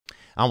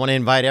I want to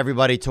invite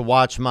everybody to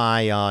watch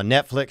my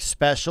Netflix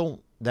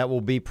special that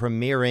will be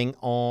premiering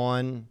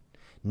on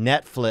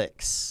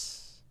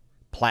Netflix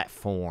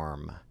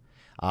platform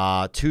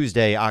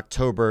Tuesday,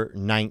 October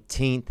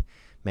 19th.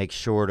 Make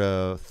sure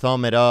to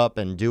thumb it up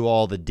and do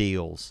all the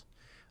deals.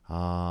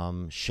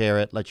 Share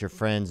it. Let your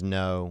friends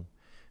know.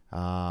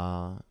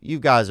 You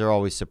guys are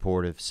always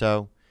supportive.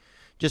 So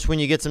just when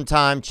you get some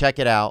time, check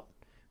it out.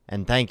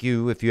 And thank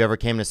you if you ever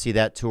came to see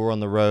that tour on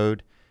the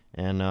road.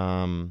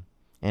 And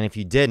if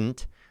you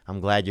didn't, I'm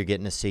glad you're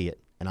getting to see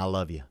it. And I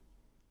love you.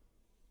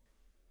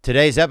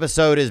 Today's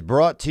episode is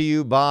brought to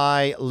you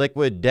by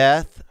Liquid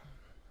Death.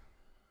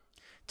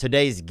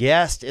 Today's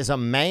guest is a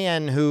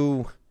man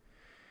who,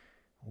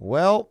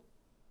 well,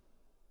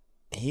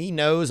 he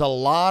knows a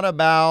lot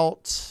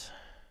about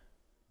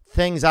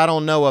things I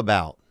don't know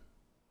about.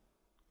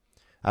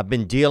 I've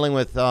been dealing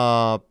with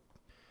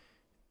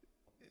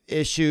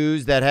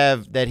issues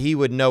that he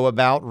would know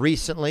about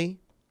recently.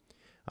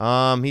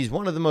 He's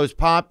one of the most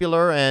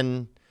popular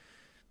and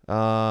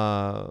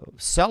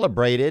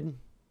celebrated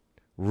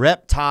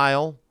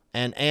reptile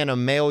and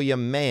animalia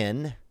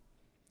men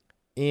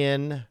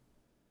in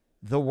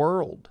the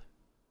world.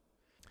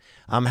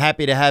 I'm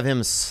happy to have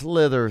him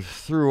slither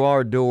through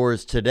our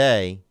doors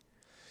today.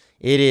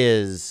 It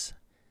is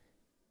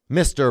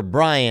Mr.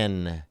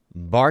 Brian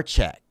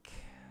Barczyk.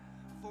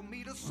 For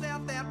me to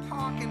set that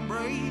parking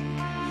brake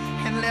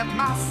and let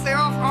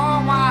myself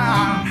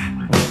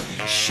unwind,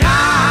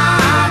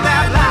 shine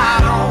that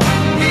light on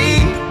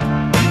me.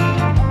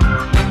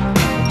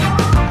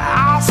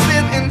 I'll sit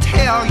and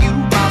tell you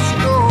my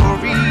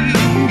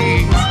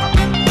stories.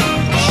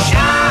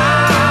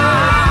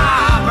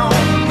 Shine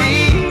on me,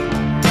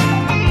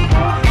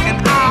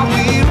 and I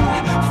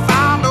will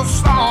find a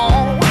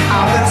song. I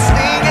will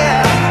sing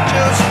it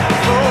just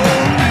for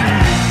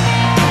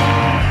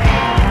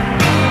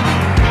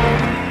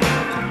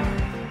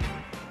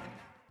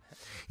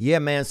you. Yeah,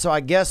 man. So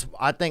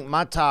I think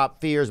my top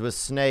fears with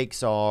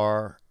snakes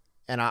are,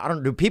 and I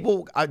don't, do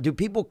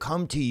people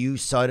come to you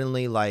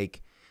suddenly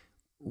like,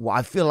 well,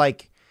 I feel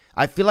like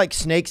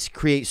snakes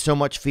create so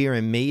much fear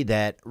in me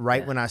that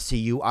when I see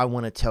you, I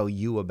want to tell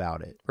you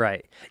about it.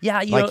 Right.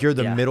 Yeah. You're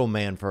the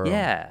middleman for them.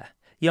 Yeah.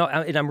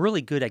 And I'm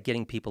really good at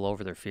getting people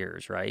over their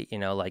fears, right?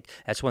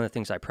 That's one of the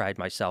things I pride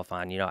myself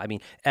on.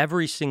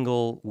 Every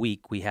single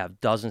week we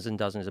have dozens and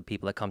dozens of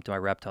people that come to my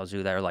reptile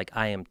zoo that are like,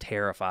 I am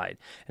terrified.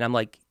 And I'm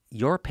like,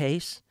 your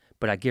pace,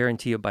 but I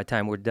guarantee you by the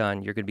time we're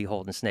done, you're going to be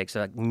holding snakes. So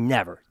like,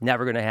 never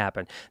going to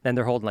happen. Then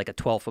they're holding like a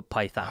 12-foot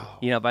python,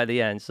 by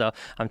the end. So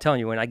I'm telling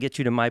you, when I get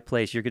you to my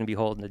place, you're going to be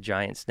holding a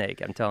giant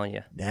snake. I'm telling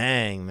you.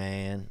 Dang,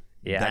 man.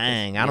 Yeah.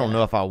 Dang. I don't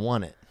know if I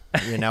want it.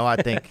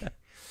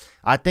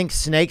 I think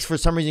snakes for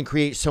some reason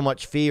create so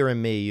much fear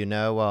in me,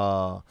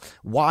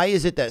 Why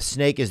is it that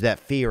snake is that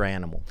fear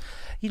animal?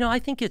 I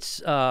think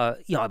it's,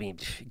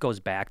 it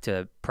goes back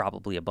to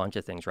probably a bunch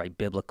of things, right?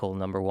 Biblical,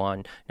 number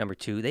one. Number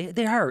two,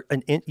 they are,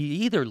 you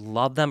either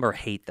love them or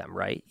hate them,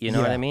 right? You know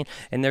what I mean?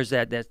 And there's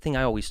that thing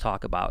I always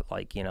talk about,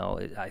 I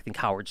think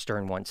Howard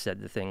Stern once said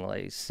the thing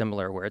like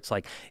similar, where it's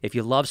like, if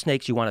you love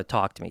snakes, you want to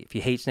talk to me. If you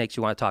hate snakes,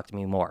 you want to talk to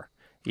me more.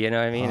 You know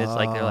what I mean? It's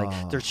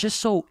they're just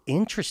so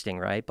interesting,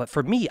 right? But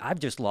for me, I've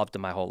just loved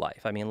them my whole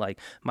life.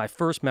 My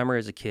first memory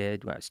as a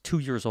kid when I was 2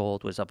 years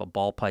old was of a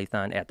ball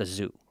python at the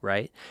zoo,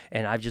 right?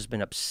 And I've just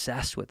been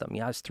obsessed with them.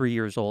 I was 3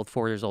 years old,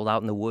 4 years old,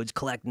 out in the woods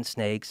collecting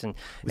snakes.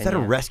 Was that a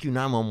Rescue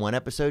 911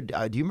 episode?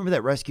 Do you remember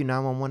that Rescue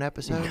 911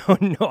 episode?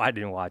 No, I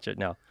didn't watch it,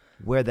 no.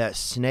 Where that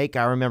snake,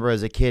 I remember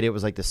as a kid, it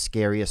was like the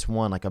scariest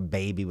one. Like a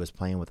baby was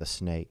playing with a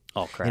snake.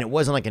 Oh, crap. And it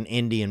wasn't like an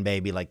Indian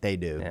baby like they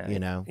do,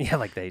 Yeah,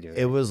 like they do.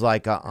 It was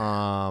like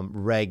a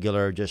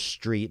regular, just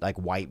street, like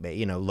white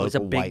baby, local was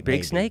it a white baby.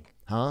 Big snake?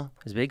 Huh?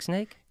 It was a big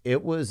snake?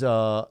 It was,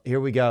 here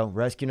we go,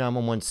 Rescue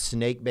 911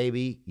 Snake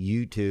Baby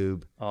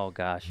YouTube. Oh,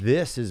 gosh.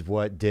 This is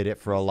what did it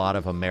for a lot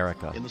of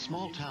America. In the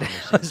small town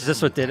of Is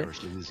this what did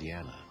it?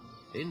 Louisiana,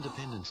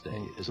 Independence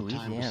Day is a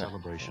time of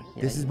celebration.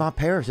 Yeah, this is my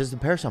parish. This is the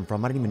parish I'm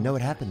from. I didn't even know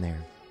it happened there.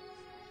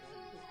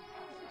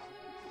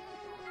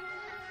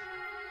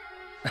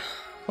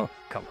 Oh,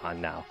 come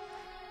on now.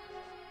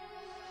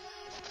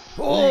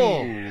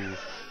 Oh!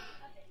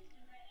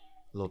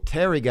 Little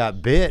Terry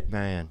got bit,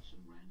 man.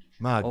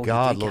 My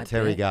God, little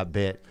Terry got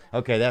bit.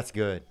 Okay, that's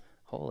good.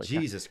 Holy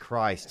Jesus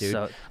Christ, dude.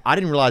 So, I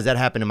didn't realize that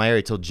happened in my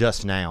area till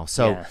just now.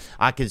 So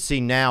I could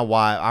see now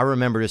why. I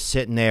remember just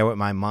sitting there with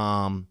my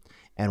mom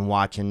and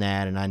watching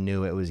that, and I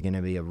knew it was going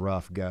to be a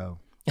rough go.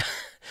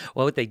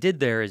 Well, what they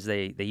did there is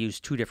they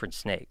used two different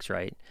snakes,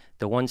 right?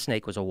 The one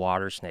snake was a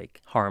water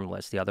snake,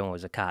 harmless. The other one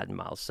was a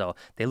cottonmouth. So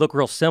they look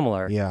real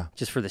similar,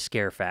 just for the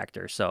scare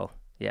factor. So,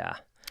 yeah.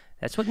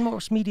 That's what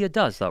most media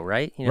does, though,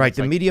 right? You know, Right.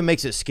 The media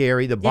makes it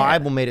scary. The Yeah.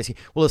 Bible made it scary.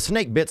 Well, a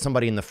snake bit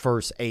somebody in the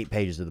first 8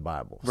 pages of the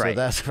Bible. So Right.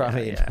 that's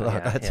probably that's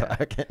yeah. why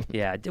I can.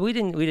 Yeah, we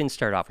didn't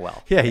start off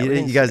well. Yeah,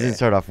 we you guys didn't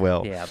start off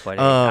well. Yeah, but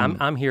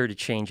I'm here to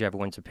change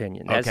everyone's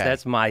opinion.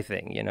 That's my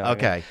thing, you know.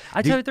 Okay.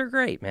 I tell you, they're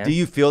great, man. Do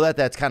you feel that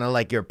that's kind of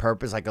like your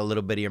purpose, like a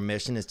little bit of your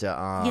mission is to?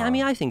 Yeah, I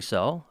mean, I think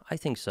so.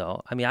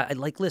 I mean, I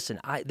like. Listen,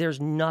 there's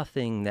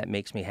nothing that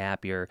makes me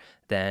happier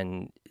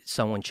than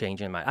someone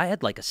changing my. I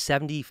had like a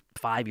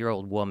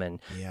 75-year-old woman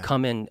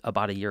come in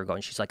about a year ago,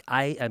 and she's like,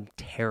 "I am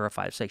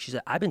terrified of snakes." She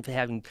said, "I've been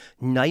having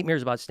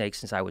nightmares about snakes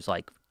since I was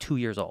like 2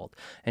 years old."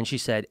 And she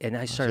said, and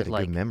I started a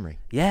like, good memory.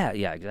 Yeah,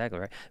 exactly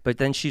right. But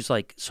then she's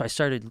like, so I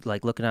started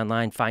like looking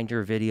online, find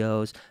her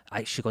videos.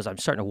 She goes, I'm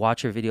starting to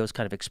watch her videos,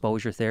 kind of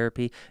exposure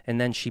therapy. And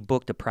then she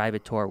booked a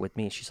private tour with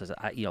me. She says,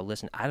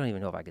 listen, I don't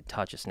even know if I could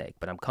touch a snake,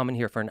 but I'm coming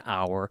here for an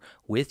hour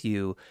with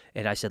you.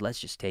 And I said, let's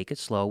just take it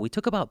slow. We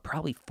took about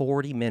probably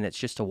 40 minutes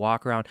just to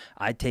walk around.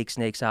 I'd take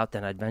snakes out,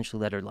 then I'd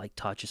eventually let her like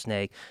touch a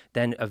snake.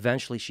 Then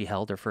eventually she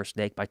held her first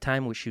snake. By the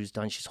time she was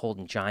done, she's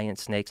holding giant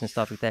snakes and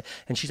stuff like that.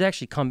 And she's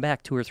actually come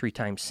back 2 or 3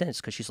 times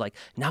since because she's like,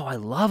 now I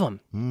love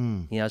them.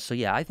 You know, so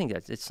yeah, I think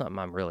it's something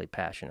I'm really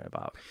passionate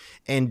about.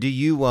 And do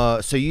you?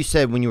 So you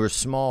said when you were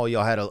small,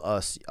 y'all had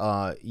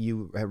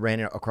you had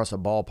ran across a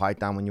ball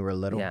python when you were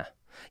little. Yeah.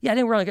 Yeah, I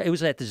didn't run. It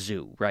was at the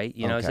zoo, right?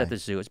 You know, it was at the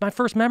zoo. It's my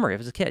first memory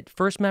as a kid.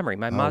 First memory.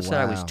 My mom said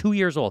I was 2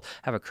 years old.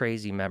 I have a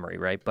crazy memory,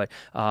 right? But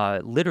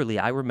literally,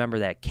 I remember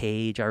that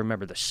cage. I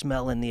remember the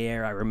smell in the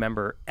air. I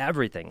remember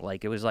everything.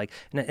 Like it was like,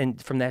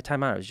 and from that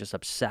time on, I was just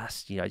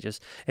obsessed. You know,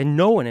 and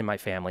no one in my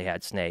family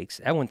had snakes.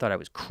 Everyone thought I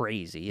was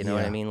crazy. You know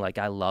what I mean? Like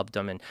I loved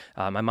them, and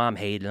my mom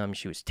hated them.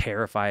 She was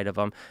terrified of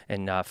them.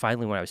 And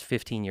finally, when I was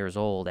 15 years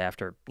old,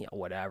 after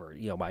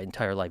my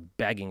entire life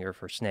begging her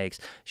for snakes,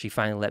 she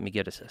finally let me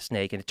get a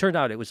snake. And it turned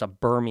out it was a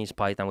Burmese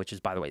python, which is,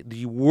 by the way,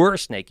 the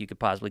worst snake you could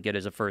possibly get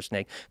as a first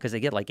snake because they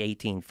get like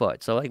 18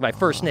 foot. So like my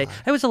first snake,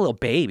 it was a little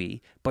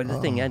baby, but the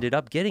thing ended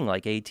up getting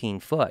like 18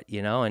 foot,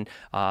 you know? And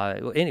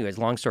anyways,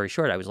 long story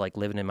short, I was like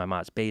living in my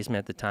mom's basement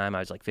at the time. I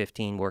was like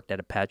 15, worked at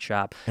a pet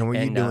shop. And were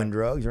you doing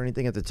drugs or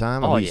anything at the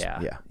time? Oh,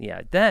 yeah.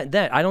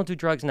 That I don't do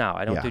drugs now.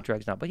 I don't do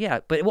drugs now. But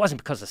it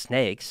wasn't because of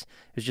snakes.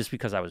 It was just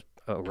because I was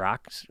a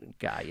rock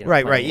guy. You know,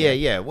 right.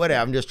 Yeah.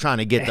 Whatever. I'm just trying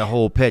to get the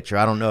whole picture.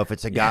 I don't know if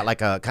it's a guy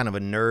like a kind of a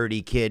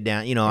nerdy kid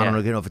down. You know, I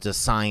don't know if it's a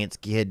science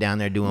kid down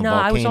there doing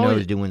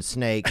volcanoes, doing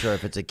snakes, or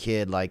if it's a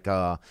kid like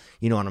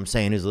you know what I'm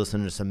saying, who's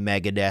listening to some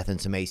Megadeth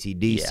and some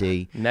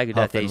AC/DC, Megadeth,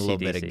 huffing AC/DC. a little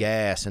bit of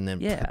gas, and then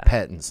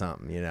petting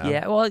something. You know.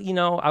 Yeah. Well, you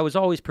know, I was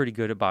always pretty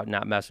good about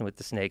not messing with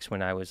the snakes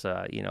when I was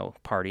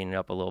partying it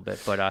up a little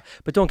bit. But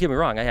don't get me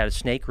wrong, I had a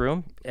snake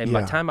room, and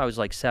by the time I was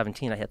like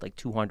 17, I had like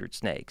 200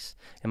 snakes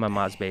in my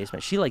mom's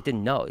basement. She like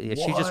didn't know. She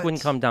just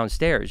wouldn't come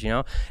downstairs, you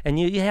know. And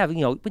you have,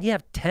 you know, when you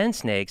have 10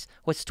 snakes,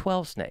 what's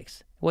 12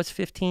 snakes? What's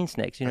 15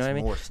 snakes? You know what I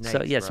mean? More snakes,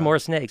 so yeah, it's more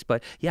snakes.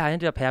 But yeah, I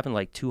ended up having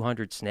like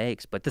 200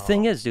 snakes. But the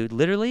thing is, dude,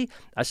 literally,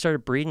 I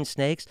started breeding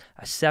snakes.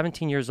 I was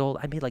 17 years old.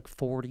 I made like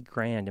 40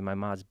 grand in my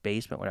mom's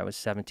basement when I was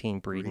 17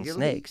 breeding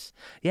snakes.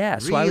 Yeah,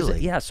 so I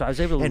was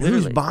able to. And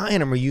who's buying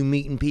them? Are you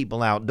meeting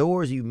people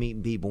outdoors? Are you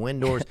meeting people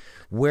indoors?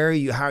 Where are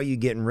you? How are you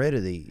getting rid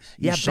of these?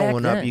 You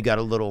showing up? You got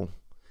a little.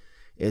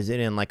 Is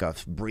it in like a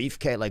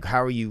briefcase? Like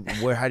how are you?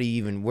 Where do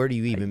you even meet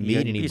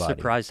anybody? You'd be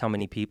surprised how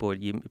many people.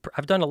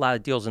 I've done a lot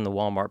of deals in the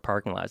Walmart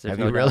parking lots. There's Have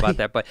no you doubt really? about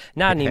that, but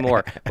not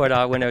anymore.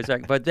 But when I was,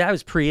 but that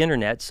was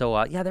pre-internet,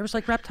 so there was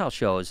like reptile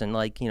shows and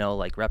like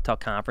like reptile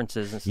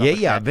conferences and stuff.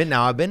 Yeah. I've been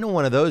to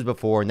one of those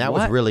before, and that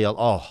was really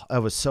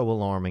that was so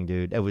alarming,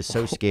 dude. It was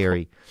so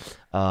scary,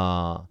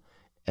 and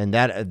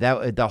that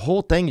the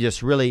whole thing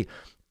just really.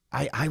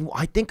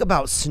 I think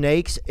about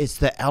snakes. It's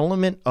the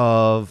element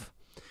of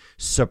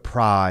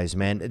surprise,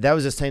 man. That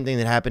was the same thing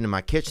that happened in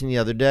my kitchen the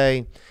other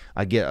day.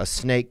 A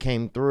snake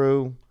came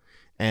through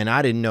and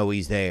I didn't know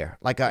he's there.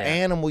 Like an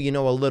animal,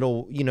 a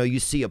little, you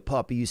see a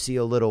puppy, you see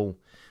a little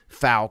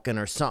falcon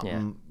or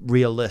something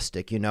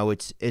realistic,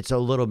 it's a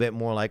little bit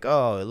more like,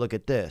 oh, look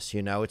at this,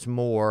 it's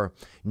more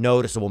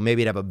noticeable.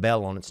 Maybe it'd have a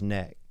bell on its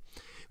neck.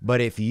 But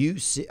if you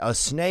see a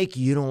snake,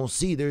 you don't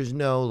see, there's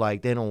no,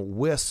 like, they don't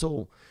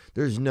whistle.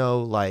 There's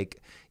no,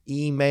 like,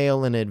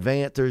 email in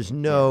advance. There's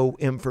no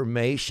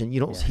information. You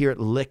don't hear it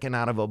licking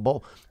out of a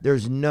bowl.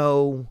 There's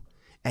no,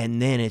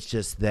 and then it's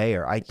just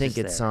there. I think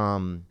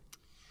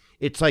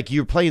it's like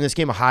you're playing this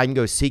game of hide and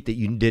go seek that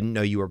you didn't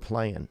know you were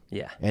playing.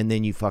 Yeah. And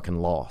then you fucking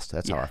lost.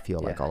 That's how I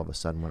feel like all of a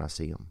sudden when I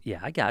see them. Yeah,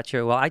 I got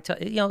you. Well,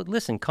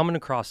 listen, coming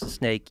across a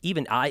snake,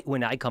 even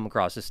when I come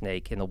across a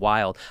snake in the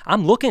wild,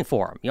 I'm looking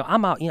for them.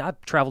 I'm out,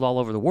 I've traveled all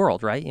over the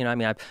world, right? I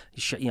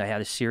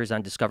had a series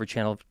on Discovery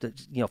Channel,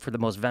 for the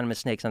most venomous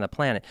snakes on the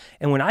planet.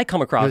 And when I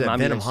come across them,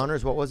 Venom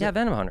Hunters, what was it? Yeah,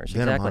 Venom Hunters,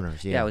 Venom exactly.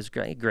 Hunters, yeah. Yeah, it was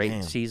great.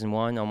 Damn. Season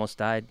 1, almost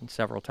died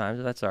several times,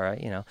 but that's all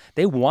right,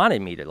 They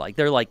wanted me to,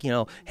 they're like,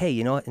 hey,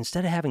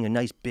 instead of having a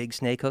nice big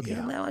snake hook,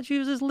 why don't you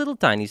use this little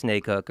tiny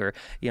snake hook, or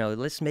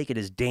let's make it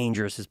as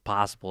dangerous as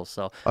possible.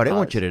 So they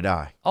want you to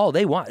die. Oh,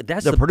 they want.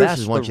 That's the producers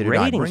best. want The you to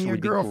die. ratings Bring your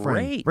would be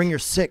girlfriend. great. Bring your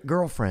sick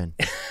girlfriend.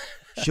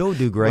 She'll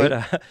do great.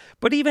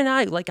 But even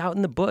I, like out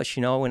in the bush,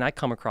 you know, when I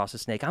come across a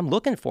snake, I'm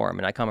looking for him,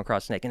 and I come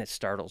across a snake, and it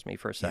startles me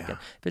for a second.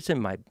 If it's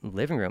in my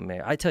living room,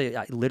 man, I tell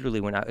you,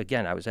 literally,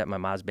 I was at my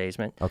mom's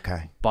basement.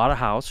 Okay. Bought a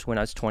house when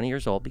I was 20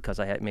 years old because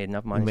I had made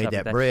enough money. You made stuff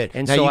that like bread.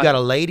 And now so you got a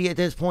lady at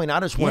this point. I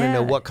just want to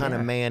know Yeah, what kind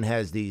of yeah. man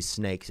has these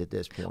snakes at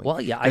this point.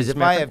 Well, yeah, I because just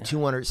if I remember- have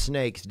 200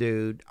 snakes,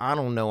 dude, I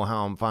don't know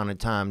how I'm finding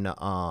time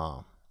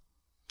to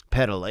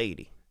pet a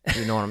lady.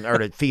 You know what I'm, or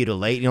to feed a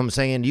lady. You know what I'm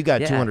saying? You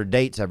got Yeah. 200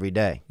 dates every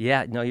day.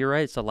 Yeah, no, you're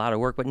right. It's a lot of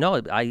work. But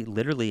no, I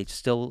literally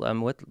still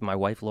am with my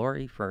wife,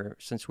 Lori,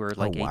 since we were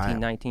like 18,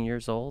 19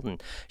 years old.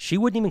 And she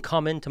wouldn't even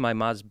come into my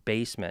mom's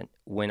basement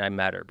when I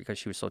met her because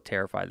she was so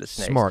terrified of the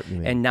snakes. Smart, you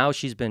mean. And now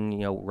she's been,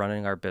 you know,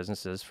 running our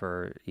businesses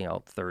for,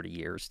 30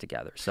 years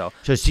together. So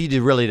she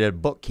did really the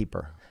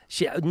bookkeeper.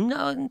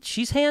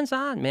 she's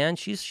hands-on, man.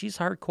 She's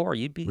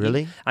hardcore.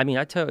 Really? I mean,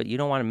 I tell you, you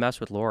don't want to mess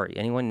with Lori.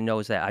 Anyone who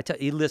knows that. I tell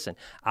you, listen,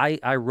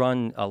 I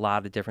run a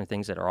lot of different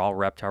things that are all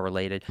reptile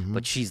related,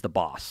 but she's the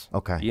boss.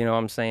 Okay. You know what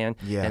I'm saying?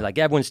 Yeah. And like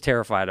everyone's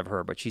terrified of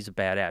her, but she's a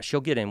badass.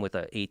 She'll get in with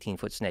a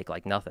 18-foot snake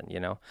like nothing, you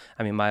know?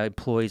 I mean, my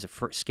employees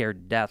are scared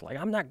to death. Like,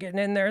 I'm not getting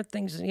in there.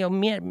 Things,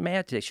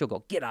 mad today. She'll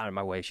go, get out of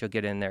my way. She'll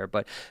get in there.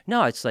 But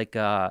no, it's like,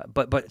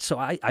 so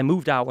I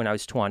moved out when I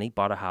was 20,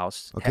 bought a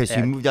house. Okay, so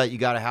you moved out, you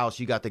got a house,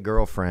 you got the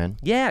girlfriend.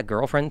 Yeah,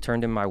 girlfriend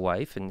turned into my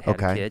wife and had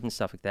a kid and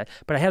stuff like that.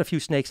 But I had a few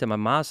snakes at my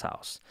mom's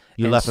house.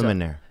 You left them in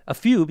there? A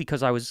few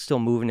because I was still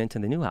moving into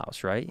the new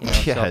house, right? You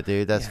know, Yeah,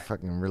 dude, that's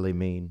fucking really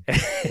mean.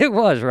 It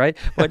was, right?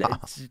 But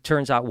it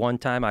turns out one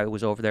time I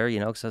was over there,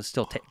 because I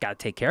still got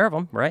to take care of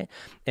them, right?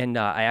 And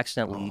I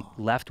accidentally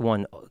left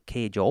one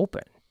cage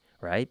open.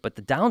 Right, but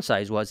the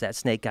downside was that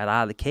snake got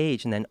out of the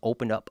cage and then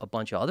opened up a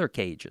bunch of other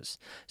cages.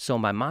 So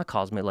my mom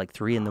calls me at like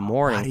 3 a.m.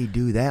 How do you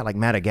do that? Like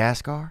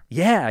Madagascar?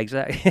 Yeah,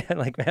 exactly.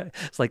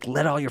 It's like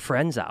let all your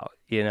friends out,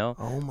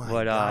 Oh my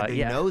God, I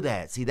didn't know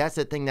that. See, that's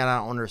the thing that I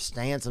don't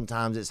understand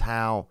sometimes is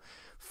how,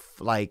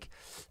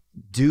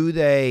 do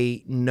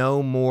they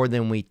know more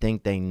than we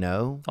think they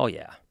know? Oh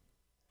yeah.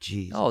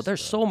 Jesus. Oh, they're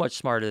so much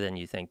smarter than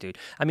you think, dude.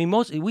 I mean,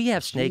 we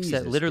have snakes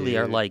that literally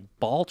are like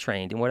ball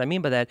trained, and what I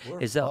mean by that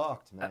is that.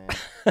 Fucked, man.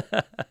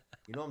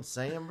 You know what I'm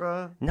saying,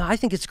 bro? No, I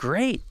think it's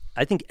great.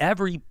 I think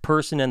every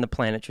person on the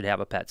planet should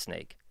have a pet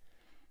snake,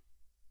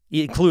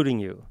 including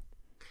you.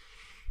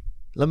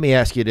 Let me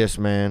ask you this,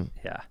 man.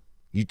 Yeah.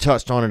 You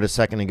touched on it a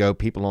second ago,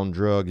 people on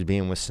drugs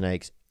being with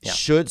snakes. Yeah.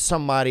 Should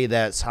somebody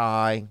that's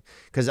high,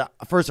 because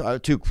first,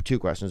 two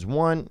questions.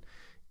 One,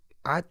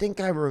 I think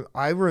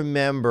I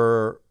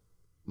remember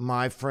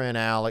my friend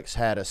Alex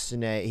had a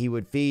snake. He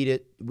would feed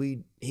it.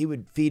 He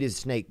would feed his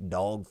snake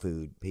dog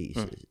food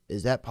pieces.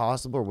 Is that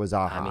possible, or was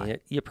I high? I mean,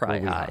 you're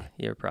probably high.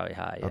 You're probably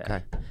high. Yeah.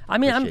 Okay. I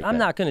mean, Appreciate I'm that.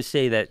 not going to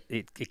say that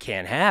it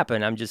can't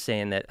happen. I'm just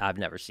saying that I've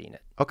never seen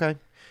it. Okay.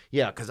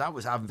 Yeah, because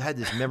I've had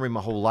this memory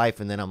my whole life,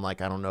 and then I'm like,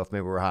 I don't know if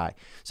maybe we're high.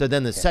 So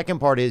then the second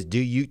part is, do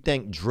you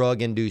think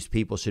drug-induced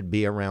people should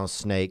be around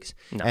snakes?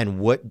 No. And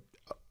what?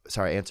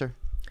 Sorry, answer.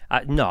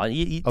 No,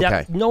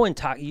 Okay.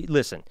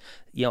 Listen,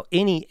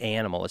 any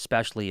animal,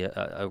 especially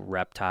a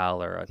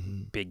reptile or a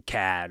big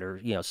cat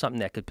or something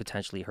that could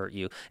potentially hurt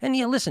you. And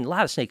listen, a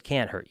lot of snakes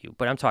can't hurt you,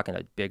 but I'm talking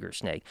a bigger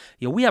snake.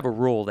 We have a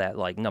rule that,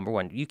 like, number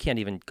one, you can't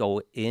even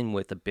go in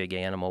with a big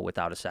animal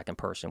without a second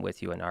person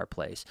with you in our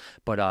place.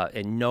 But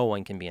and no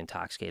one can be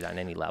intoxicated on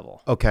any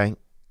level. Okay.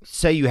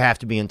 Say you have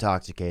to be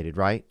intoxicated,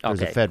 right?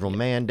 There's a Okay. federal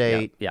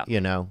mandate. Yeah.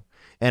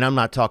 And I'm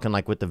not talking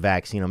like with the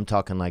vaccine. I'm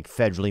talking like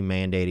federally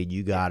mandated.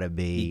 You gotta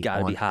be. You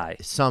gotta be on high.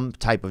 Some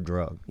type of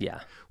drug.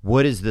 Yeah.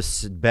 What is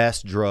the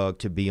best drug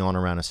to be on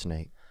around a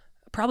snake?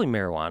 Probably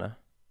marijuana.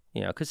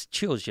 Because it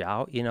chills you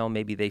out.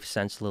 Maybe they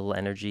sense a little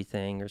energy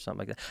thing or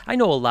something like that. I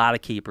know a lot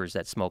of keepers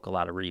that smoke a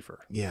lot of reefer.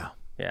 Yeah.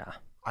 Yeah.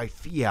 I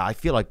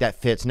feel like that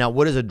fits. Now,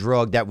 what is a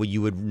drug that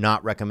you would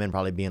not recommend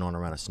probably being on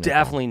around a snake?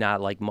 Definitely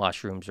not like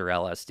mushrooms or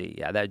LSD.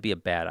 Yeah, that'd be a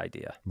bad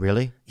idea.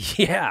 Really?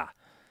 Yeah.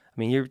 I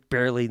mean, you're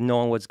barely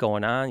knowing what's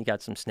going on. You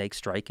got some snake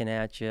striking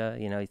at you.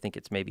 You think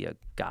it's maybe a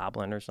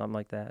goblin or something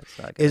like that. It's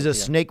not Is a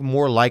snake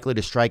more likely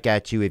to strike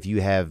at you if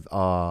you have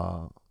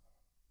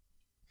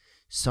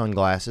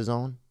sunglasses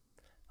on?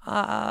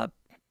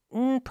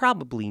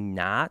 Probably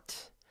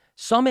not.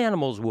 Some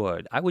animals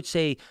would. I would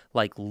say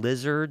like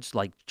lizards,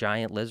 like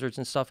giant lizards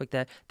and stuff like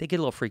that, they get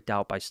a little freaked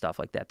out by stuff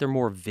like that. They're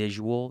more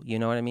visual, you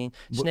know what I mean?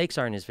 Snakes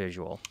aren't as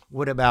visual.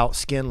 What about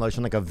skin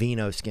lotion, like a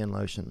Vino skin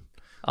lotion?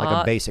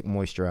 Like a basic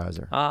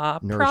moisturizer?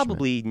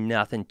 Probably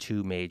nothing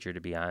too major, to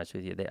be honest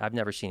with you. I've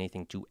never seen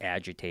anything too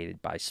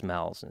agitated by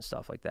smells and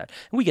stuff like that.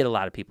 And we get a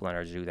lot of people in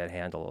our zoo that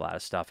handle a lot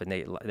of stuff, and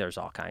there's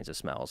all kinds of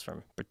smells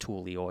from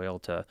patchouli oil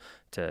to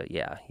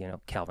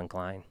Calvin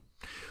Klein.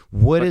 I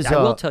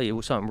will tell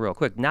you something real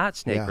quick, not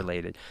snake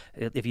related.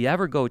 If you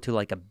ever go to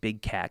like a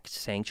big cat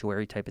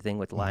sanctuary type of thing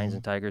with lions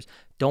and tigers,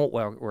 don't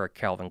wear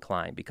Calvin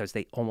Klein, because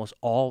they almost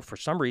all, for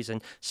some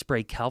reason,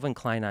 spray Calvin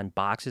Klein on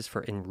boxes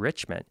for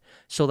enrichment.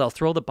 So they'll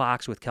throw the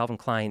box with Calvin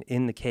Klein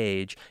in the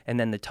cage, and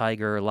then the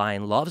tiger or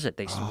lion loves it.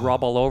 They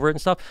rub all over it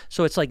and stuff.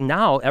 So it's like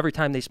now every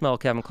time they smell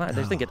Calvin Klein,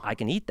 they're thinking, I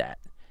can eat that.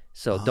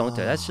 So don't do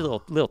that. That's a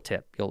little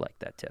tip. You'll like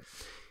that tip.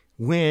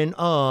 When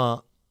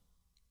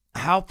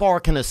How far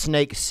can a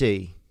snake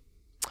see?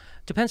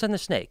 Depends on the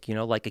snake. You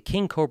know, like a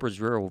king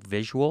cobra's real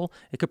visual,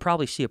 it could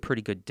probably see a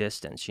pretty good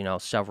distance, you know,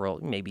 several,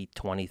 maybe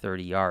 20,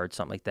 30 yards,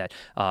 something like that.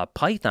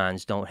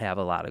 Pythons don't have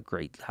a lot of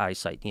great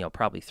eyesight, you know,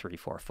 probably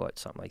 3-4 foot,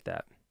 something like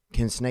that.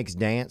 Can snakes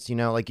dance? You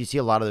know, like you see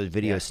a lot of those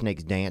videos,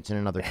 snakes dancing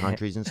in other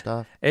countries and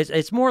stuff.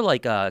 It's more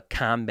like a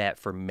combat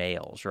for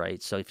males,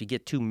 right? So if you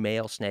get two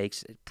male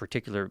snakes,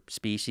 particular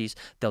species,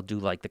 they'll do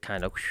like the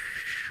kind of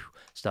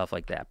stuff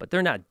like that. But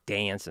they're not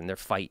dancing, they're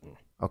fighting.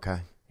 Okay.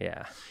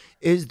 Yeah.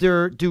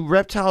 Do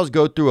reptiles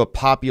go through a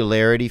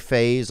popularity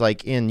phase?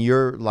 Like in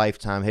your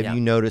lifetime, have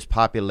you noticed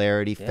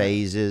popularity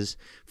phases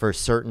for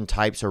certain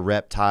types of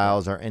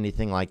reptiles or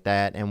anything like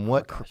that? And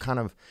what kind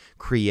of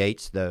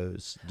creates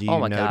those? Do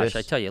you notice? Gosh,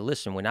 I tell you,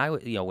 listen, when I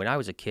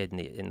was a kid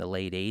in the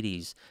late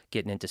 80s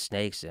getting into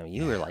snakes, I mean,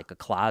 you were like a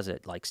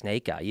closet like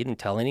snake guy. You didn't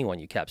tell anyone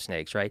you kept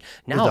snakes, right?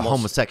 Now the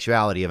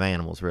homosexuality of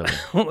animals, really.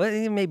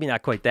 Maybe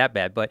not quite that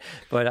bad, but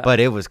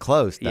it was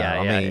close though.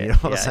 I mean, you know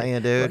what I'm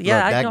saying, dude?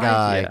 Yeah, look,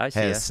 that guy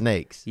has snakes.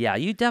 Yeah,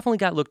 you definitely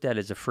got looked at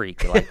as a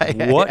freak. Like,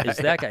 what is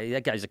that guy?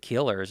 That guy's a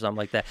killer or something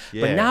like that.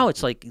 Yeah. But now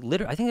it's like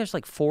literally, I think there's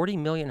like 40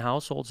 million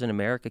households in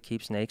America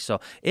keep snakes.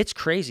 So it's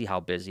crazy how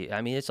busy.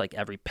 I mean, it's like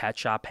every pet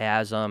shop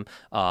has them.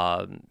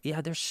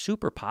 Yeah, they're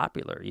super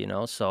popular, you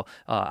know. So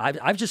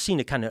I've just seen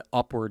a kind of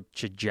upward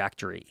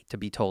trajectory, to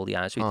be totally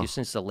honest with you,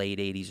 since the late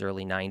 80s,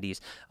 early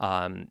 90s.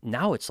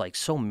 Now it's like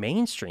so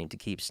mainstream to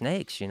keep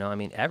snakes, you know. I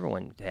mean,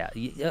 everyone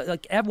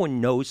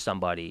knows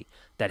somebody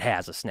that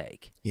has a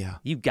snake. Yeah.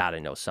 You've got to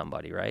know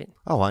somebody, right?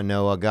 Oh, I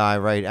know a guy,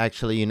 right?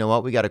 Actually, you know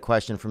what? We got a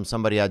question from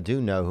somebody I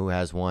do know who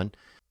has one.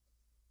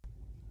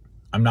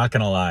 I'm not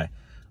going to lie.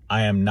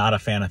 I am not a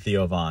fan of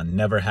Theo Vaughn.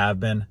 Never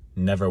have been,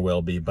 never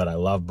will be, but I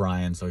love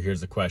Brian. So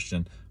here's the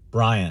question.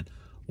 Brian,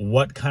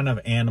 what kind of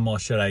animal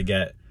should I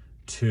get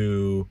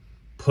to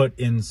put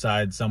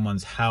inside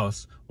someone's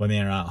house when they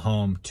are not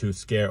home to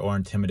scare or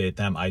intimidate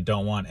them? I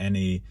don't want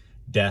any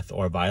death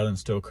or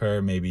violence to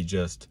occur, maybe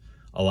just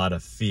a lot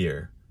of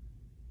fear.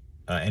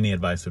 Any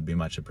advice would be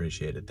much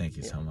appreciated. Thank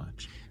you so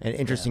much. And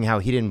interesting how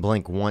he didn't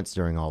blink once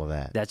during all of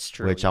that. That's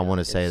true. Which I want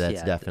to say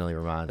that's definitely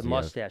reminds me of. The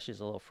mustache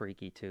is a little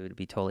freaky too, to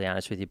be totally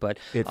honest with you. But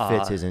it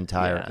fits his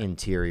entire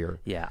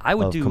interior. Yeah, I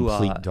would do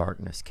complete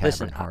darkness,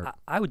 cavern heart.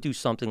 I would do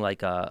something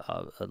like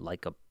a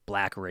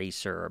black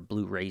racer or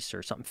blue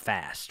racer, something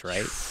fast,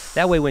 right?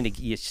 That way, when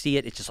you see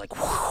it, it's just like,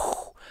 whoo.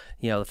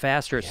 You know, the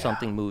faster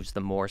something moves,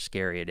 the more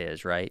scary it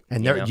is, right?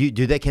 And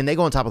can they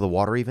go on top of the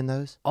water, even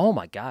those? Oh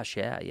my gosh,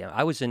 yeah.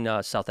 I was in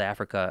South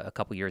Africa a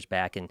couple years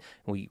back, and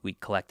we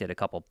collected a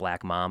couple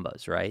black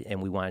mambas, right?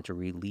 And we wanted to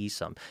release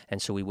them, and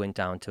so we went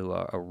down to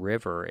a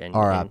river and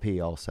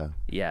R.I.P. also.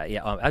 Yeah.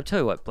 I'll tell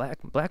you what,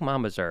 black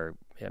mambas are.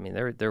 I mean,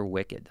 they're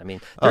wicked. I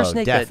mean, they're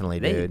snakes definitely,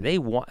 dude. They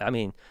want. I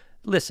mean.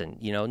 Listen,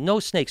 you know, no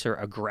snakes are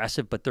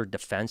aggressive, but they're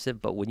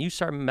defensive. But when you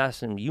start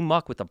you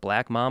muck with a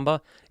black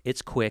mamba,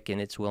 it's quick and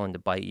it's willing to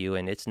bite you,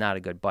 and it's not a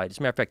good bite. As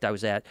a matter of fact, I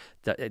was at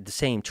the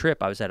same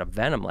trip. I was at a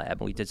venom lab,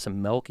 and we did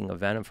some milking of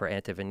venom for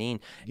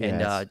antivenin. Yes.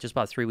 And just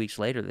about 3 weeks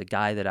later, the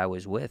guy that I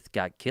was with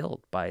got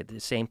killed by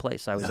the same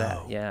place I was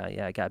at.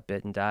 Yeah, I got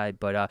bit and died.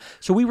 But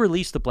so we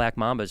released the black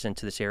mambas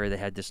into this area that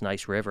had this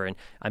nice river, and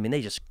I mean,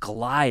 they just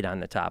glide on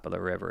the top of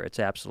the river. It's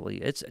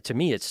absolutely, to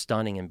me, it's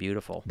stunning and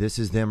beautiful. This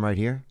is them right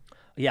here?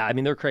 Yeah, I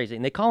mean, they're crazy.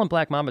 And they call them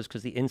black mambas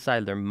because the inside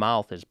of their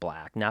mouth is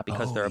black, not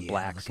because they're a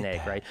black snake,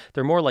 right?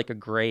 They're more like a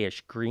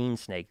grayish green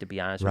snake, to be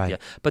honest with you.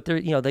 But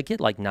they're, they get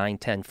like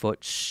 9-10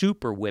 foot,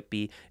 super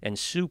whippy and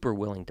super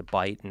willing to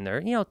bite. And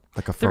they're,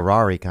 like a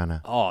Ferrari kind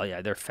of. Oh,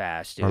 yeah, they're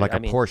fast, dude. Or like a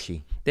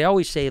Porsche. They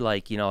always say,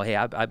 like, hey,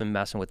 I've been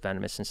messing with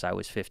venomous since I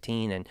was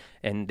 15.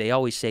 And they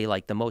always say,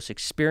 like, the most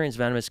experienced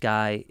venomous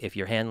guy, if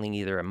you're handling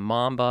either a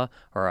mamba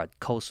or a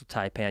coastal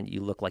taipan,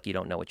 you look like you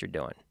don't know what you're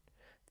doing.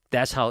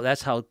 That's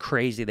how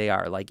crazy they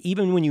are. Like,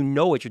 even when you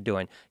know what you're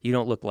doing, you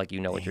don't look like you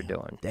know what you're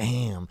doing.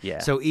 Damn. Yeah.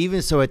 So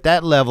at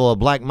that level, a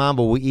black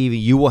mamba,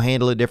 you will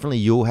handle it differently.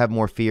 You'll have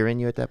more fear in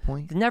you at that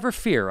point. Never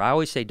fear. I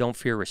always say don't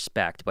fear,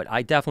 respect. But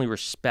I definitely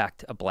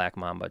respect a black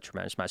mamba a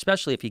tremendous amount,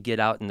 especially if you get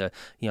out in the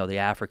the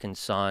African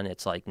sun.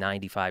 It's like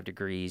 95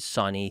 degrees,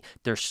 sunny.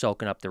 They're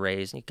soaking up the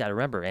rays. And you got to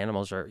remember,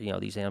 animals are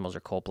these animals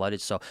are cold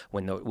blooded. So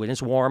when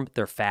it's warm,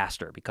 they're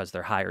faster because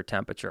they're higher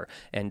temperature.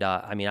 And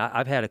I mean,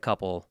 I've had a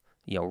couple.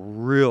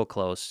 Real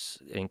close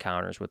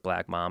encounters with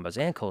black mambas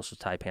and coastal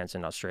taipans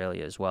in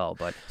Australia as well.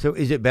 But so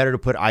is it better to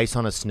put ice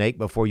on a snake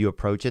before you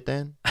approach it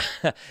then?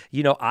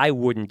 I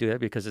wouldn't do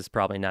that because it's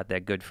probably not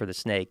that good for the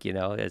snake.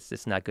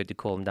 It's not good to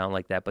cool them down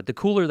like that. But the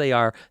cooler they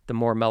are, the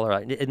more mellow.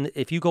 And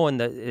if you go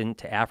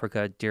into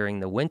Africa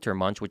during the winter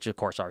months, which of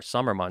course are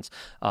summer months,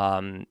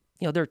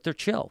 they're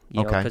chill,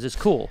 because it's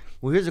cool.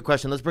 Well, here's a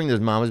question. Let's bring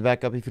those mambas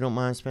back up if you don't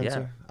mind,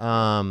 Spencer.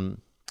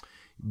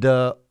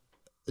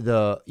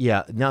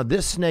 Yeah. Now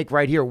this snake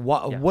right here,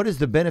 what is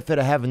the benefit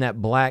of having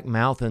that black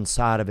mouth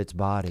inside of its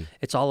body?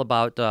 It's all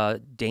about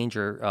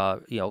danger,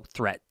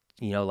 threat.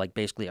 Like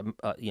basically,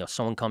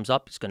 someone comes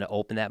up, it's going to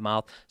open that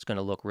mouth. It's going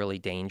to look really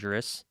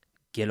dangerous.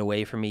 get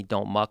away from me,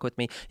 don't muck with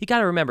me. You got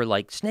to remember,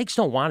 like, snakes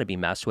don't want to be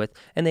messed with,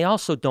 and they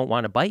also don't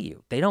want to bite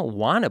you. They don't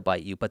want to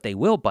bite you, but they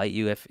will bite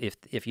you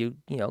if you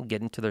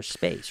get into their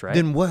space, right?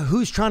 Then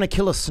who's trying to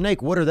kill a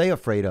snake? What are they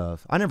afraid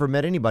of? I never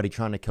met anybody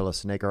trying to kill a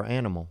snake or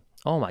animal.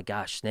 Oh my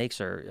gosh, snakes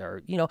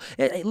are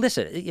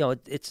listen,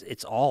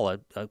 it's all a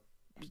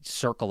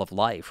circle of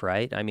life,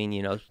 right? I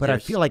mean, But I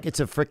feel like it's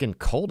a freaking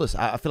coldest.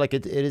 I feel like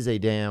it is a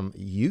damn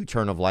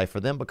U-turn of life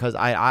for them because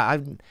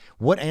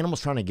what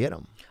animal's trying to get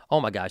them? Oh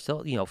my gosh,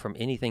 they'll, from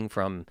anything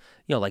from,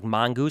 like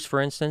mongoose,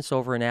 for instance,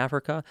 over in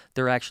Africa,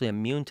 they're actually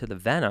immune to the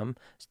venom.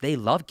 They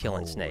love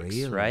killing snakes,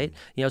 really? right?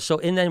 So,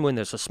 and then when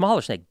there's a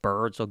smaller snake,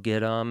 birds will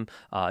get them.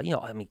 I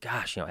mean,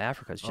 gosh,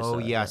 Africa's just. Oh,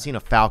 yeah, I've seen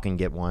a falcon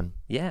get one.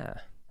 Yeah.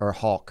 Or a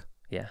hawk.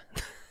 Yeah.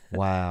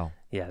 Wow.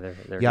 Yeah,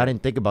 they're Yeah, I good.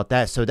 didn't think about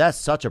that. So that's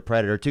such a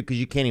predator, too, because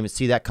you can't even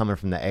see that coming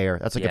from the air.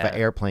 That's like if Yeah. an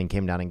airplane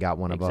came down and got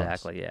one of us.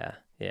 Exactly, yeah.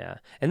 Yeah.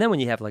 And then when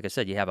you have, like I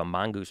said, you have a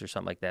mongoose or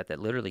something like that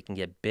literally can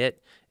get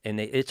bit,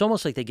 and it's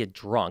almost like they get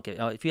drunk.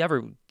 If you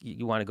ever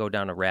you want to go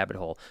down a rabbit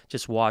hole,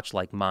 just watch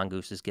like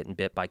mongooses getting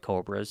bit by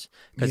cobras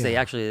because they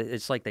actually,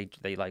 it's like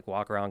they like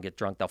walk around, get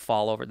drunk, they'll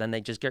fall over, then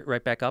they just get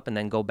right back up and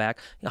then go back.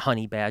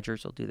 Honey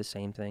badgers will do the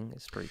same thing.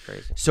 It's pretty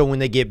crazy. So when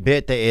they get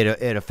bit,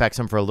 it affects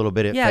them for a little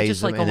bit. It phases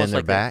just like them, and then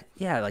almost they're like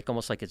back. like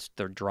almost like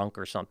they're drunk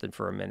or something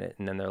for a minute,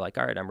 and then they're like,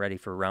 all right, I'm ready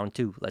for round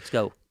 2. Let's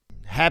go.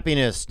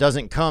 Happiness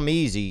doesn't come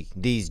easy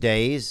these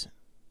days.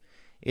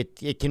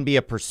 It can be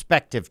a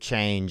perspective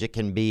change. It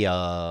can be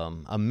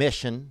a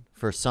mission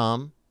for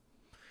some.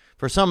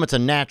 For some, it's a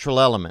natural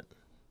element.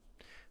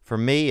 For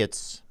me,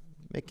 it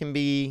can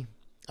be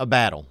a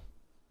battle.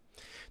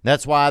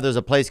 That's why there's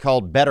a place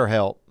called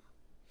BetterHelp.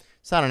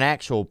 It's not an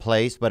actual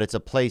place, but it's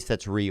a place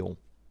that's real.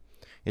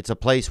 It's a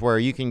place where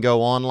you can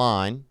go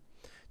online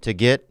to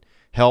get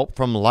help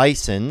from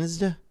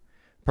licensed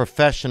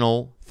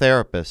professional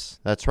therapists.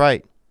 That's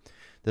right.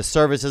 The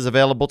service is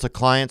available to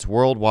clients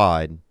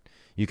worldwide.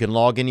 You can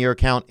log into your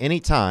account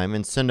anytime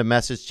and send a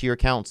message to your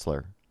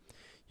counselor.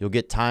 You'll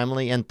get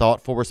timely and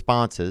thoughtful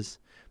responses.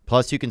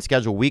 Plus, you can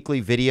schedule weekly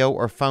video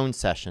or phone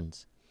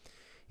sessions.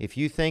 If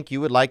you think you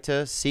would like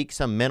to seek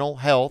some mental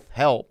health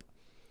help,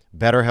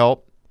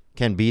 BetterHelp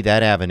can be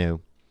that avenue.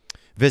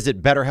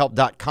 Visit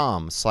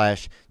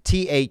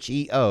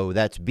BetterHelp.com/THEO.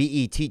 That's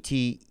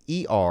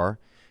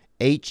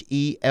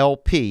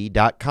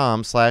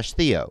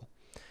BetterHelp.com/Theo.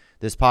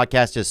 This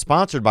podcast is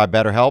sponsored by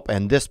BetterHelp,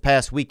 and this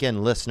past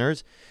weekend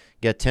listeners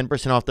get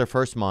 10% off their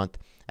first month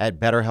at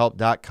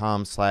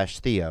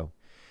BetterHelp.com/Theo.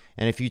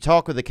 And if you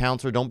talk with a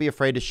counselor, don't be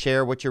afraid to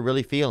share what you're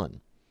really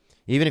feeling.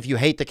 Even if you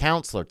hate the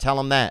counselor, tell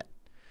them that.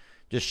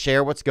 Just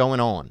share what's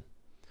going on.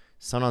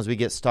 Sometimes we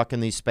get stuck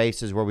in these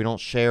spaces where we don't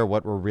share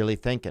what we're really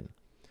thinking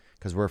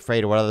because we're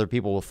afraid of what other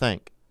people will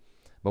think.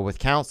 But with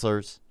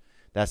counselors,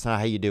 that's not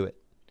how you do it.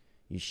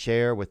 You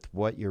share with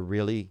what you're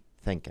really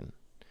thinking.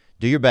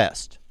 Do your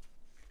best.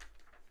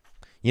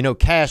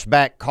 Cash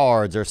back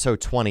cards are so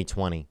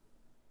 2020.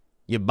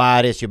 You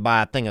buy this, you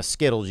buy a thing of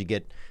Skittles, you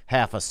get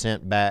half a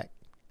cent back.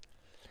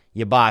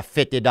 You buy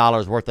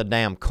 $50 worth of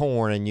damn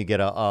corn and you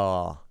get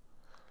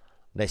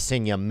they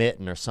send you a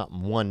mitten or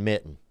something, one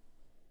mitten.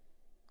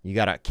 You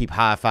got to keep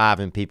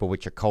high-fiving people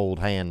with your cold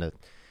hand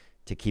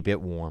to keep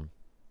it warm.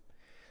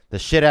 The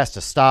shit has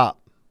to stop.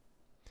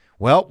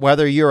 Well,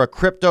 whether you're a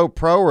crypto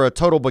pro or a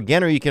total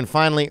beginner, you can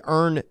finally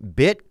earn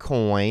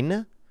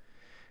Bitcoin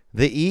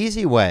the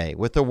easy way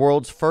with the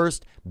world's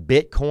first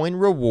Bitcoin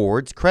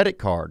rewards credit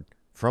card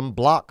from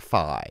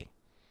BlockFi.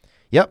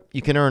 Yep,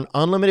 you can earn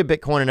unlimited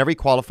Bitcoin in every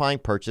qualifying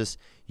purchase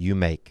you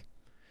make.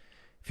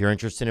 If you're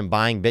interested in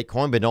buying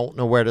Bitcoin but don't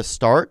know where to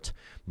start,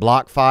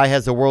 BlockFi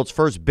has the world's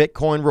first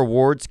Bitcoin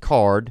rewards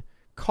card.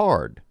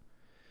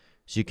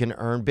 So you can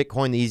earn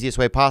Bitcoin the easiest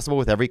way possible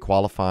with every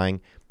qualifying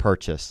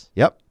purchase.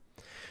 Yep,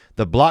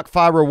 the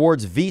BlockFi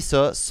Rewards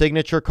Visa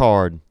Signature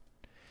Card.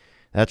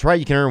 That's right,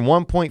 you can earn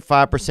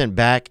 1.5%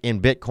 back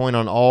in Bitcoin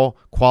on all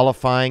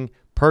qualifying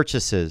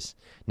purchases.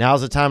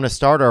 Now's the time to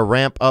start or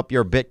ramp up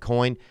your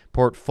Bitcoin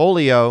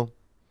portfolio.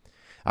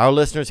 Our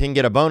listeners can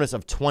get a bonus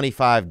of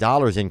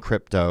 $25 in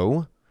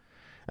crypto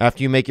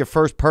after you make your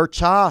first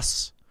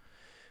purchase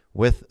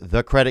with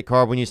the credit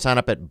card when you sign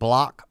up at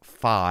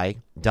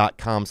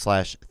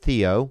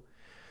blockfi.com/Theo.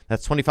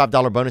 That's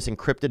 $25 bonus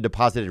encrypted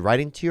deposited right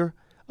into your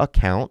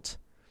account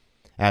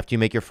after you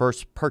make your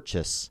first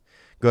purchase.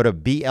 Go to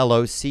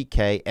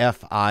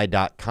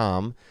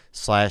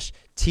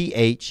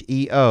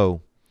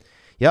blockfi.com/THEO.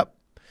 Yep.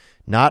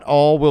 Not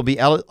all will be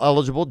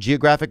eligible.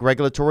 Geographic,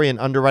 regulatory, and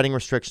underwriting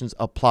restrictions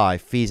apply.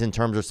 Fees and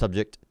terms are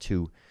subject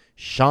to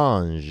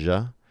change.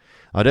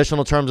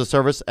 Additional terms of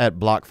service at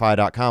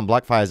BlockFi.com.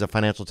 BlockFi is a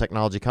financial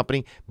technology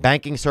company.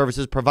 Banking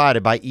services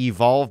provided by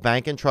Evolve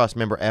Bank and Trust,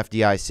 member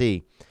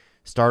FDIC.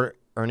 Start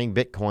earning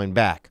Bitcoin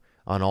back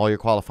on all your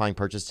qualifying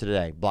purchases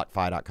today.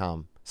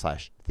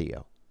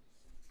 BlockFi.com/Theo.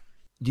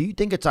 Do you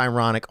think it's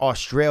ironic?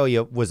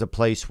 Australia was a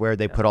place where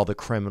they put all the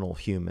criminal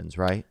humans,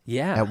 right?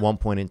 Yeah. At one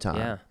point in time.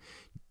 Yeah.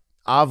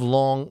 I've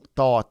long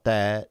thought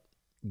that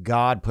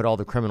God put all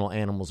the criminal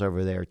animals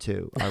over there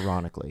too,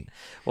 ironically.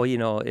 Well, you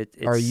know, it's...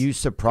 Are you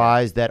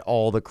surprised that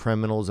all the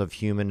criminals of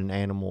human and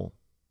animal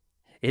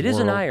It is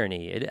an world?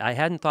 irony. I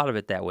hadn't thought of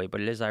it that way,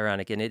 but it is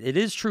ironic. And it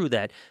is true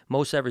that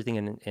most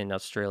everything in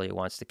Australia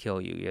wants to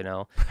kill you, you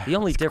know. The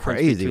only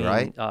difference crazy, between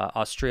right?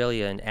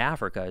 Australia and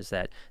Africa is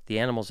that the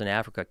animals in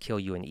Africa kill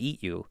you and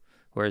eat you,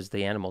 whereas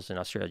the animals in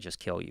Australia just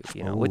kill you,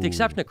 you know, with the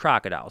exception of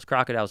crocodiles.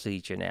 Crocodiles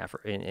eat you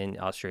in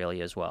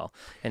Australia as well.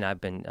 And I've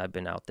been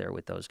out there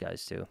with those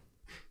guys too.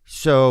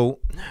 So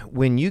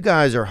when you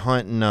guys are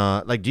hunting,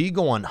 like, do you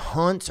go on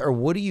hunts or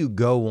what do you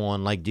go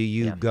on? Like, do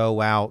you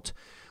go out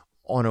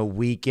on a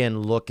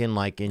weekend looking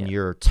like in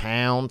your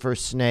town for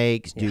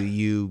snakes? Do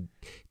you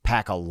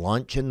pack a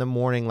lunch in the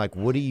morning? Like,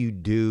 what do you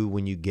do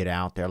when you get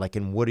out there? Like,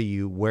 and where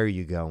are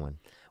you going?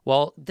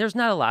 Well, there's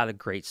not a lot of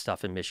great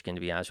stuff in Michigan,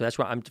 to be honest. That's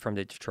where I'm from,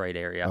 the Detroit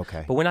area.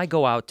 Okay. But when I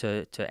go out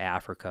to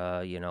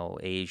Africa, you know,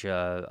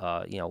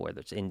 Asia, you know, whether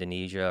it's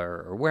Indonesia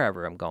or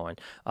wherever I'm going,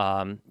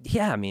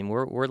 yeah, I mean,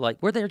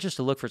 we're there just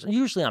to look for.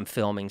 Usually, I'm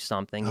filming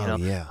something, you know.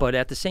 Yeah. But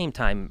at the same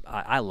time,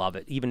 I love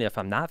it. Even if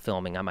I'm not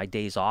filming, on my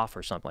days off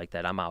or something like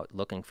that, I'm out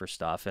looking for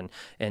stuff. And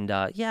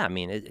yeah, I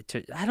mean,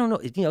 I don't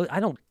know, you know, I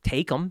don't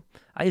take them.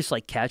 I just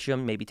like catch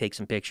them, maybe take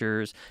some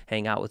pictures,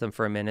 hang out with them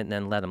for a minute, and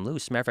then let them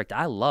loose. Matter of fact,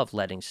 I love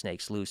letting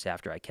snakes loose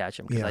after I catch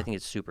them because I think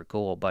it's super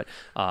cool. But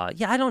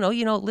yeah, I don't know.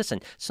 You know,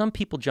 listen, some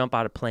people jump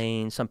out of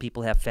planes. Some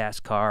people have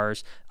fast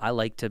cars. I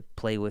like to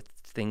play with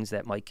things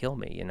that might kill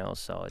me, you know,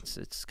 so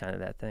it's kind of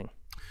that thing.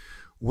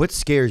 What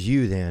scares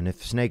you then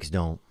if snakes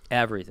don't?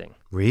 Everything.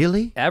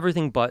 Really?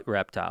 Everything but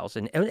reptiles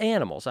and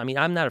animals. I mean,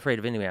 I'm not afraid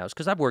of any animals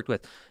because I've worked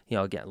with, you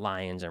know, again,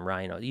 lions and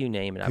rhinos, you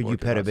name it. Could you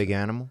pet a big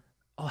animal?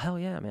 Oh, hell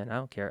yeah, man. I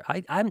don't care.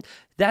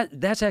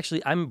 That's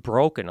actually, I'm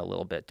broken a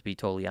little bit, to be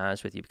totally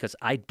honest with you, because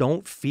I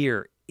don't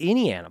fear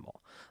any animal.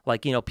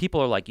 Like, you know,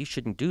 people are like, you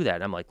shouldn't do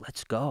that. I'm like,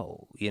 let's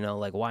go. You know,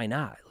 like, why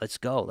not? Let's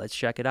go. Let's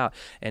check it out.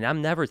 And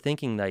I'm never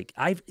thinking like,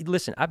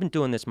 listen, I've been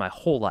doing this my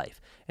whole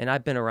life, and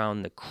I've been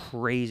around the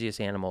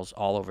craziest animals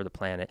all over the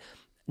planet.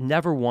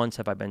 Never once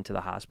have I been to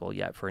the hospital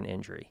yet for an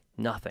injury.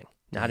 Nothing.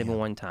 Not even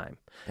one time,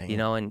 you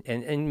know,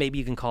 and maybe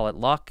you can call it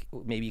luck.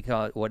 Maybe you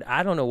call it what,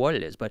 I don't know what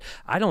it is, but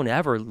I don't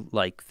ever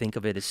like think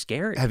of it as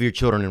scary. Have your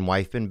children and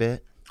wife been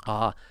bit?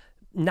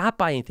 Not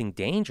by anything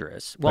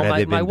dangerous. Well, have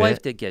they my been wife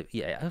bit? did get,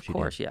 yeah, of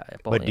course, yeah.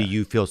 But do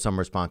you feel some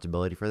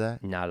responsibility for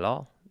that? Not at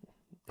all.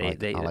 I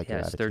like your Yes,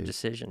 their attitude.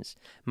 decisions.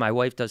 My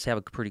wife does have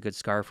a pretty good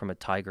scar from a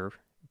tiger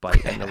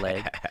bite in the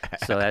leg,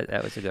 so that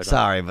was a good one.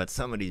 Sorry, but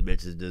some of these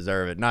bitches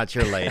deserve it. Not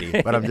your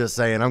lady, but I'm just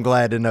saying, I'm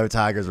glad to know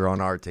tigers are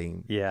on our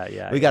team.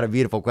 Yeah. We got a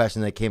beautiful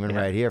question that came in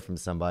right here from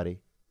somebody.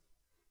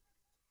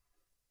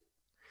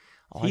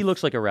 He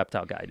looks like a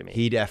reptile guy to me.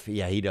 He does.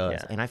 Yeah.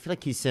 And I feel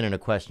like he's sent in a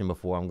question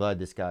before. I'm glad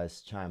this guy's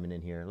chiming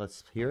in here.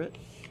 Let's hear it.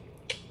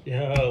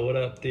 Yo, what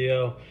up,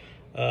 Theo?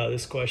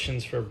 This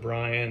question's for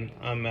Brian.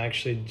 I'm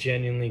actually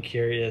genuinely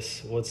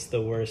curious, what's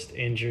the worst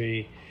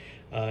injury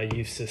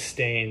you've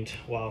sustained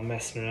while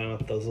messing around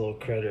with those little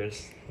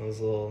critters,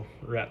 those little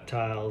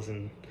reptiles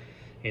and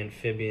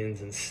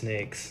amphibians and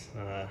snakes?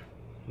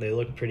 They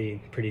look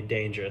pretty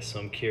dangerous, so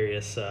I'm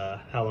curious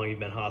how long you've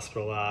been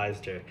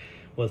hospitalized or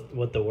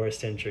what the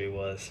worst injury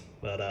was.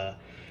 But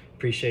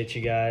appreciate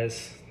you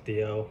guys.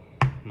 Theo,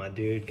 my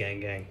dude,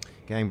 gang.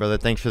 Gang, brother,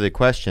 thanks for the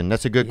question.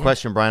 That's a good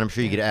question, Brian. I'm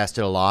sure you get asked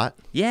it a lot.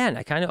 Yeah, and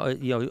I kind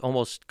of, you know,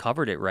 almost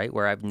covered it, right,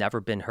 where I've never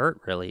been hurt,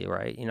 really,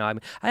 right? You know,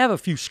 I have a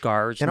few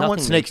scars. And I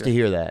want nothing snakes major. to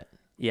hear that.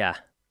 Yeah.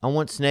 I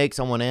want snakes.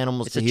 I want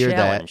animals It's to a hear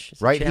challenge. that.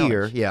 It's a Right challenge.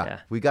 here, Yeah.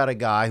 We got a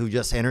guy who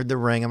just entered the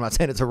ring. I'm not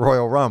saying it's a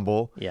Royal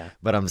Rumble. Yeah.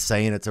 But I'm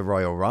saying it's a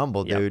Royal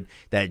Rumble, Yep. dude,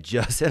 that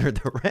just entered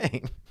the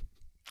ring.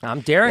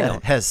 I'm daring That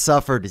him. has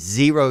suffered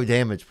 0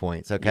 damage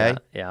points, okay?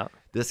 Yeah.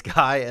 This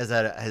guy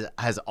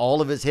has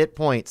all of his hit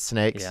points,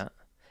 snakes. Yeah.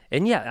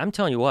 And yeah, I'm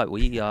telling you what,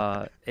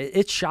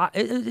 it's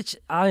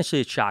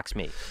honestly, it shocks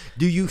me.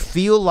 Do you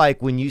feel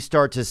like when you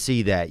start to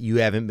see that you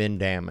haven't been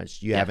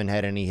damaged, you haven't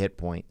had any hit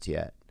points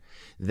yet,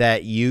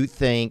 that you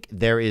think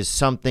there is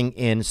something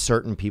in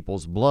certain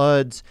people's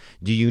bloods?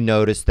 Do you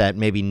notice that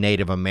maybe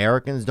Native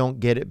Americans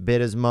don't get it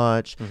bit as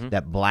much,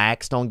 that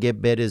blacks don't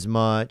get bit as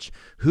much?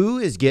 Who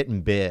is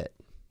getting bit?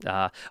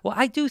 Well,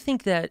 I do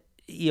think that,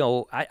 you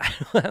know, I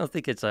don't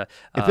think it's a...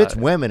 If it's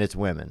women, it's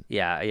women.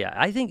 Yeah.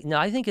 I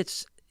think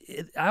it's...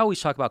 I always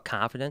talk about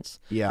confidence,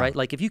 Yeah. right?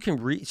 Like if you can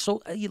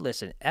you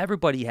listen,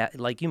 everybody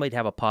like you might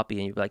have a puppy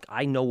and you're like,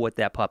 I know what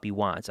that puppy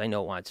wants. I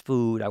know it wants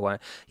food. I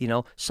want, you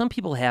know, some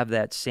people have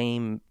that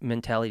same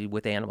mentality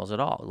with animals at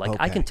all. Like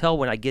I can tell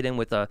when I get in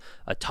with a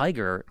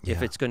tiger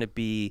if it's going to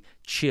be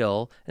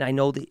chill, and I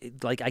know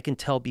like I can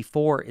tell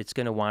before it's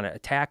going to want to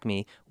attack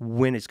me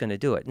when it's going to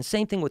do it. And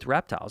same thing with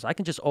reptiles. I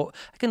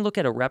can look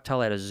at a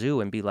reptile at a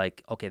zoo and be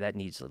like, okay, that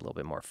needs a little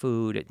bit more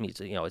food. It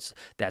needs, you know,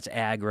 that's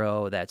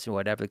aggro, that's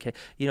whatever.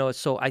 You know,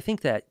 so I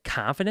think that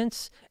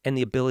confidence and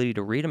the ability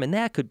to read them, and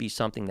that could be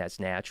something that's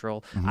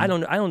natural. I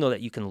don't know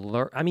that you can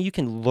learn. I mean, you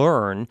can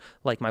learn,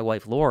 like my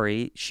wife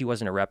Lori, she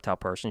wasn't a reptile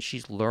person.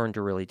 She's learned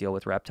to really deal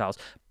with reptiles.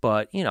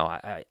 But, you know,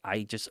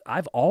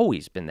 I've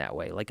always been that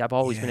way. Like, I've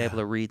always been able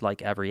to read,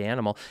 like, every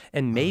animal.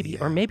 And maybe,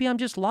 or maybe I'm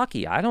just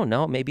lucky. I don't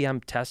know. Maybe I'm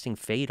testing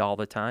fate all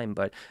the time.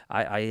 But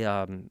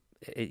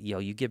you know,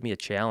 you give me a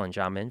challenge,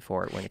 I'm in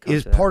for it when it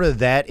comes to that. Is part of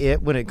that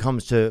it when it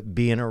comes to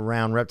being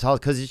around reptiles?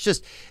 Because it's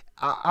just,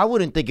 I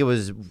wouldn't think it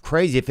was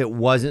crazy if it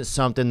wasn't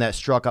something that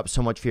struck up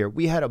so much fear.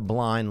 We had a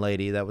blind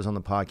lady that was on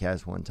the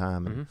podcast one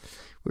time, and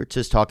we were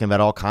just talking about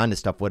all kind of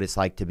stuff, what it's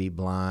like to be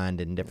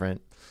blind and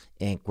different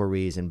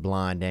inquiries and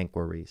blind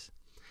inquiries.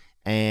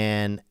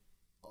 And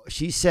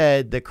she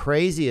said the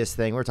craziest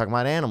thing, we're talking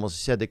about animals,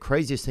 she said the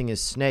craziest thing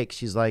is snakes.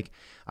 She's like,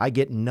 I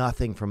get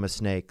nothing from a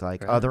snake.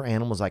 Like other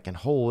animals I can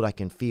hold, I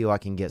can feel, I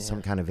can get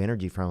some kind of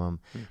energy from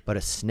them. But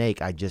a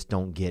snake, I just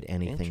don't get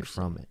anything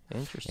from it.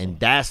 Interesting. And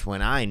that's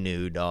when I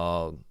knew,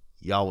 dog,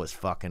 y'all was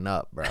fucking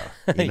up, bro.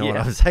 You know what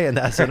I'm saying?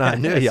 That's when I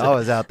knew y'all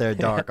was out there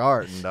dark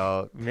arting,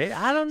 dog. Maybe,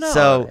 I don't know.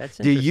 So That's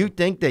do you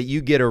think that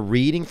you get a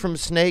reading from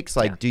snakes?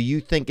 Like, do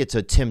you think it's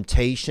a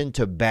temptation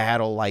to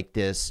battle like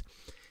this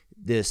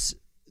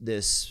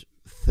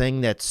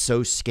thing that's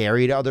so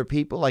scary to other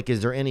people? Like,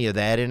 is there any of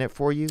that in it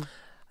for you?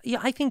 Yeah,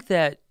 I think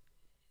that,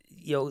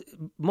 you know,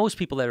 most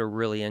people that are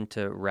really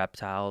into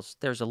reptiles,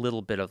 there's a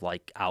little bit of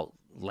like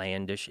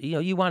outlandish, you know,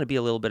 you want to be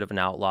a little bit of an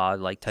outlaw,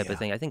 like type of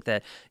thing. I think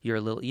that you're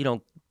a little, you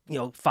don't, you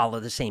know, follow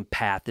the same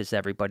path as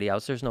everybody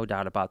else. There's no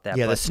doubt about that.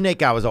 Yeah, but the snake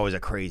guy was always a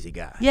crazy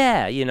guy.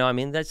 yeah, you know, I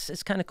mean,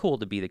 it's kind of cool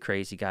to be the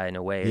crazy guy in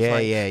a way. It's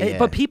like, yeah.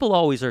 But people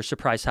always are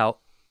surprised how,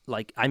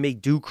 like, I may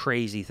do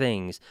crazy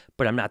things,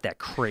 but I'm not that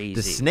crazy.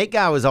 The snake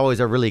guy was always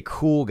a really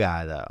cool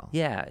guy, though.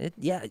 Yeah,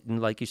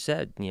 and like you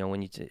said, you know,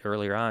 when you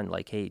earlier on,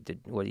 like, hey,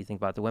 what do you think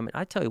about the women?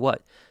 I tell you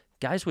what,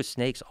 guys with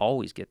snakes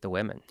always get the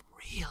women.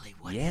 Really?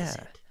 What is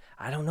it?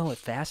 I don't know. It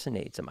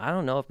fascinates them. I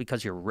don't know if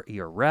because you're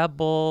a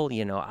rebel,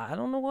 you know, I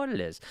don't know what it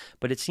is,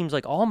 but it seems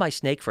like all my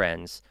snake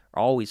friends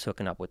are always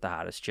hooking up with the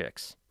hottest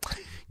chicks.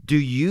 Do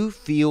you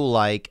feel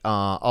like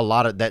a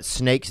lot of that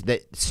snakes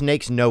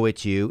know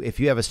it's you? If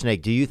you have a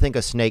snake, do you think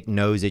a snake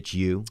knows it's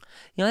you?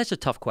 You know, that's a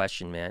tough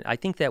question, man. I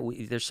think that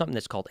there's something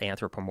that's called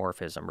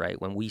anthropomorphism,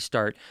 right? When we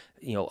start,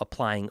 you know,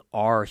 applying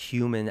our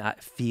human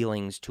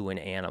feelings to an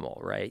animal,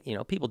 right? You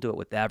know, people do it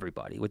with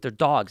everybody, with their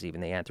dogs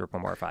even, they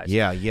anthropomorphize.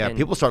 Yeah. And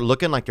people start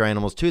looking like their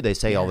animals too, they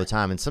say all the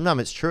time, and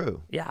sometimes it's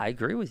true. yeah, I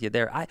agree with you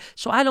there.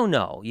 So I don't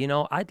know. You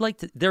know, I'd like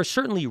to. There's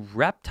certainly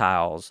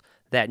reptiles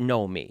that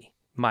know me.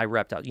 My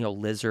reptiles, you know,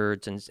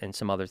 lizards and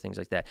some other things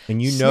like that.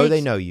 And you know they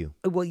know you.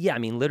 Well, yeah, I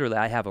mean, literally,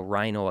 I have a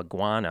rhino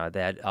iguana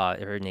that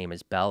her name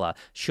is Bella.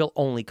 She'll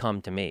only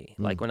come to me.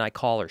 Like when I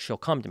call her, she'll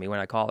come to me. When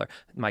I call her,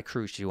 my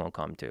crew, she won't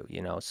come to.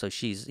 You know, so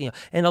she's, you know,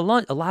 and a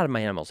lot of my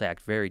animals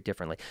act very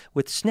differently.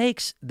 With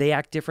snakes, they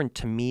act different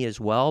to me as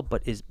well.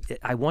 But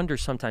I wonder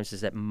sometimes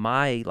is that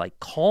my like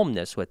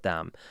calmness with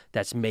them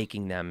that's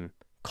making them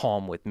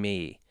calm with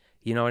me.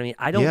 You know what I mean?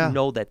 I don't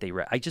know that they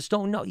I just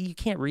don't know. You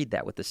can't read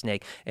that with the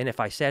snake. And if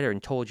I sat here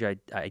and told you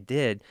I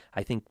did,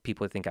 I think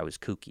people would think I was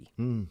kooky.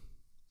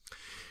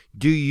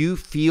 Do you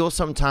feel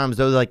sometimes,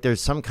 though, like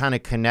there's some kind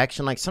of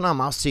connection? Like sometimes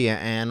I'll see an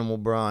animal,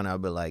 bro, and I'll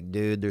be like,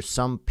 dude, there's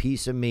some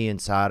piece of me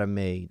inside of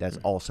me that's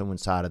also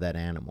inside of that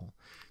animal.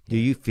 Do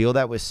you feel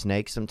that with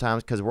snakes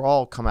sometimes? Because we're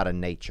all come out of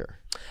nature.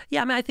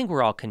 Yeah, I mean, I think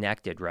we're all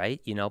connected,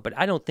 right? You know, but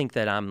I don't think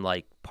that I'm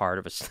like part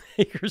of a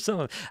snake or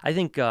something. I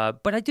think,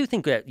 but I do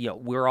think that, you know,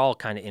 we're all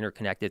kind of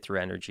interconnected through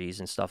energies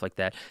and stuff like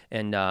that.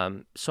 And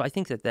so I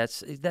think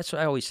that's what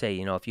I always say,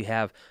 you know, if you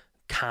have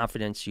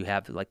confidence, you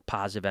have like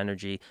positive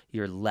energy,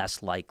 you're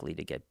less likely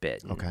to get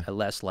bit,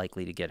 less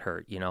likely to get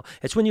hurt. You know,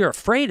 it's when you're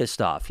afraid of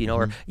stuff, you know,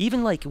 or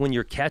even like when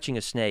you're catching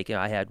a snake. You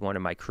know, I had one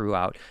of my crew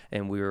out,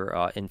 and we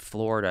were in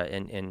Florida,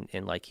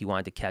 and like he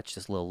wanted to catch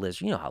this little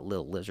lizard. You know how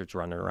little lizards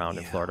running around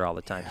in Florida all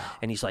the time,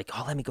 and he's like,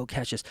 "Oh, let me go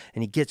catch this,"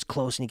 and he gets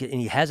close and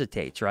he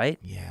hesitates, right?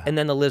 Yeah, and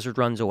then the lizard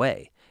runs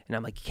away. And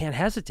I'm like, you can't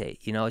hesitate.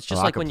 You know, it's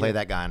just like I when could play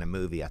that guy in a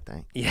movie, I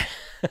think. Yeah.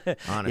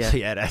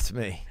 Honestly, yeah, that's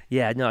me.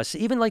 Yeah, no, so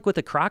even like with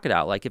a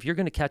crocodile, like if you're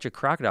going to catch a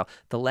crocodile,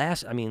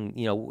 I mean,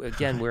 you know,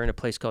 again, we're in a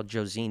place called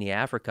Josini,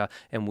 Africa,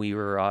 and we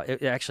were,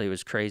 it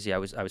was crazy. I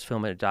was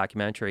filming a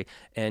documentary,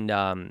 and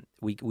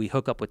we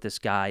hook up with this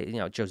guy. You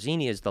know,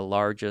 Josini is the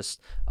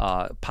largest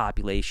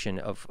population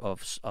of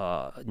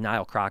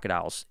Nile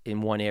crocodiles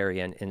in one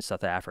area in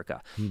South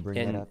Africa. Can you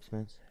bring that up,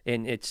 Spence?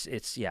 And it's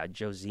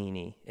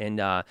Josini, and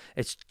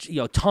it's, you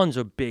know, tons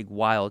of big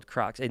wild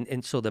crocs,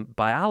 and so the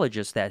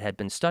biologist that had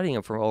been studying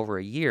them for over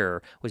a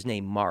year was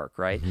named Mark,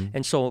 right?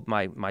 And so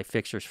my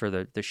fixers for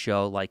the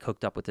show like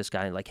hooked up with this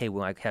guy and like, hey, we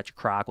want to catch a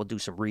croc, we'll do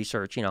some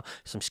research, you know,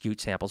 some scute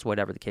samples,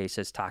 whatever the case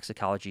is,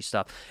 toxicology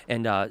stuff,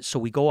 and so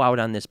we go out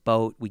on this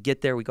boat, we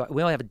get there, we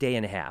only have a day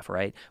and a half,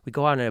 right? We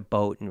go out on a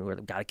boat and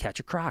we've got to catch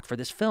a croc for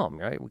this film,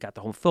 right? We got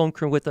the whole film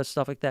crew with us,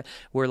 stuff like that.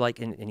 We're like,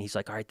 and he's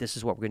like, all right, this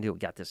is what we're gonna do. We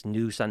got this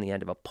noose on the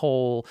end of a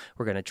pole.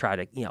 We're going to try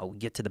to, you know,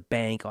 get to the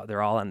bank.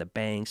 They're all on the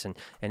banks. And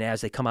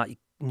as they come out, you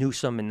noose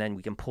them, and then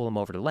we can pull them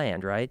over to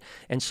land, right?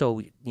 And so,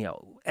 you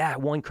know,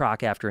 one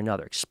croc after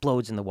another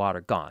explodes in the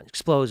water, gone.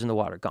 Explodes in the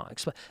water, gone.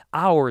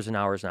 Hours and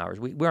hours and hours.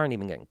 We aren't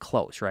even getting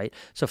close, right?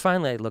 So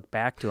finally I look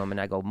back to him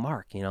and I go,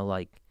 Mark, you know,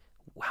 like,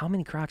 how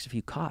many crocs have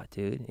you caught,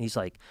 dude? And he's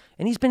like,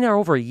 and he's been there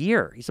over a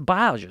year. He's a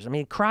biologist. I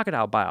mean,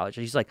 crocodile biologist.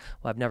 He's like,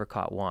 well, I've never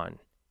caught one.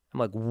 I'm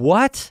like,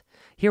 what?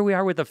 Here we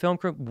are with the film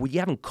crew. We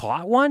haven't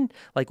caught one?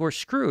 Like, we're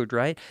screwed,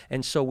 right?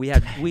 And so we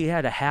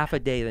had a half a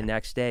day the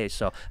next day.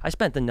 So I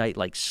spent the night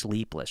like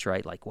sleepless,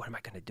 right? Like, what am I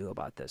going to do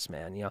about this,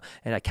 man? You know,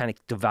 and I kind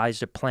of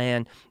devised a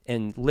plan.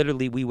 And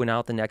literally, we went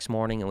out the next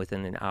morning, and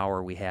within an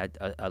hour, we had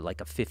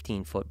like a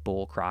 15-foot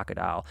bull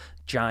crocodile,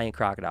 giant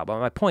crocodile. But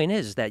my point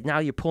is that now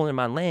you're pulling them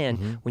on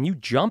land. When you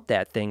jump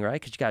that thing, right?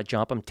 Because you got to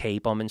jump them,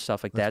 tape them, and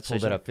stuff like that. Let's pull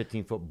that a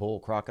 15-foot bull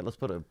crocodile. Let's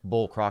put a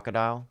bull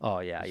crocodile. Oh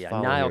yeah, yeah,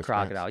 Nile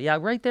crocodile. Yeah,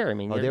 right there. I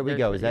mean, there we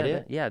go. Is that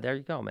it? Yeah, there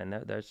you go, man.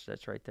 That's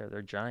right there.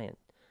 They're giant.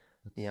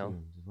 You know,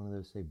 does one of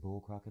those say bull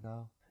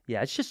crocodile?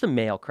 Yeah, it's just a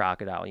male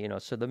crocodile. You know,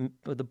 so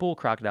the bull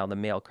crocodile, the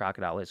male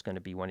crocodile, is going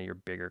to be one of your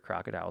bigger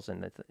crocodiles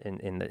in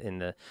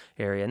the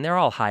area, and they're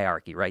all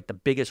hierarchy, right? The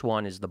biggest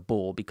one is the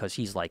bull because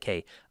he's like,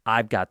 hey,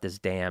 I've got this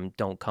dam.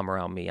 Don't come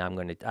around me.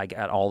 I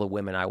got all the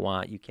women I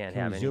want. You can't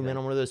have anything. Zoom in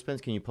on one of those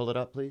spins. Can you pull it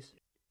up, please?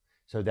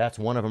 So that's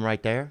one of them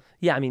right there?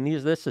 Yeah, I mean,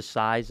 this is the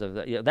size of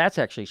the, that's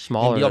actually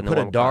smaller. And you'll put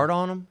a dart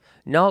on them?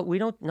 No, we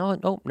don't,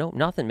 no,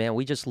 nothing, man.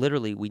 We just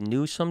literally, we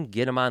noose them,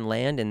 get them on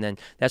land, and then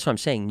that's what I'm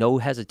saying, no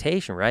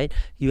hesitation, right?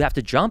 You have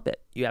to jump it.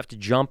 You have to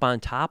jump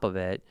on top of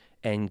it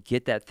and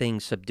get that thing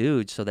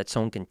subdued so that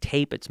someone can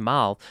tape its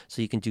mouth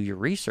so you can do your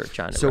research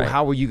on it. So right?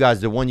 how were you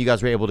guys, the one you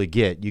guys were able to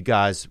get, you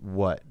guys,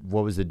 what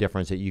was the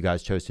difference that you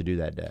guys chose to do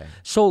that day?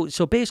 So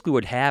basically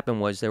what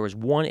happened was there was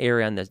one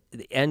area on the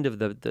end of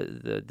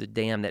the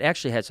dam that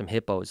actually had some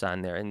hippos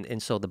on there,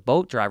 and so the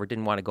boat driver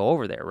didn't want to go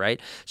over there, right?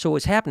 So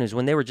what's happening is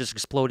when they were just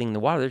exploding in the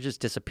water, they're just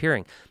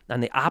disappearing.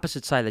 On the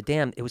opposite side of the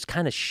dam, it was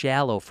kind of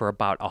shallow for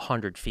about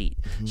 100 feet.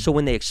 So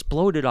when they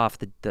exploded off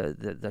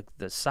the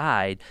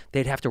side,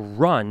 they'd have to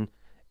run.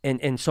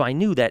 And so I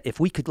knew that if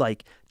we could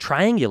like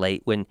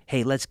triangulate when,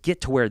 hey, let's get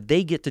to where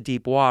they get to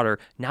deep water,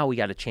 now we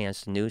got a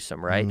chance to noose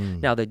them, right?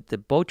 Now the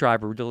boat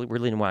driver really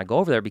didn't want to go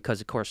over there because,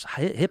 of course,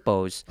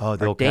 hippos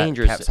are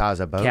dangerous. Capsize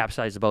a boat.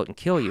 Capsize the boat and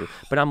kill you.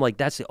 But I'm like,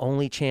 that's the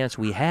only chance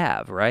we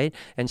have, right?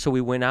 And so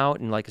we went out,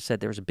 and like I said,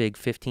 there was a big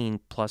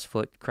 15-plus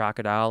foot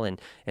crocodile, and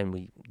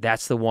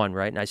that's the one,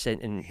 right? And I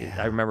said,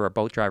 I remember our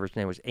boat driver's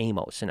name was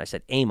Amos, and I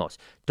said, Amos,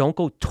 don't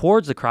go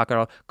towards the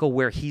crocodile, go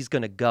where he's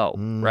going to go,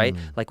 right?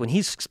 Like when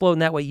he's exploding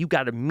that way, you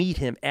got to meet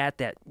him at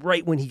that,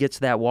 right when he gets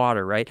to that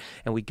water, right?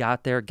 And we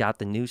got there, got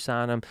the noose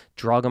on him,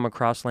 drug him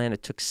across land.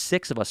 It took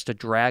 6 of us to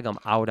drag him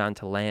out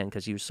onto land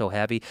because he was so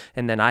heavy.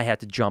 And then I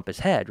had to jump his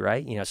head,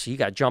 right? You know, so you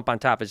got to jump on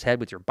top of his head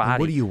with your body. And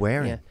what are you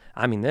wearing? Yeah.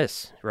 I mean,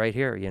 this right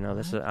here, you know,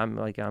 this is, I'm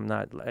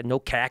not, no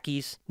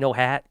khakis, no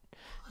hat,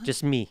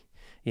 just me,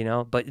 you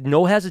know, but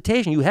no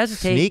hesitation. You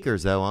hesitate.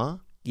 Sneakers though, huh?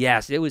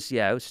 Yes, it was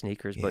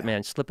sneakers, but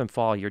man, slip and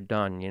fall, you're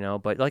done, you know.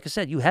 But like I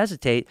said, you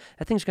hesitate,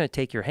 that thing's going to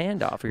take your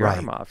hand off or your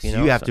arm off, you know.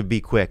 So you have to be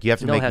quick. You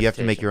have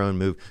to make your own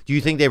move. Do you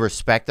think they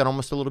respect it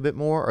almost a little bit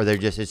more, or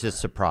it's just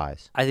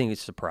surprise? I think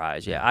it's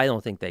surprise. Yeah, I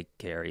don't think they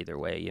care either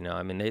way, you know.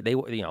 I mean, they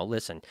you know,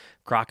 listen,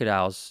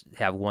 crocodiles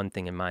have one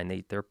thing in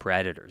mind. They're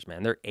predators,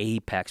 man. They're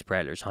apex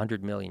predators,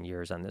 100 million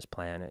years on this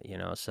planet, you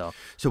know. So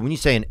when you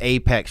say an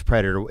apex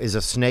predator, is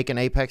a snake an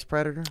apex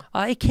predator?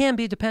 It can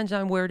be. It depends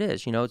on where it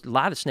is. You know, a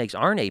lot of snakes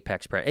aren't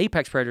apex predators.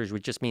 Apex predators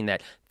would just mean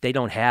that they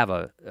don't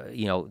have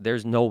you know,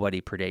 there's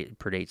nobody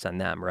predates on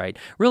them, right?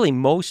 Really,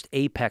 most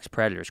apex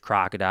predators,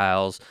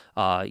 crocodiles,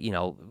 you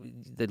know,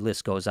 the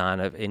list goes on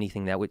of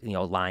anything that would, you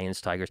know,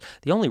 lions, tigers.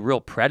 The only real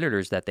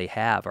predators that they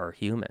have are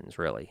humans,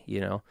 really, you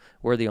know.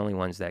 We're the only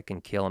ones that can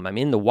kill them. I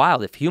mean, in the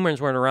wild, if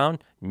humans weren't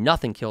around,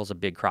 nothing kills a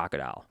big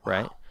crocodile,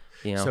 right? Wow.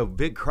 You know? So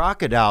big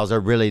crocodiles are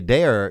really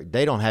there.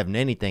 They don't have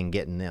anything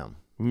getting them.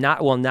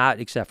 Not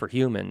except for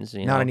humans.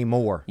 You know? Not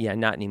anymore. Yeah,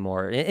 not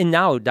anymore. And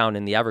now down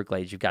in the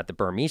Everglades, you've got the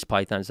Burmese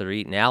pythons that are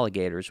eating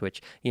alligators,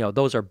 which, you know,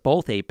 those are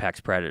both apex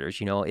predators.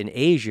 You know, in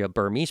Asia,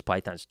 Burmese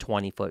pythons,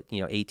 20-foot,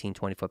 you know, 18,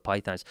 20-foot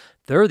pythons,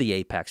 they're the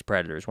apex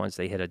predators once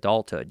they hit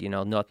adulthood. You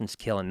know, nothing's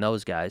killing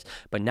those guys.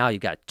 But now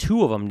you've got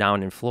 2 of them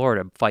down in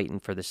Florida fighting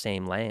for the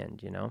same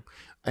land, you know.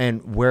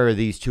 And where are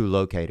these 2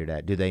 located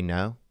at? Do they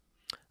know?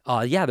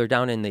 Yeah, they're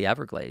down in the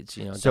Everglades.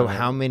 You know. So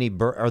how many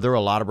are there?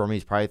 A lot of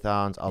Burmese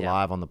pythons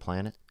alive on the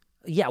planet?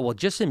 Yeah, well,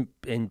 just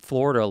in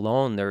Florida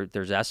alone,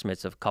 there's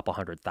estimates of a couple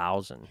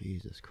 100,000.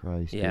 Jesus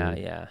Christ! Yeah,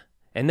 dude. yeah.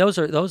 And those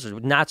are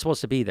not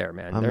supposed to be there,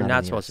 man. They're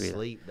not supposed to be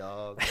sleep,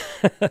 dog.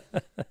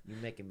 You're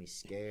making me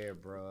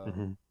scared, bro.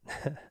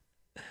 Mm-hmm.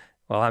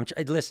 Well,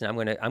 listen.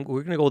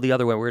 We're gonna go the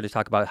other way. We're gonna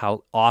talk about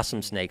how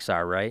awesome snakes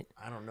are, right?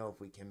 I don't know if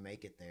we can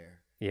make it there.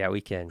 Yeah,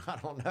 we can. I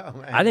don't know,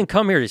 man. I didn't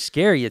come here to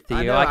scare you,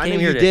 Theo. I came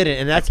here. You didn't,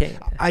 and that's.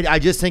 I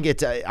just think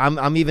it's.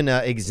 I'm even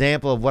an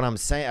example of what I'm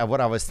saying. Of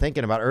what I was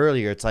thinking about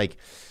earlier. It's like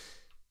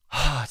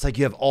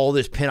you have all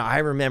this pin. I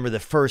remember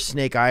the first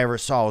snake I ever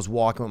saw. I was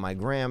walking with my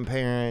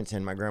grandparents,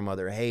 and my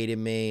grandmother hated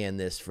me, and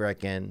this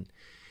frickin'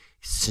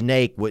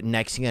 snake would,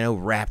 next thing I know,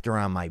 wrapped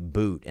around my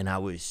boot, and I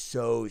was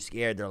so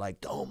scared. They're like,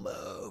 don't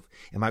move.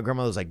 And my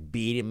grandmother was like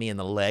beating me in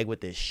the leg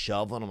with this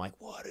shovel, and I'm like,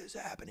 what is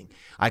happening?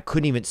 I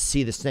couldn't even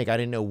see the snake. I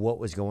didn't know what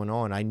was going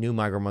on. I knew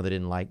my grandmother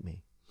didn't like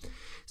me.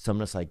 something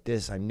that's like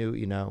this, I knew,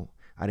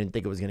 I didn't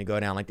think it was going to go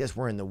down like this.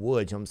 We're in the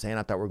woods, you know what I'm saying?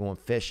 I thought we were going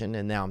fishing,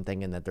 and now I'm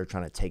thinking that they're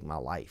trying to take my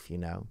life,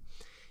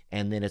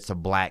 And then it's a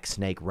black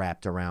snake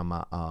wrapped around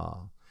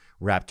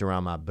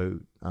my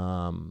boot.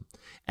 And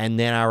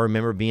then I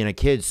remember being a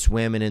kid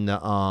swimming in the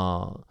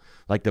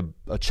like the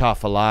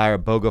Atchafalaya or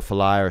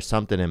Bogafalaya or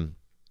something, and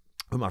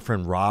with my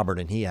friend Robert,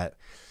 and he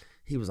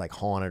was like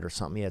haunted or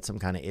something. He had some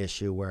kind of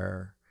issue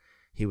where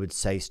he would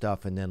say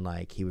stuff and then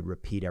like he would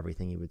repeat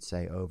everything he would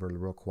say over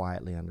real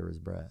quietly under his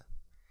breath.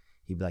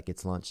 He'd be like,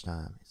 it's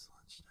lunchtime. It's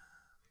lunchtime.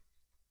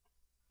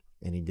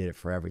 And he did it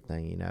for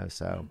everything,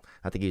 So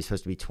I think he was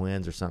supposed to be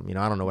twins or something.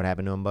 I don't know what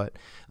happened to him, but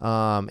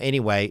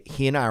anyway,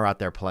 he and I are out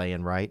there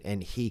playing, right?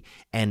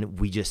 And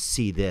we just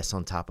see this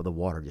on top of the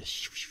water,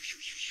 just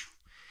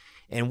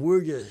and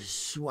we're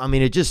just,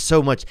 it's just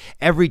so much.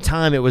 Every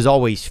time it was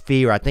always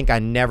fear. I think I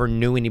never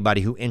knew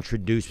anybody who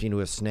introduced me to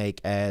a snake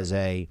as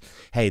hey,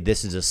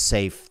 this is a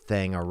safe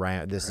thing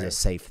around. This is a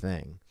safe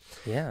thing.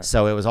 Yeah.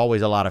 So it was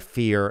always a lot of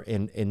fear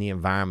in the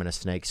environment of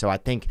snakes. So I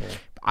think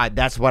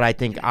that's what I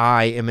think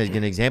I am as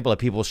an example of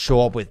people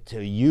show up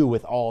to you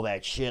with all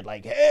that shit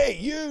like, hey,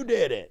 you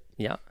did it.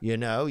 Yeah. You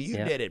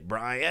did it,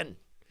 Brian.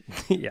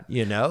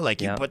 Yeah.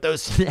 Like you put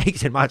those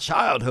snakes in my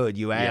childhood,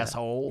 you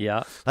asshole.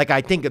 Yeah. Like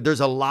I think that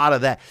there's a lot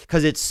of that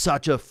because it's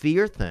such a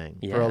fear thing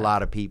for a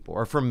lot of people,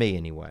 or for me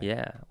anyway.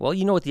 Yeah. Well,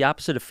 what the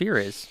opposite of fear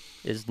is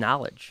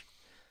knowledge.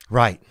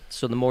 Right.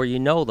 So the more you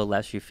know, the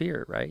less you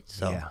fear, right?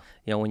 So,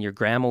 when your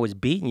grandma was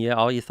beating you,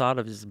 all you thought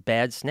of is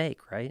bad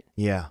snake, right?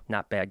 Yeah.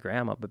 Not bad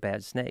grandma, but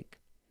bad snake.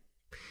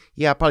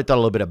 Yeah, I probably thought a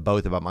little bit of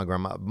both about my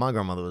grandma. My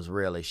grandmother was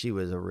she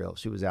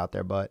was out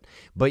there, but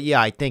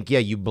yeah, I think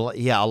a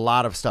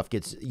lot of stuff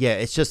gets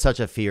it's just such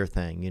a fear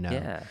thing,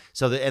 Yeah.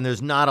 So and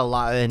there's not a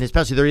lot, and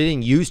especially there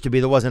didn't used to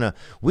be.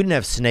 We didn't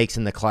have snakes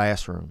in the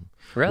classroom.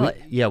 Really?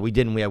 We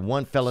didn't. We had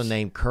one fella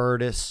named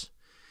Curtis.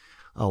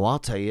 Oh, I'll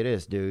tell you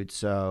this, dude.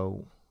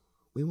 So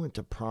we went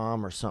to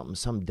prom or something,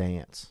 some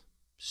dance.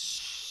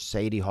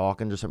 Sadie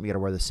Hawkins or something. You got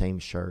to wear the same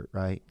shirt,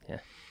 right? Yeah.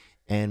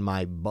 And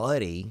my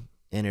buddy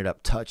ended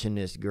up touching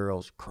this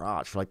girl's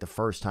crotch for like the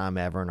first time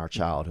ever in our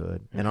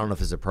childhood. And I don't know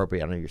if it's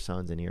appropriate. I know your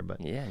son's in here,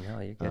 but yeah, no,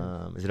 you're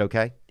good. Is it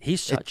okay?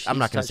 I'm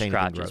not going to say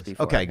anything gross.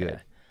 Before, okay,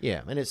 good.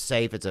 Yeah, and it's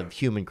safe. It's a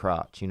human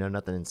crotch.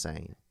 Nothing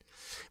insane.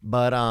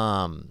 But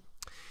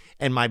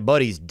and my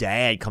buddy's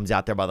dad comes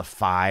out there by the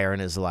fire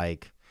and is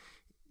like,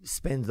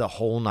 spends the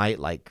whole night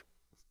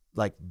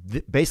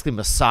basically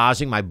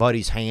massaging my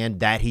buddy's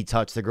hand that he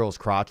touched the girl's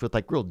crotch with,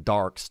 like real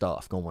dark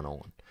stuff going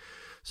on.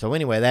 So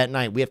anyway, that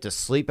night we have to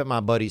sleep at my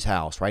buddy's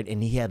house, right?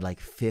 And he had like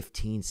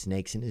 15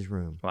 snakes in his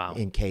room. Wow.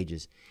 In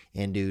cages.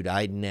 And dude,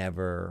 I'd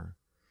never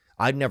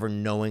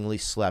knowingly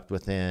slept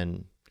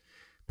within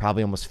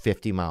probably almost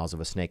 50 miles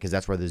of a snake, because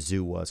that's where the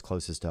zoo was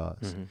closest to us.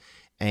 Mm-hmm.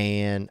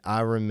 And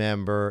I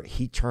remember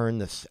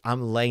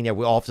I'm laying there.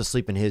 We all have to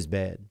sleep in his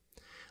bed.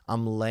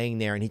 I'm laying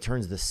there and he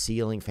turns the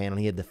ceiling fan on.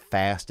 He had the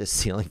fastest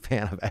ceiling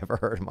fan I've ever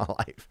heard in my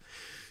life.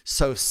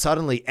 So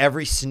suddenly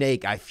every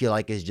snake I feel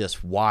like is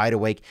just wide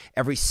awake.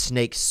 Every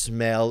snake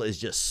smell is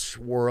just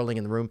swirling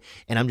in the room.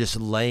 And I'm just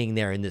laying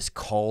there in this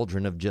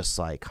cauldron of just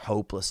like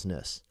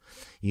hopelessness.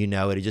 It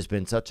had just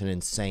been such an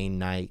insane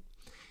night.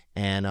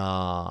 And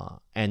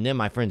then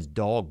my friend's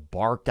dog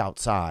barked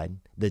outside.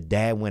 The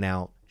dad went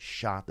out,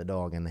 shot the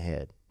dog in the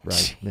head,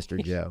 right?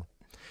 Mr. Joe.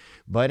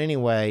 But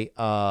anyway,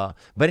 so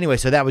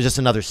that was just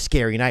another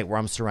scary night where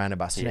I'm surrounded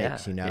by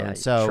snakes, Yeah, And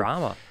so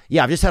trauma.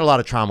 Yeah, I've just had a lot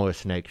of trauma with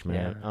snakes,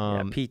 man.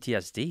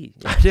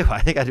 PTSD. I do.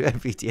 I think I do have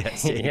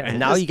PTSD. And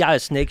now you got a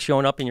snake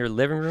showing up in your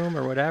living room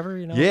or whatever,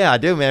 Yeah, I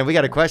do, man. We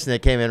got a question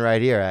that came in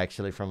right here,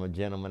 actually, from a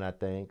gentleman, I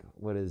think.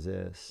 What is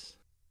this?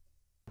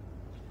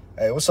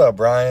 Hey, what's up,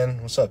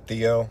 Brian? What's up,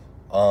 Theo?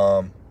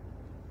 My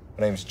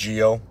name's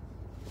Gio.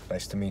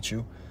 Nice to meet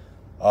you.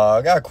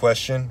 I got a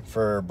question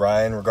for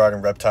Brian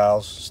regarding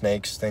reptiles,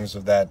 snakes, things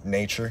of that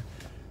nature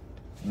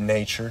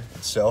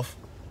itself.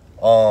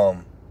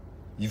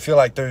 You feel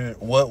like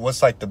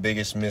what's like the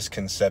biggest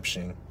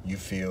misconception you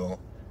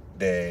feel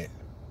that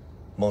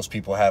most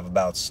people have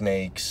about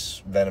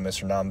snakes,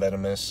 venomous or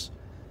non-venomous,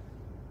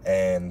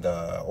 and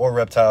or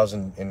reptiles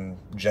in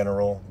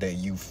general, that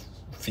you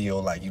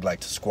feel like you'd like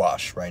to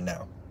squash right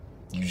now?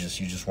 You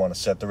just want to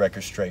set the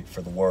record straight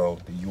for the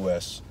world, the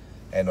U.S.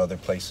 and other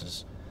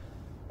places.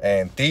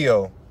 And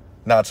Theo,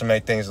 not to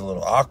make things a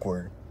little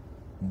awkward,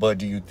 but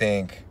do you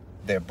think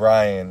that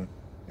Brian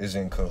is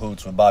in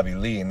cahoots with Bobby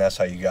Lee, and that's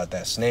how you got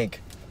that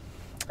snake?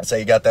 That's how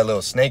you got that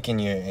little snake in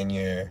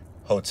your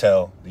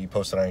hotel that you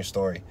posted on your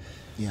story.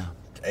 Yeah.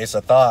 It's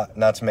a thought,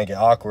 not to make it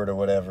awkward or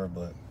whatever,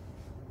 but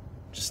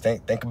just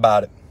think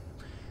about it.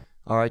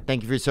 All right.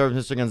 Thank you for your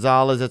service, Mr.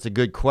 Gonzalez. That's a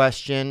good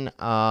question.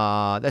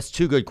 That's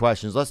two good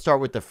questions. Let's start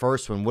with the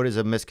first one. What is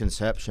a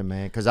misconception,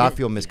 man? Because I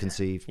feel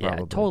misconceived, probably.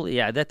 Yeah, totally.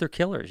 Yeah, that they're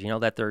killers.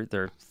 That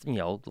they're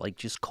like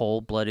just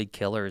cold-blooded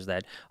killers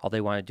that all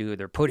they want to do,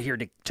 they're put here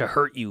to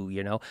hurt you,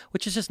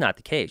 which is just not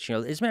the case.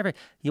 As a matter of fact,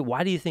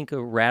 why do you think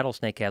a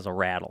rattlesnake has a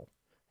rattle?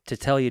 to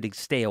tell you to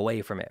stay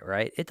away from it,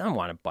 right? It doesn't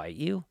want to bite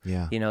you.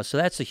 Yeah. You know, so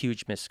that's a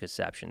huge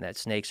misconception that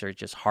snakes are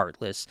just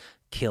heartless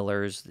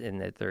killers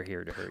and that they're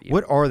here to hurt you.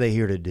 What are they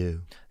here to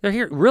do? They're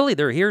here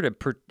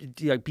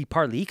to be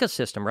part of the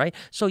ecosystem, right?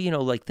 So, you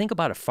know, like think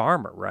about a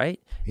farmer, right?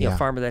 You know, a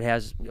farmer that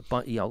has,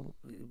 you know,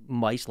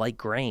 mice like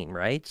grain,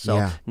 right?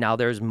 So now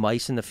there's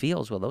mice in the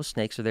fields. Well, those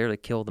snakes are there to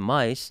kill the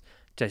mice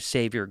to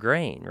save your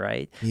grain,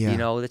 right? Yeah. You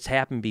know, it's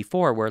happened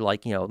before where,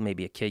 like, you know,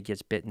 maybe a kid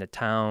gets bit in the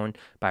town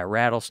by a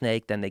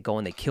rattlesnake, then they go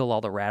and they kill all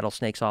the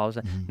rattlesnakes all of a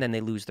sudden, and then they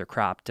lose their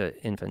crop to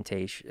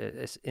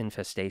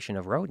infestation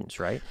of rodents,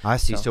 right? I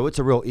see. So it's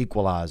a real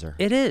equalizer.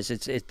 It is.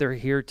 They're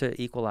here to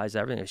equalize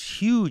everything.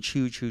 It's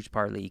huge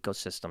part of the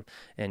ecosystem,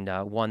 and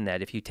one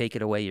that if you take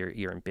it away,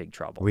 you're in big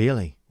trouble.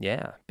 Really?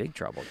 Yeah, big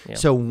trouble. Yeah.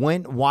 So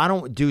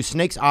do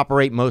snakes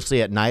operate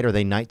mostly at night? Are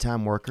they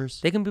nighttime workers?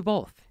 They can be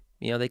both.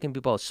 You know, they can be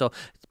both. So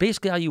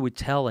basically how you would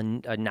tell a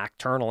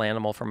nocturnal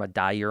animal from a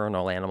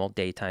diurnal animal,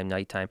 daytime,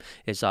 nighttime,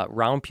 is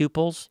round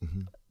pupils,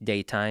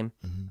 daytime,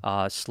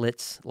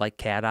 slits like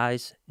cat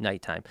eyes,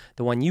 nighttime.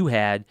 The one you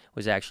had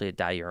was actually a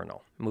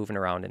diurnal, moving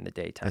around in the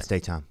daytime. That's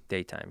daytime.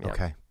 Daytime, yeah.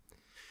 Okay.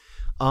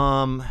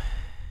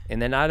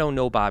 And then I don't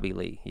know Bobby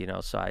Lee, you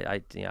know, so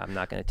I'm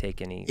not going to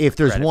take any. If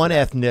there's credit one for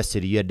that.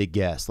 ethnicity you had to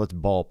guess, let's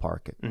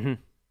ballpark it,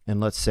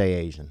 and let's say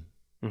Asian,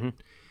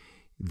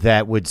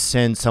 that would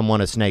send someone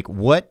a snake.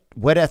 What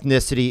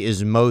ethnicity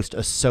is most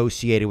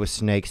associated with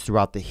snakes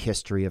throughout the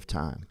history of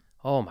time?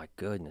 Oh my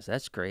goodness,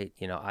 that's great.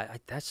 You know,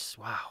 that's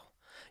wow.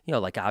 You know,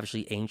 like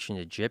obviously ancient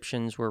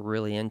Egyptians were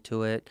really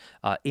into it.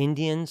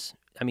 Indians.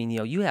 I mean, you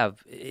know, you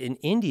have in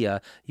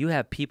India, you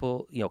have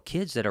people, you know,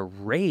 kids that are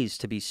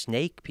raised to be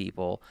snake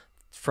people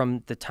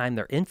from the time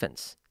they're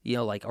infants. You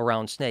know, like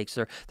around snakes,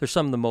 they're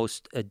some of the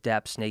most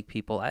adept snake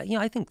people. You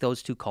know, I think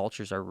those two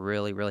cultures are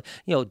really, really.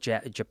 You know,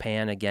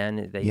 Japan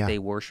again, they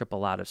worship a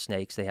lot of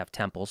snakes. They have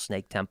temples,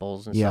 snake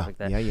temples, and stuff like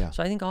that. Yeah.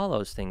 So I think all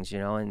those things, you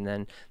know, and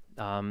then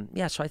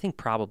so I think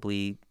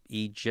probably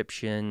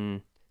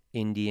Egyptian,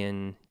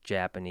 Indian,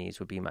 Japanese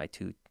would be my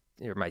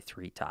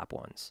three top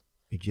ones.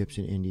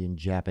 Egyptian, Indian,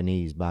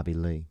 Japanese, Bobby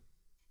Lee.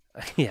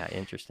 Yeah,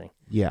 interesting.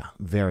 Yeah,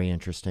 very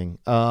interesting.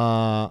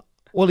 Well,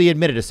 he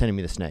admitted to sending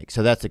me the snake,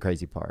 so that's the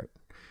crazy part.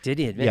 Did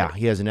he admit it? Yeah,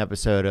 he has an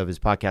episode of his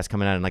podcast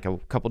coming out in like a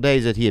couple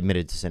days that he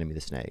admitted to sending me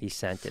the snake. He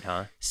sent it,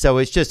 huh? So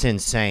it's just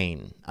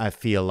insane, I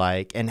feel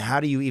like. And how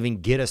do you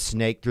even get a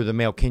snake through the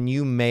mail? Can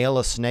you mail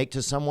a snake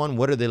to someone?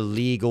 What are the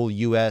legal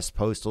U.S.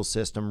 postal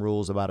system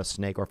rules about a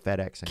snake or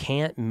FedExing?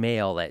 Can't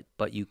mail it,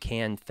 but you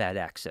can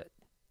FedEx it.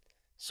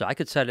 So I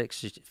could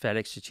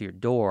FedEx it to your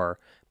door,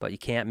 but you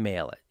can't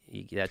mail it.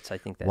 I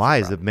think that's why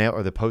is the mail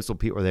or the postal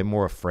people, are they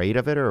more afraid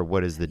of it, or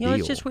what is the deal?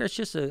 It's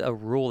just a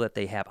rule that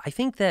they have. I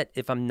think that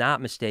if I'm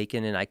not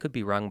mistaken, and I could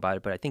be wrong about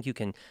it, but I think you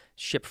can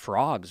ship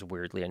frogs,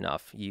 weirdly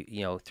enough,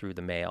 you know, through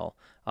the mail,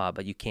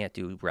 but you can't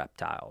do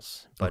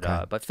reptiles. But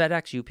but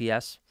FedEx,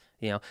 UPS,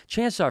 you know,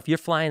 chances are if you're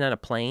flying on a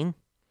plane,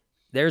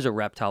 there's a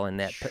reptile in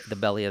the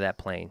belly of that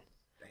plane,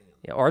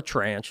 or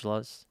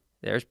tarantulas.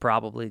 There's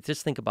probably,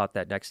 just think about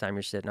that next time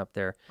you're sitting up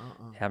there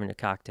having a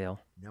cocktail.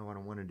 No, I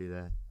don't want to do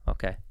that.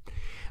 Okay.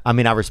 I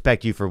mean, I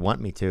respect you for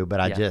wanting me to, but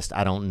I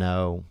don't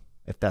know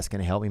if that's going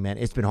to help me, man.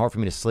 It's been hard for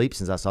me to sleep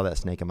since I saw that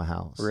snake in my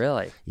house.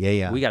 Really?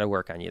 Yeah. We got to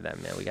work on you then,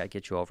 man. We got to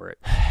get you over it.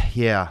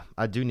 Yeah,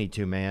 I do need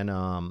to, man.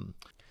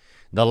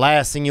 The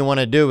last thing you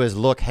want to do is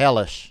look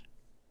hellish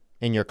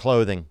in your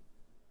clothing.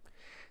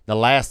 The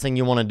last thing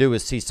you want to do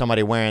is see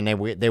somebody wearing a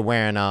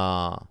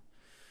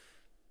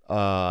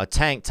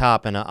tank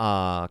top and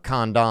a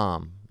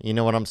condom. You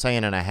know what I'm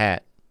saying? And a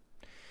hat.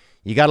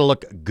 You got to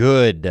look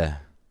good.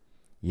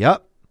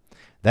 Yep.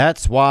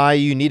 That's why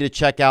you need to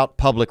check out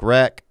Public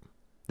Rec.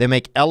 They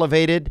make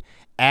elevated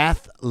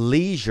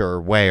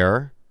athleisure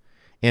wear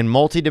in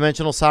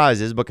multi-dimensional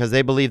sizes because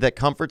they believe that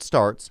comfort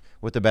starts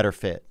with a better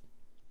fit.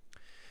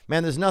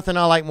 Man, there's nothing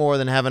I like more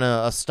than having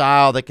a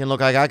style that can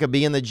look like I could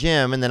be in the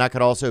gym and then I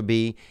could also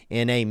be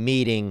in a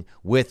meeting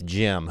with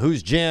Jim.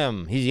 Who's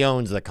Jim? He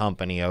owns the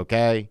company,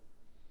 okay?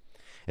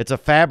 It's a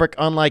fabric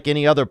unlike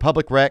any other.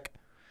 Public Rec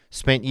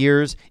spent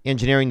years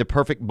engineering the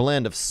perfect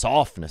blend of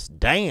softness.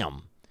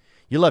 Damn.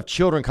 You'll have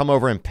children come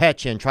over and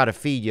pet you and try to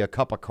feed you a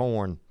cup of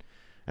corn.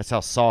 That's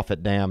how soft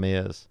it damn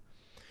is.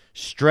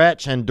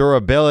 Stretch and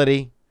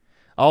durability,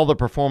 all the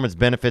performance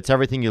benefits,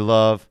 everything you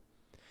love.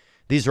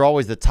 These are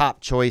always the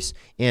top choice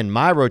in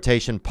my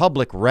rotation.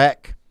 Public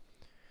Rec.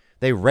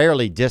 They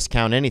rarely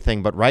discount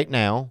anything, but right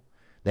now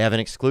they have an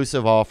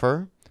exclusive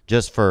offer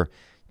just for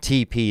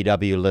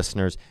TPW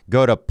listeners.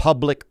 Go to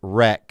Public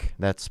Rec.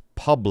 That's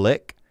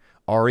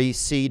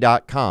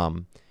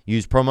publicrec.com.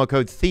 Use promo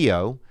code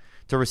Theo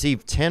to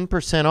receive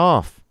 10%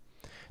 off.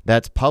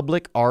 That's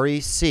Public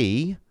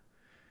REC,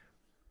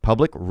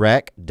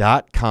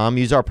 publicrec.com.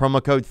 Use our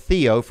promo code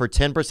Theo for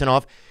 10%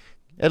 off.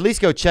 At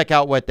least go check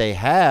out what they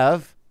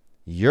have.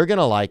 You're going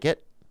to like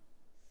it.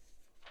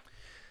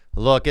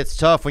 Look, it's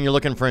tough when you're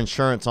looking for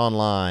insurance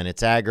online.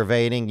 It's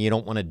aggravating. You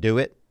don't want to do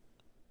it.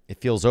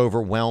 It feels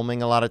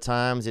overwhelming a lot of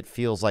times. It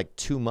feels like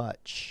too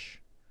much.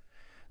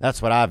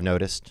 That's what I've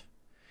noticed.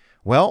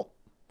 Well,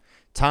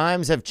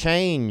 Times have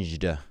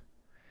changed.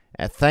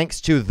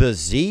 Thanks to the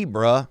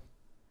zebra.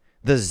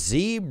 The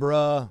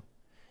zebra,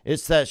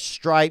 it's that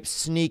striped,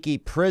 sneaky,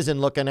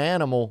 prison-looking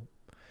animal.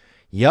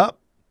 Yup.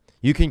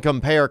 You can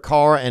compare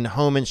car and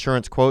home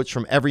insurance quotes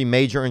from every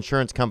major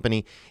insurance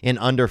company in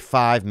under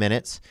 5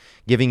 minutes,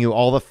 giving you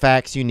all the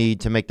facts you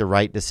need to make the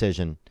right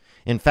decision.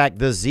 In fact,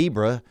 the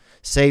zebra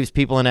saves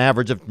people an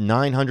average of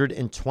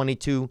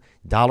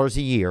 $922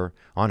 a year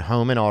on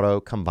home and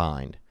auto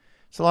combined.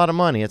 It's a lot of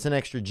money. It's an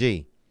extra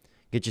G.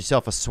 Get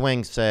yourself a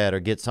swing set or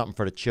get something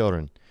for the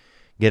children.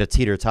 Get a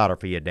teeter-totter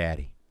for your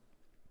daddy.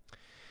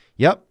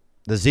 Yep,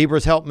 the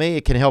zebra's helped me.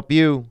 It can help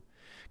you.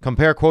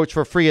 Compare quotes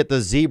for free at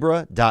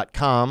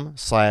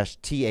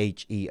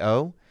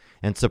thezebra.com/THEO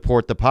and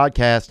support the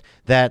podcast.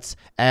 That's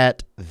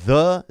at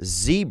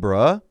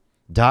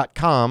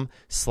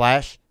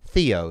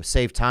thezebra.com/Theo.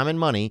 Save time and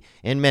money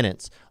in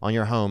minutes on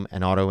your home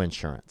and auto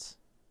insurance.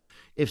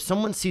 If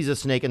someone sees a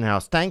snake in the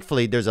house,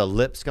 thankfully there's a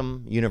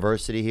Lipscomb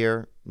University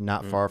here,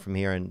 not far from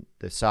here, and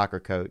the soccer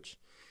coach,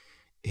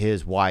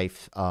 his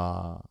wife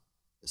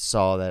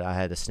saw that I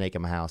had a snake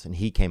in my house, and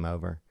he came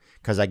over.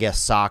 Because I guess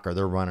soccer,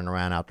 they're running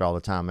around out there all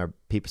the time.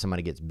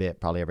 Somebody gets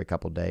bit probably every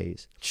couple of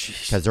days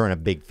because they're in a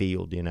big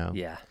field, you know.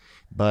 Yeah.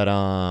 But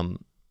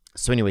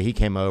so anyway, he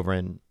came over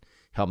and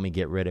helped me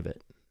get rid of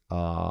it.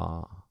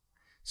 So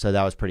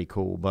that was pretty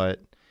cool. But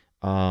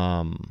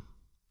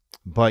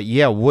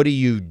yeah, what do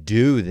you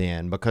do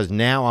then? Because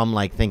now I'm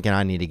like thinking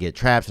I need to get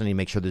traps. I need to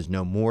make sure there's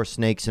no more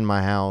snakes in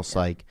my house. Yeah.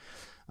 Like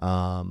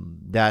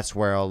that's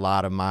where a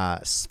lot of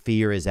my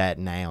fear is at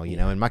now, you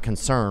know, and my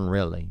concern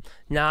really.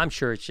 No, I'm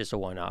sure it's just a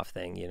one-off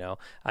thing, you know.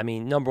 I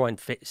mean, number one,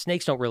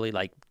 snakes don't really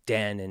like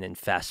den and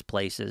infest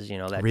places, you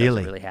know. That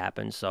doesn't really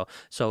happen. So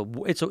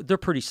they're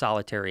pretty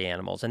solitary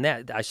animals. And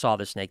that I saw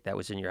the snake that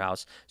was in your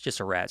house. It's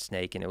just a rat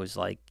snake, and it was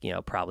like, you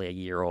know, probably a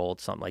year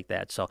old, something like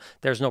that. So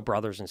there's no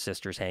brothers and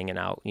sisters hanging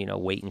out, you know,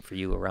 waiting for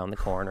you around the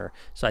corner.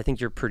 So I think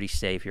you're pretty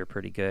safe. You're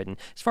pretty good. And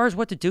as far as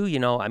what to do, you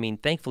know, I mean,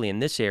 thankfully in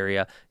this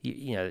area,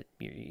 you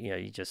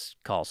just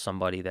call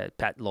somebody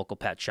local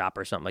pet shop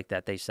or something like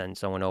that. They send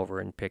someone over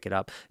and pick it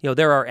up. You know,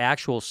 there are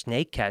actual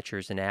snake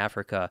catchers in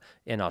Africa,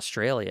 in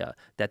Australia,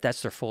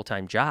 that's their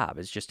full-time job,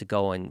 is just to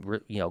go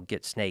and, you know,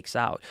 get snakes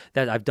out.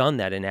 That I've done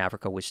that in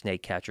Africa with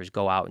snake catchers,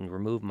 go out and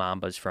remove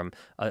mambas from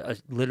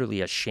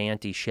literally a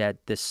shanty shed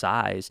this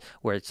size,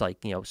 where it's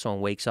like, you know,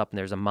 someone wakes up and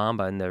there's a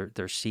mamba in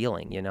their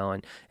ceiling, you know,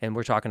 and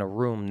we're talking a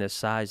room this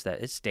size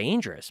that it's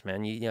dangerous,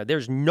 man. You know,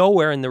 there's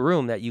nowhere in the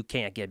room that you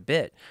can't get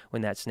bit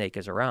when that snake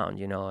is around,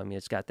 you know. I mean,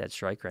 it's got that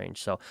strike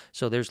range. So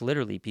there's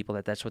literally people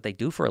that's what they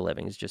do for a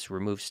living, is just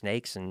remove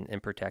snakes and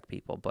protect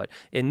people. But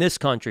in this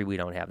country, we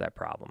don't have that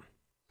problem.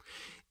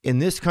 In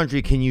this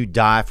country, can you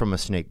die from a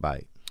snake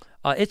bite?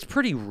 It's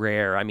pretty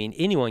rare. I mean,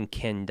 anyone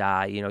can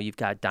die. You know, you've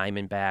got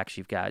diamondbacks,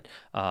 you've got,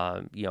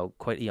 you know,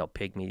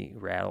 pygmy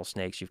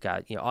rattlesnakes. You've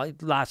got, you know,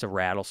 lots of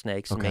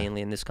rattlesnakes,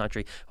 mainly in this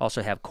country.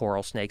 Also have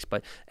coral snakes,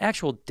 but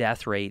actual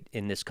death rate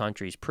in this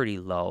country is pretty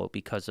low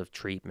because of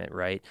treatment,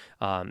 right?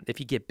 If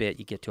you get bit,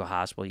 you get to a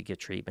hospital, you get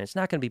treatment. It's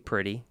not going to be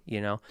pretty,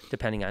 you know,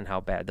 depending on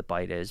how bad the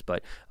bite is,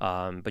 but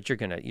you're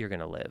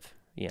gonna live.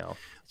 You know,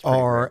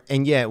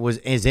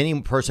 is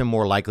any person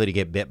more likely to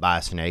get bit by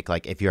a snake?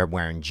 Like if you're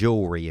wearing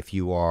jewelry, if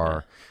you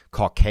are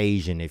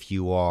Caucasian, if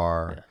you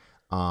are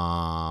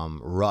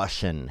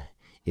Russian,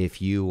 if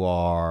you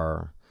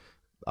are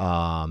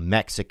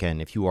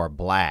Mexican, if you are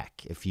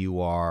black, if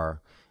you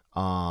are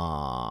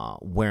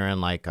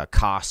wearing like a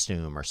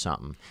costume or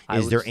something,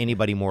 is there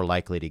anybody more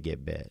likely to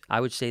get bit?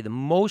 I would say the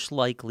most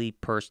likely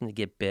person to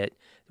get bit,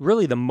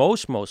 really the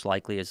most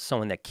likely, is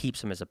someone that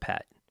keeps them as a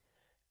pet.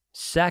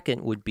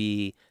 Second would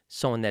be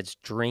someone that's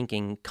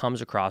drinking,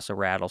 comes across a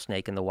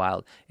rattlesnake in the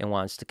wild and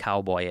wants to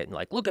cowboy it and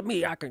like, look at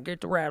me, I can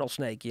get the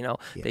rattlesnake. You know,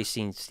 they've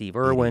seen Steve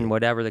Irwin,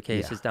 whatever the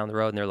case is down the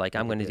road, and they're like,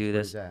 I'm going to do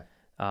this.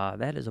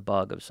 That is a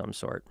bug of some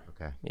sort.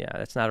 Okay. Yeah,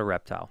 that's not a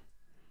reptile.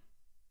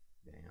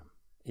 Damn.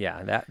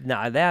 Yeah,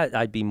 that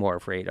I'd be more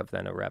afraid of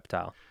than a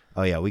reptile.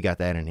 Oh yeah, we got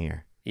that in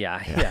here.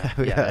 Yeah.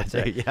 That's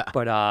it. Yeah.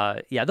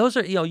 But those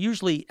are, you know,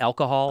 usually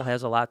alcohol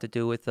has a lot to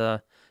do with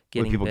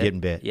getting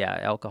bit. Yeah,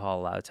 alcohol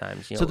a lot of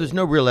times. You so know, there's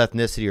no real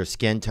ethnicity or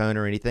skin tone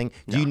or anything.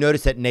 Do you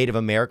notice that Native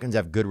Americans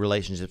have good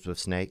relationships with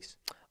snakes?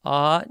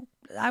 I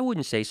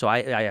wouldn't say so.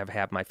 I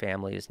have my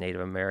family is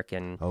Native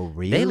American. Oh,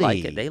 really? They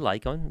like it. They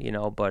like them, you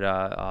know, but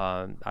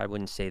I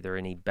wouldn't say they're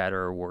any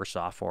better or worse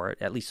off for it,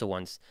 at least the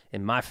ones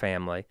in my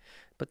family.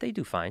 But they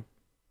do fine.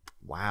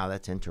 Wow,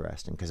 that's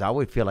interesting, because I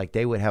would feel like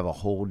they would have a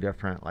whole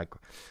different, like,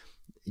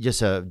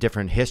 just a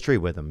different history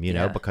with them, you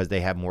know, because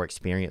they have more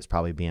experience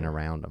probably being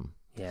around them.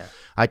 Yeah,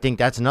 I think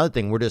that's another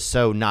thing. We're just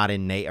so not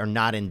in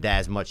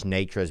as much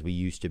nature as we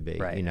used to be,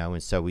 right. You know,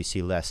 and so we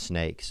see less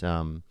snakes.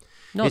 No,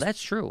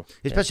 that's true.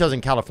 Especially I was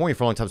in California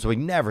for a long time, so we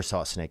never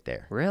saw a snake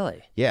there.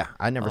 Really? Yeah,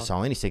 I never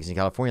saw any snakes in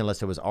California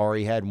unless it was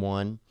already had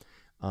one.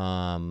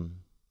 That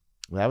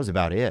was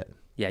about it.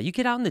 Yeah, you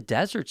get out in the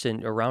deserts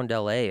and around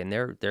LA, and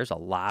there's a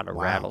lot of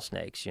Wow.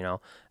 rattlesnakes. You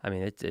know, I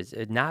mean, it's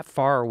not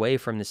far away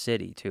from the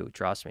city too.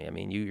 Trust me. I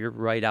mean, you're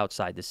right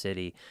outside the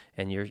city,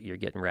 and you're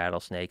getting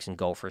rattlesnakes and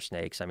gopher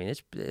snakes. I mean,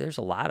 there's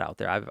a lot out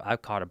there.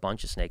 I've caught a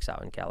bunch of snakes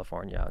out in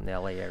California, in the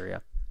LA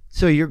area.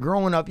 So you're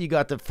growing up. You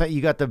got the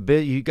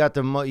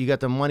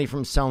money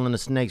from selling the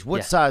snakes. What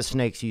Yeah. size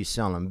snakes are you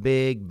selling?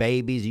 Big,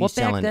 babies? Are you Well, back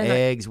selling then,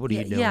 eggs? What are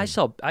you doing? Yeah,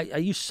 I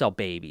used to sell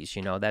babies,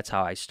 you know, that's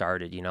how I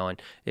started, you know,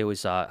 and it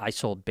was, I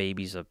sold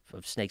babies of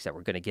snakes that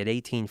were going to get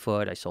 18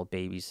 foot. I sold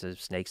babies of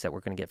snakes that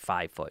were going to get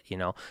 5 foot, you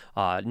know.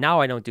 Now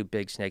I don't do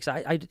big snakes.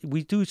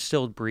 We do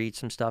still breed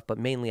some stuff, but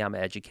mainly I'm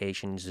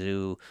education,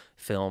 zoo,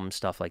 film,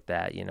 stuff like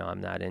that. You know,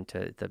 I'm not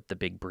into the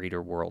big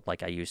breeder world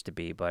like I used to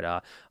be, but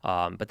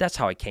that's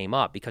how I came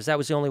up, because that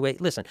was the only way.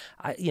 Listen,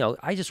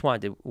 I just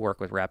wanted to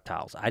work with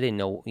reptiles. I didn't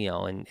know, you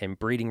know, and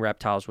breeding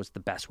reptiles was the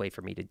best way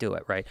for me to do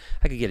it, right?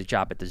 I could get a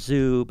job at the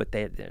zoo, but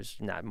there's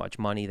not much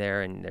money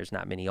there, and there's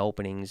not many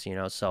openings, you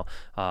know. So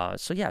I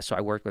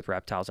worked with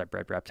reptiles. I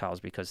bred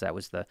reptiles because that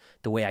was the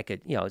way I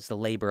could, you know, it's the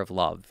labor of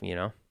love, you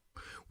know.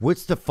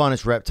 What's the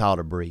funnest reptile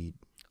to breed?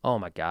 Oh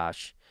my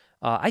gosh.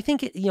 I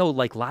think,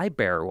 like live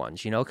bearer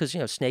ones, you know, because,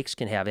 snakes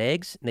can have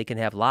eggs and they can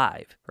have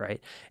live, right?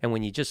 And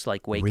when you just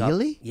like wake up.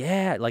 Really?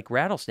 Yeah, like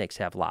rattlesnakes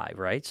have live,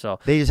 right? So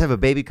They just have a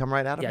baby come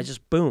right out of yeah, them?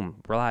 just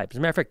boom, live. As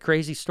a matter of fact,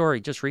 crazy story.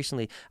 Just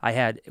recently, I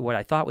had what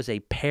I thought was a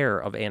pair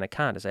of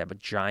anacondas. I have a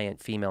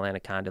giant female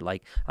anaconda,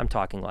 like I'm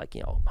talking like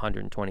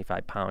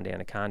 125-pound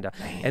anaconda,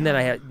 and then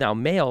I had now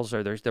males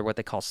they're what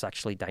they call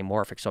sexually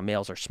dimorphic, so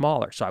males are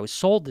smaller. So I was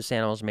sold this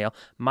animal as male.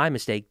 My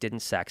mistake,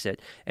 didn't sex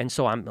it, and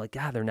so I'm like,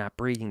 they're not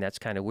breeding. That's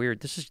kind of weird.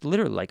 This is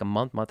literally like a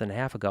month and a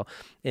half ago,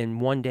 and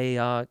one day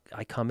I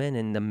come in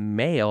and the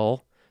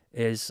male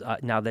is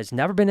now there's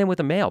never been in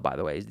with a male, by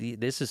the way.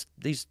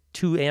 These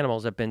two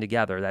animals have been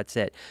together. That's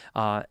it.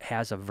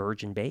 Has a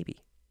virgin baby.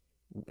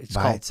 It's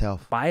By called-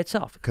 itself? By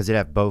itself. Because it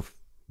have both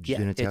Yeah,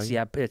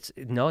 genitalia?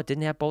 no, it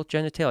didn't have both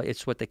genitalia.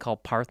 It's what they call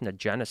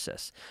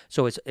parthenogenesis.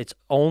 So it's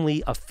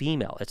only a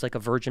female. It's like a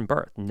virgin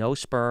birth, no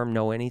sperm,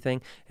 no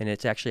anything, and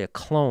it's actually a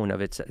clone of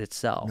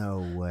itself. No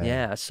way.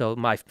 Yeah. So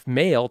my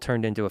male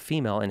turned into a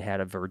female and had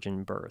a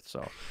virgin birth.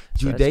 So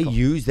Do that's they cool.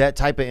 use that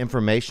type of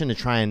information to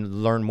try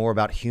and learn more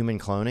about human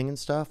cloning and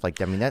stuff? Like,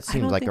 I mean, that I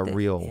seems don't like think a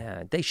real.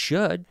 Yeah, they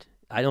should.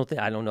 I don't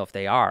know if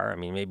they are. I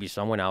mean, maybe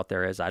someone out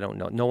there is. I don't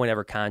know. No one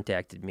ever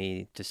contacted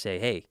me to say,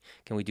 "Hey,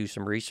 can we do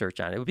some research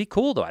on it?" It would be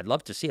cool though. I'd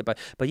love to see it. But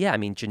yeah, I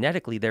mean,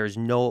 genetically, there's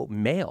no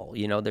male.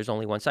 There's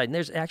only one side. And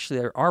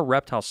there are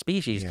reptile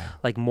species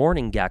like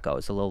mourning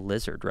geckos, a little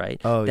lizard, right?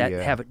 Oh, that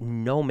yeah. have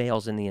no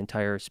males in the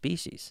entire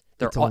species.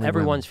 It's only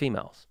Everyone's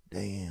females.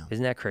 Damn.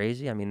 Isn't that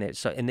crazy? I mean,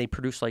 they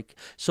produce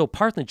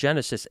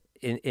parthenogenesis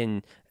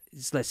in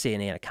let's say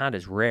an anaconda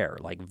is rare,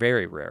 like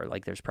very rare.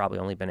 Like there's probably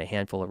only been a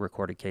handful of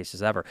recorded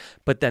cases ever.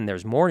 But then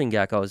there's mourning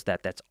geckos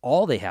that's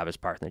all they have is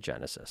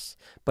parthenogenesis.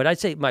 But I'd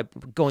say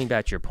going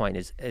back to your point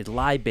is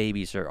live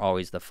babies are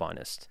always the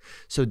funnest.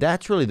 So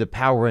that's really the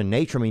power in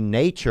nature. I mean,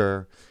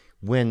 nature,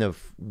 when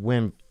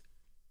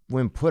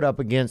put up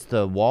against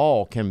the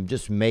wall, can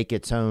just make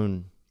its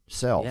own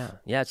self.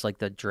 Yeah. It's like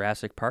the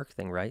Jurassic Park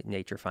thing, right?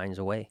 Nature finds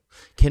a way.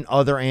 Can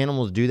other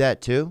animals do that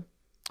too?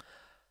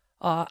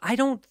 I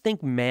don't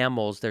think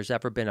mammals. There's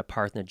ever been a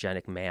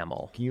parthenogenic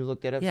mammal. Can you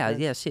look that up? Yeah,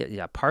 Stan? see it.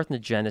 Yeah,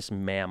 parthenogenous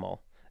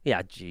mammal.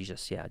 Yeah,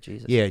 Jesus. Yeah,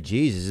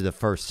 Jesus is the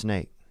first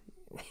snake.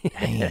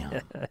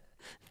 Damn.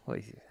 Well,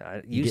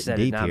 You you said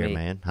deep it, not here, me.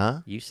 man. Huh?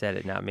 You said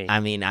it, not me.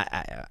 I mean,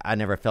 I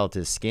never felt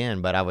his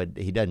skin, but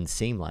he doesn't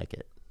seem like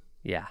it.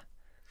 Yeah.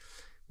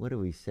 What do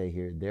we say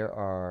here? There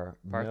are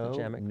no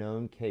Parthogenic.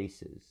 known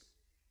cases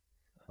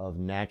of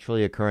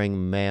naturally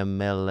occurring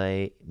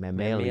mammalian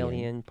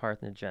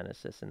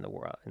Parthenogenesis in the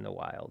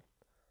wild.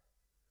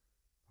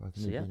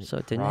 Parthenogenic so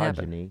it didn't happen.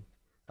 progeny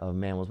of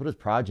mammals. What does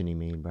progeny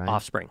mean, Brian?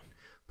 Offspring.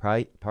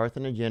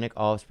 Parthenogenic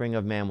offspring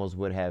of mammals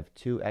would have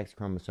 2 X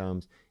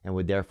chromosomes and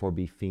would therefore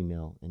be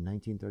female. In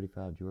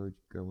 1935, George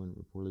Gerwin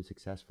reported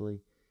successfully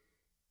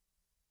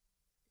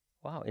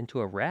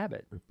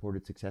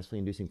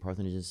inducing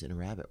parthenogenesis in a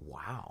rabbit.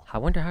 Wow. I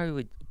wonder how he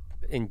would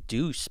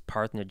induce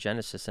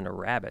parthenogenesis in a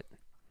rabbit.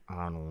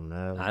 I don't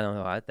know. I don't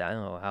know. I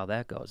don't know how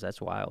that goes. That's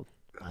wild.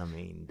 I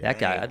mean, That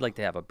guy, damn. I'd like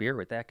to have a beer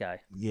with that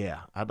guy. Yeah,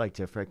 I'd like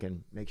to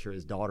frickin' make sure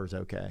his daughter's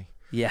okay.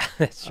 Yeah,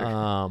 that's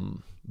true.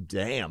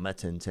 Damn,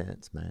 that's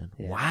intense, man.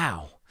 Yeah.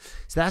 Wow.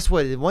 So that's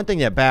one thing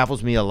that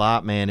baffles me a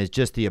lot, man, is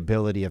just the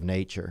ability of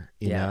nature,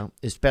 you know?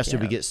 Especially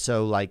we get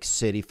so like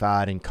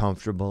cityfied and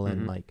comfortable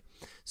and like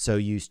so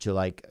used to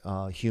like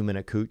human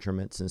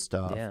accoutrements and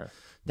stuff Yeah.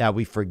 that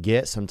we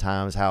forget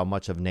sometimes how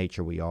much of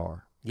nature we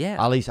are.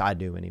 Yeah. At least I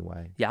do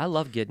anyway. Yeah, I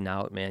love getting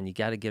out, man. You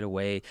got to get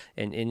away,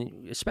 and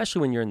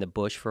especially when you're in the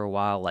bush for a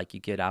while, like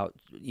you get out,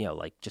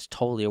 like just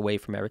totally away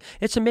from everything.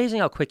 It's amazing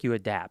how quick you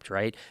adapt,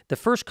 right? The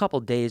first couple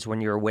days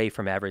when you're away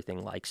from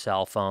everything, like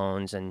cell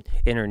phones and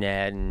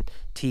internet and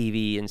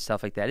TV and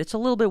stuff like that, it's a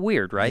little bit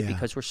weird, right? Yeah.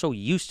 Because we're so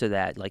used to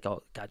that, like,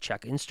 oh, got to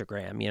check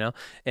Instagram,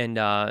 and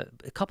a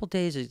couple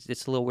days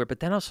it's a little weird, but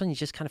then all of a sudden you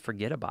just kind of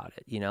forget about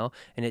it,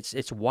 and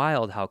it's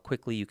wild how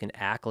quickly you can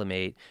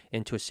acclimate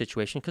into a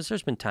situation, because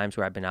there's been times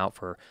where I've been out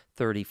for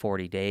 30,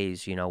 40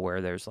 days,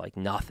 where there's like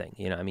nothing,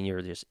 I mean,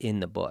 you're just in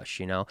the bush,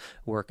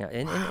 working,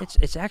 and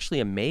it's actually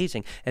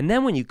amazing. And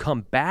then when you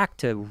come back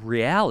to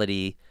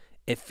reality,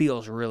 it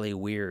feels really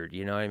weird,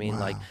 you know what I mean? Wow.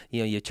 Like,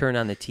 you turn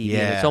on the TV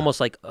and it's almost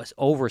like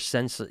over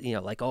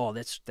like, oh,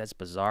 that's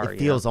bizarre. It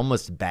feels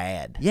almost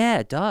bad. Yeah,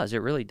 it does. It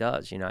really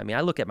does. I mean,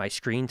 I look at my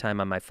screen time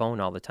on my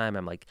phone all the time.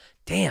 I'm like,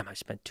 damn, I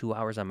spent 2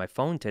 hours on my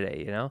phone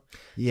today,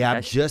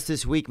 Yeah, just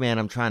this week, man,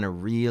 I'm trying to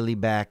really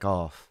back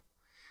off.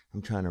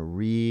 I'm trying to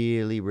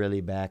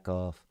really back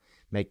off,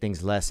 make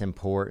things less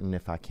important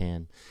if I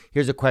can.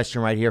 Here's a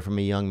question right here from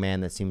a young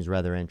man that seems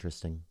rather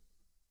interesting.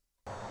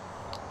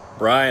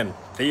 Brian,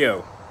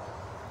 Theo,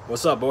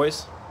 what's up,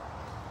 boys?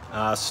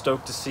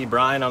 Stoked to see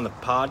Brian on the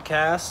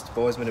podcast. I've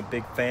always been a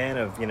big fan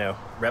of,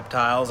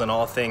 reptiles and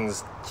all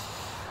things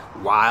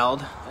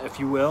wild, if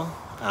you will.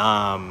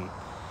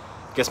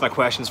 Guess my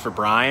question's for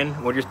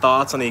Brian. What are your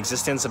thoughts on the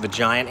existence of a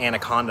giant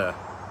anaconda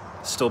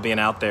still being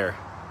out there,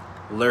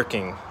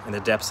 lurking in the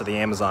depths of the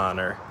Amazon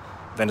or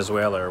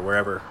Venezuela or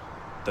wherever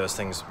those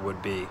things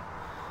would be?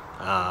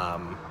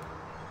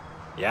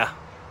 Yeah,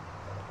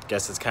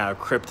 guess it's kind of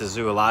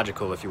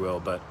cryptozoological, if you will,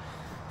 but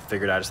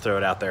figured I'd just throw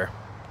it out there.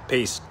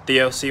 Peace.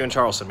 Theo, see you in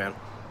Charleston, man.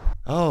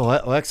 Oh,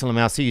 well, excellent,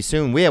 man. I'll see you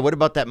soon. Yeah, what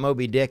about that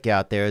Moby Dick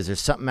out there? Is there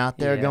something out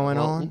there going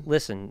on?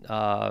 Listen,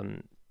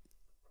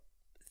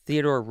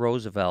 Theodore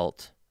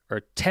Roosevelt, or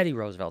Teddy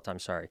Roosevelt, I'm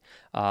sorry,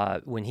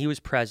 when he was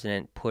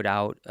president, put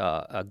out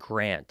a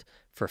grant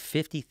for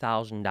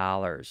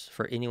 $50,000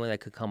 for anyone that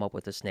could come up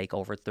with a snake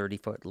over 30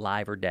 foot,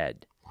 live or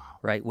dead. Wow.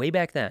 Right, way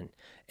back then.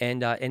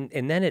 And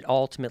then it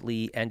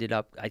ultimately ended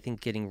up, I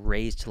think, getting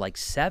raised to like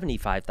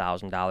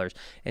 $75,000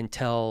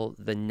 until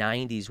the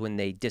 90s when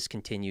they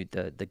discontinued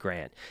the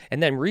grant.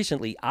 And then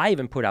recently, I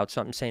even put out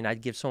something saying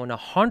I'd give someone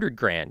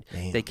 $100,000.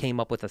 Damn. They came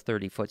up with a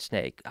 30-foot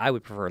snake. I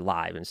would prefer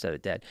live instead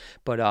of dead.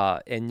 But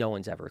and no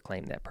one's ever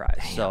claimed that prize.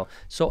 Damn.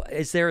 So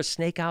is there a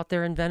snake out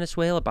there in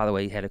Venezuela? By the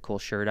way, he had a cool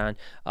shirt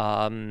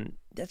on.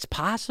 That's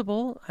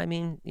possible. I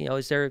mean,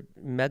 is there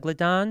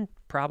megalodon?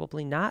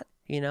 Probably not.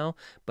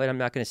 But I'm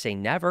not going to say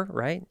never,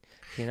 right?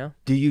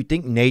 Do you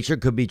think nature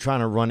could be trying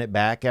to run it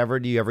back ever?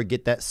 Do you ever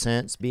get that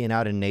sense being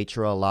out in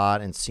nature a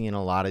lot and seeing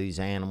a lot of these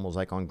animals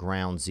like on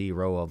ground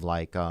zero of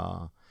like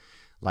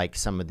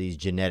some of these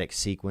genetic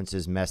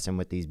sequences messing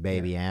with these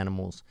baby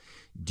animals?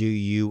 Do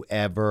you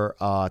ever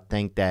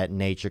think that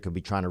nature could be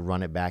trying to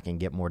run it back and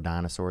get more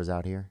dinosaurs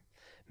out here?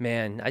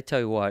 Man, I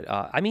tell you what,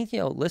 I mean,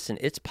 listen,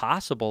 it's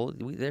possible.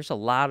 There's a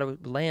lot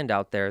of land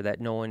out there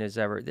that no one has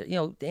ever,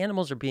 the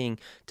animals are being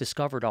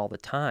discovered all the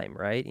time,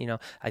 right?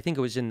 I think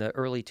it was in the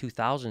early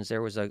 2000s,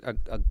 there was an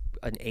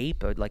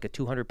ape, like a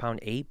 200-pound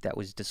ape that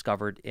was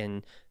discovered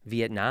in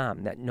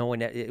Vietnam that no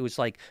one, it was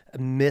like a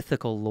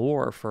mythical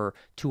lore for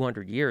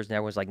 200 years. And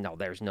everyone's like, no,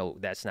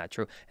 that's not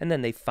true. And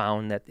then they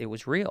found that it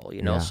was real,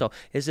 Yeah. So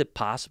is it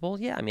possible?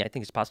 Yeah, I mean, I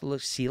think it's possible.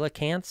 Look,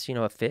 coelacanths,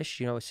 a fish,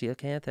 a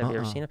coelacanth, have you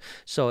ever seen them?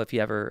 So if you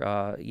ever,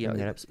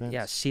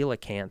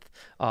 coelacanth.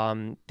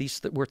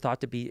 These were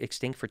thought to be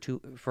extinct for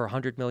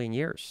 100 million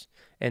years,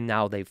 and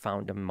now they've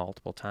found them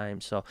multiple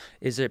times. So,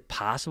 is it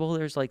possible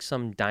there's like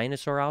some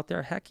dinosaur out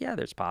there? Heck yeah,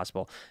 there's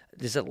possible.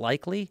 Is it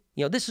likely?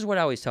 This is what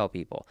I always tell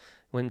people.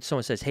 When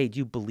someone says, "Hey, do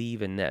you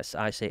believe in this?"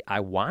 I say, "I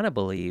want to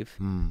believe,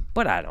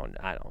 but I don't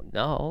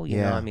know. You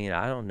know, I mean,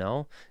 I don't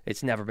know.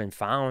 It's never been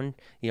found.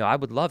 I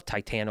would love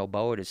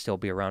Titanoboa to still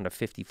be around a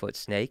 50-foot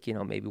snake.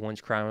 Maybe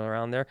one's crawling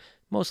around there.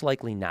 Most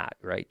likely not,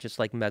 right? Just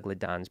like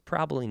megalodons,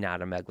 probably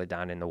not a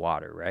megalodon in the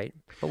water, right?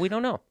 But we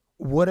don't know.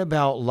 What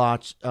about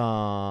Loch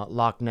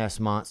Ness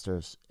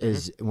monsters?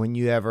 Is when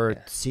you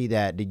ever see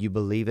that, did you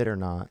believe it or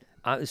not?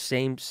 I'll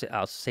say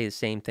the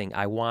same thing.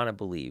 I want to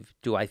believe.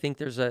 Do I think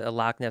there's a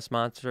Loch Ness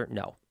monster?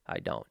 No, I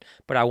don't.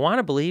 But I want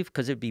to believe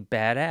because it'd be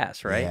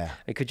badass, right? Yeah.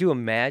 And could you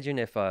imagine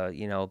if a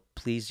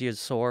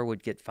plesiosaur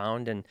would get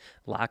found in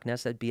Loch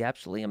Ness? That'd be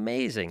absolutely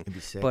amazing. It'd be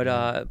sick, but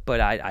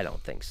I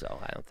don't think so.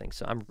 I don't think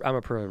so. I'm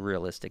a pretty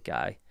realistic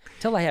guy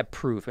until I have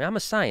proof. I mean, I'm a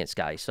science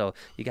guy, so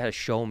you got to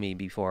show me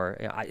before.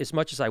 As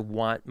much as I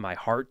want my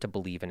heart to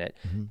believe in it,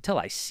 until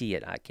I see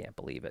it, I can't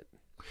believe it.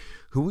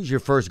 Who was your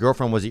first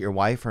girlfriend? Was it your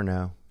wife or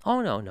no?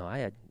 Oh no,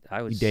 I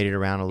was. You dated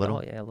around a little?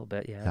 Oh yeah, a little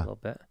bit. Yeah, a little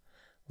bit,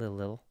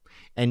 little.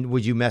 And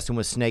would you messing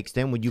with snakes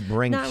then? Would you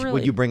bring? Not really.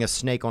 Would you bring a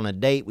snake on a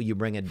date? Would you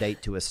bring a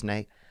date to a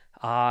snake?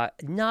 No.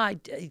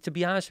 To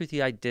be honest with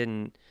you, I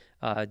didn't.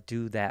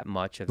 do that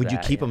much of Would that. you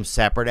keep them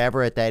separate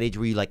ever at that age?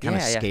 Were you like kind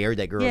of Yeah, yeah. scared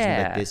that girls were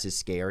like, this is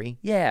scary?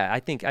 Yeah, I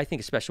think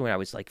especially when I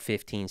was like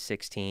 15,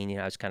 16, you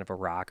know, I was kind of a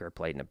rocker,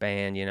 played in a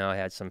band, you know, I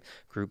had some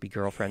groupie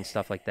girlfriends,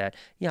 stuff like that.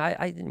 Yeah,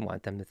 I didn't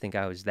want them to think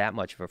I was that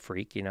much of a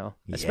freak, you know,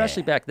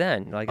 especially back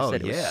then. Like I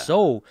said, it was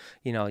so,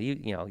 you know,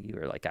 you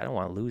were like, I don't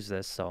want to lose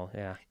this. So,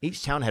 yeah.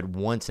 Each town had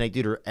one snake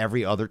dude, or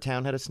every other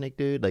town had a snake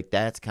dude. Like,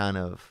 that's kind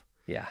of...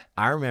 Yeah.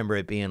 I remember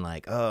it being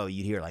like, oh,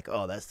 you'd hear like,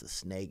 oh, that's the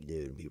snake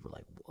dude. And people were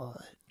like,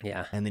 what?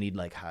 Yeah. And then he'd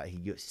like,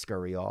 he'd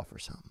scurry off or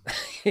something.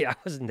 Yeah, I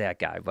wasn't that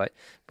guy, but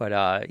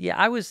yeah,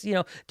 I was, you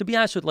know, to be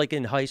honest with, like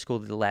in high school,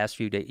 the last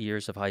few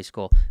years of high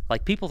school,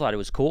 like people thought it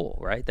was cool,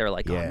 right? They're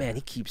like, oh man,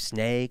 he keeps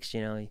snakes,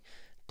 you know, he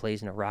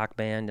plays in a rock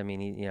band. I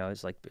mean, you know,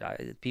 it's like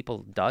people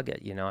dug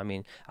it, you know. I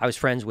mean, I was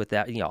friends with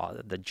that, you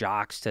know, the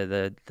jocks to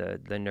the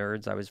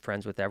nerds. I was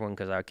friends with everyone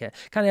because I kind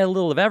of had a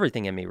little of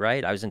everything in me,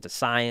 right? I was into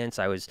science.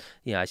 I was,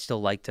 you know, I still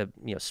liked to,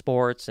 you know,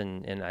 sports,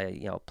 and I,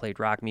 you know,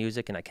 played rock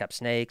music, and I kept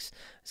snakes.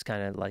 It's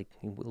kind of like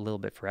a little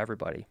bit for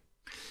everybody.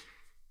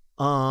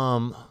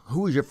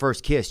 Who was your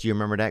first kiss? Do you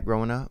remember that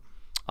growing up?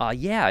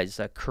 Yeah, it's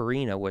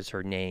Karina was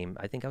her name.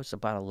 I think I was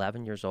about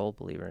 11 years old,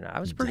 believe it or not. I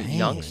was a pretty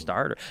young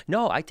starter.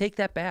 No, I take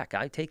that back.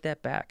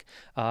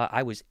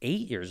 I was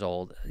 8 years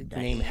old.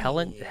 Named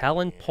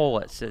Helen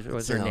Polis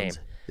was her name.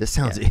 This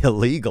sounds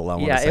illegal, I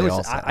want to say. It was.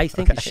 Also. I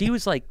think she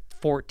was like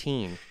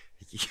 14.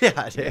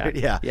 Yeah, dude.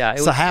 Yeah.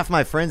 So half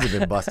my friends have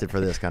been busted for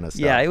this kind of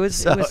stuff. Yeah, it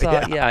was.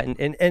 Yeah,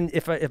 and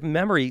if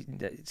memory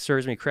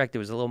serves me correct, it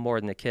was a little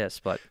more than a kiss,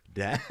 but.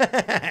 Dang,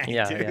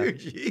 dude,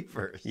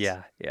 jeepers.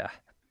 Yeah.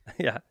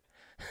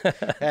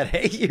 At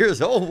 8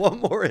 years old, what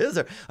more is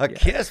there? A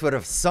kiss would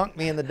have sunk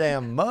me in the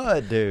damn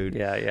mud, dude.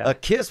 Yeah. A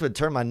kiss would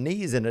turn my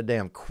knees into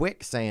damn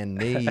quicksand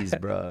knees,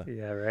 bro.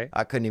 Yeah, right.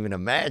 I couldn't even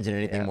imagine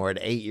anything more at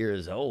 8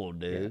 years old,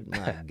 dude.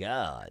 My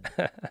God.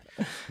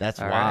 That's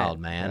wild,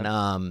 man.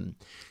 Yeah.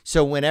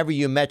 So whenever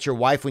you met your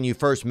wife, when you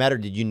first met her,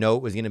 did you know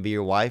it was going to be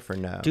your wife or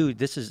no?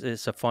 Dude,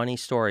 it's a funny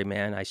story,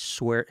 man. I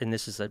swear, and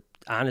this is a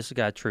honest to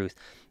God truth.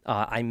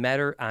 I met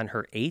her on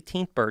her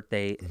 18th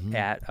birthday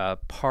at a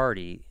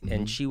party,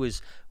 and she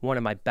was one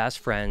of my best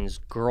friend's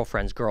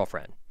girlfriend's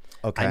girlfriend.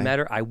 Okay. I met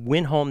her. I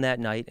went home that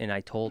night, and I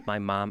told my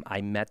mom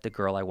I met the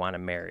girl I want to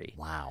marry.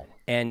 Wow.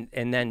 And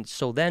then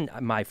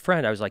my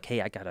friend, I was like,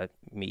 hey, I gotta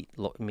meet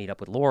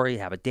up with Lori,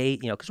 have a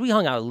date, you know, because we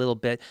hung out a little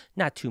bit,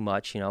 not too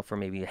much, you know, for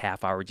maybe a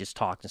half hour, just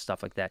talked and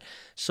stuff like that.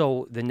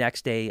 So the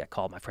next day, I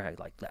called my friend,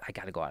 like, I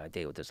gotta go on a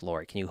date with this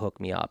Lori. Can you hook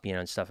me up, you know,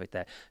 and stuff like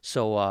that.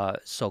 So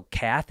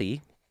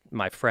Kathy,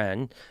 my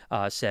friend,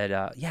 said,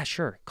 yeah,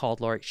 sure. Called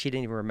Lori. She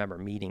didn't even remember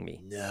meeting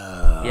me.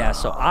 No. Yeah,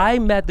 so I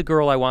met the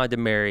girl I wanted to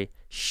marry.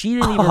 She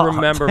didn't even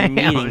remember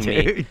meeting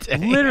me.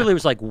 Literally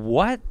was like,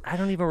 what? I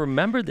don't even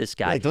remember this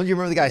guy. Like, don't you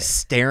remember the guy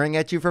staring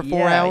at you for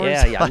 4 hours?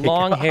 Yeah. Like,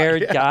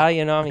 long-haired guy,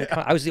 you know. I mean,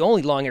 I was the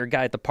only long-haired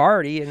guy at the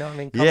party, you know. I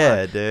mean, come on.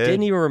 Dude.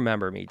 Didn't even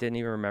remember me.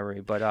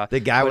 But the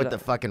guy with the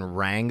fucking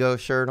Rango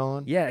shirt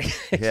on? Yeah,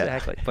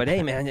 exactly. But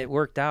hey, man, it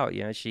worked out.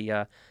 You know, she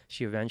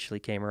eventually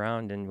came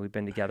around, and we've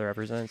been together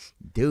ever since.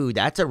 Dude,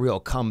 that's a real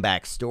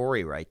comeback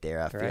story right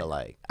there, I feel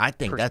like. I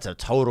think that's a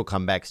total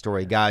comeback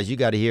story. Guys, you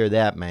got to hear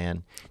that,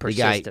 man.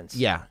 Persistence.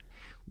 Yeah.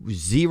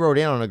 Zeroed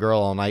in on a girl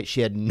all night. She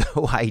had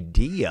no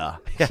idea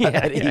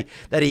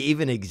that he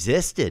even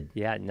existed.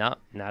 Yeah, no,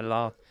 not at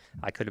all.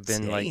 I could have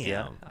been like,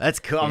 that's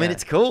cool. I mean,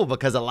 it's cool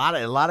because a lot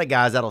of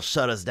guys that'll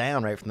shut us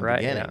down right from the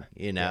beginning.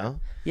 Yeah. You know.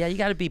 Yeah, you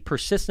got to be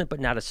persistent, but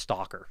not a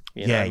stalker.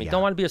 You know what I mean?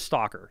 Don't want to be a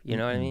stalker. You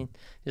know what I mean?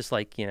 Just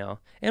like, you know.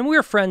 And we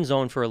were friend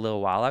zoned for a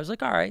little while. I was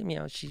like, all right, you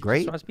know, she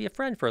just wants to be a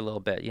friend for a little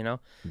bit, you know.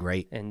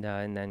 Great. And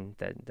then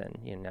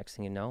you know, next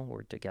thing you know,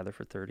 we're together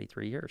for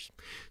 33 years.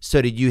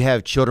 So did you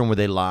have children? Were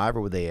they live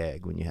or were they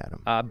egg when you had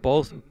them?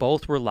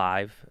 Both were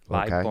live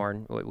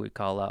born. What we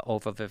call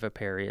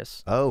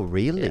oviviparous. Oh,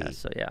 really? Yeah.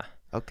 So yeah.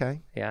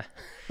 Okay. Yeah.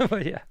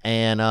 But yeah.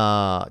 And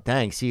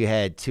thanks. So you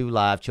had 2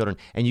 live children,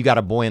 and you got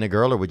a boy and a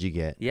girl, or what'd you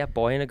get? Yeah,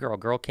 boy and a girl.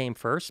 Girl came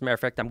first. Matter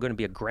of fact, I'm going to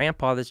be a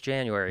grandpa this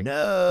January. No.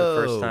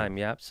 For the first time.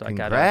 Yep. So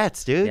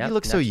Congrats, dude. You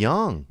look so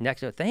young.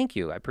 Thank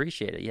you. I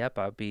appreciate it. Yep.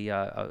 I'll be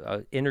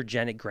a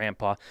energetic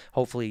grandpa.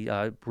 Hopefully,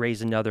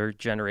 raise another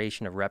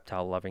generation of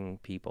reptile-loving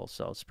people.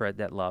 So spread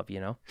that love.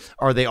 You know.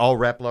 Are they all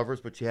rep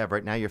lovers? What you have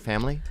right now? Your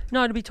family?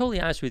 No. To be totally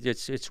honest with you,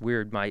 it's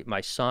weird. My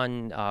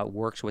son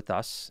works with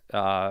us.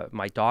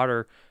 My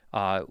daughter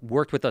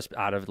worked with us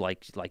out of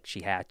like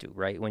she had to,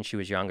 right, when she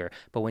was younger.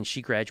 But when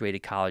she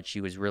graduated college,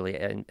 she was really,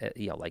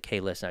 you know, like, hey,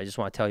 listen, I just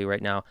want to tell you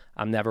right now,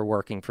 I'm never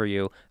working for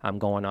you. I'm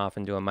going off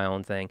and doing my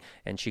own thing.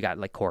 And she got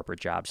like corporate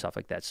jobs, stuff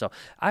like that. So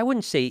I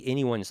wouldn't say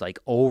anyone's like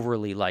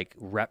overly like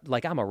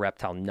I'm a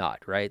reptile nut,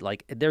 right?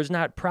 Like there's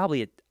not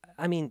probably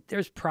I mean,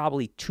 there's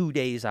probably 2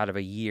 days out of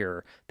a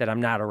year that I'm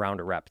not around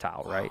a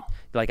reptile, right?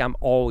 Like I'm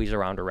always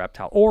around a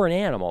reptile or an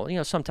animal. You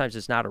know, sometimes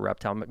it's not a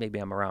reptile, but maybe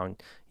I'm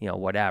around, you know,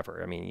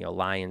 whatever. I mean, you know,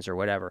 lions or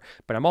whatever.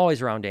 But I'm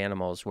always around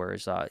animals.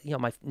 Whereas, you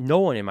know, no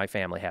one in my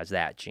family has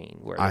that gene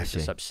where they're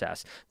just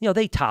obsessed. You know,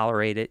 they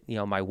tolerate it. You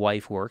know, my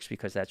wife works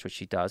because that's what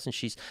she does, and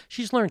she's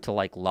learned to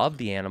like love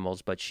the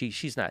animals, but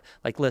she's not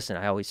like. Listen,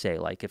 I always say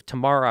like if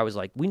tomorrow I was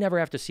like, we never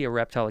have to see a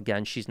reptile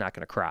again, she's not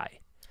going to cry.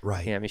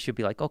 Right. You know, I mean, she'll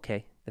be like,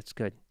 okay, that's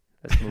good.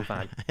 Let's move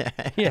on.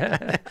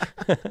 Yeah.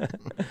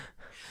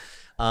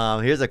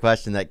 Here's a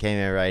question that came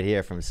in right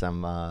here from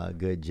some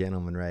good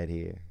gentleman right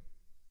here.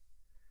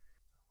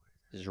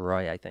 This is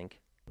Roy, I think.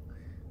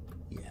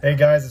 Yeah. Hey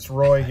guys, it's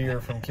Roy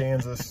here from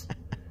Kansas.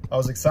 I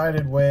was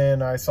excited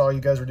when I saw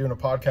you guys were doing a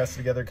podcast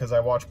together because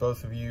I watch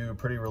both of you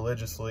pretty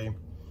religiously.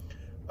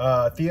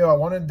 Theo, I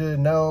wanted to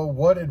know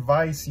what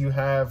advice you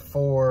have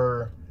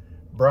for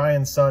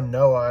Brian's son,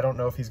 Noah. I don't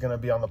know if he's going to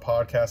be on the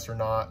podcast or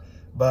not,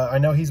 but I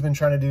know he's been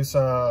trying to do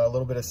a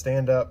little bit of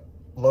stand-up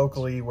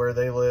locally where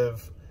they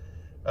live.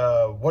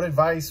 What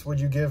advice would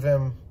you give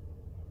him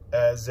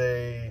as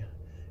a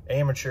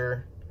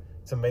amateur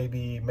to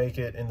maybe make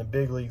it in the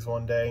big leagues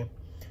one day?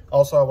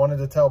 Also, I wanted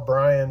to tell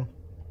Brian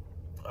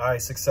I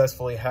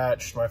successfully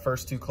hatched my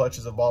first 2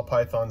 clutches of ball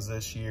pythons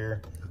this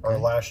year, or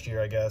last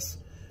year, I guess.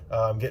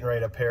 I'm getting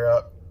ready to pair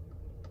up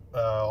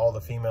all the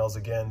females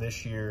again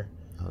this year.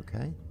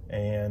 Okay.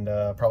 And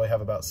probably have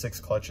about 6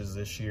 clutches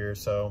this year.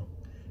 So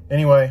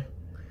anyway,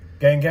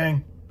 gang,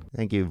 gang.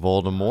 Thank you,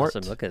 Voldemort.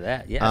 Awesome. Look at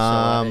that.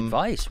 Yeah. So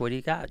advice. What do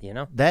you got? You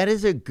know, that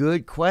is a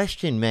good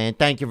question, man.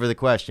 Thank you for the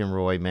question,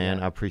 Roy.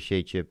 Man, I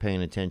appreciate you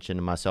paying attention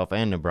to myself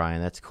and to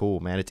Brian. That's cool,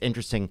 man. It's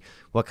interesting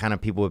what kind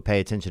of people would pay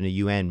attention to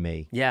you and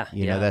me. Yeah.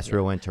 You know, that's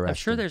real interesting. I'm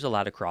sure there's a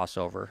lot of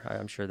crossover.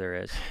 I'm sure there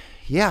is.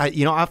 Yeah,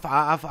 you know, I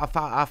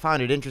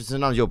find it interesting.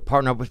 Sometimes you'll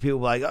partner up with people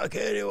like,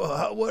 okay,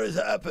 what is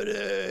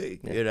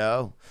happening? Yeah. You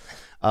know.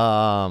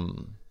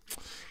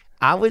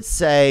 I would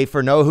say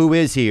for Noah, who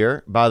is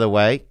here, by the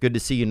way, good to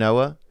see you,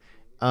 Noah.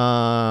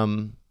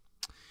 I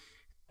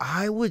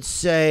would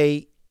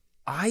say,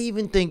 I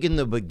even think in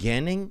the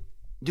beginning,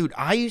 dude,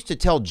 I used to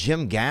tell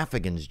Jim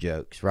Gaffigan's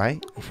jokes,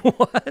 right?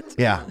 What?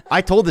 Yeah,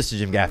 I told this to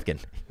Jim Gaffigan.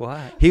 What?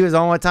 He was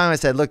on one time. I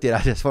said, look, dude,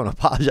 I just want to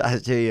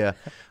apologize to you.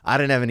 I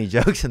didn't have any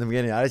jokes in the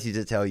beginning. I just used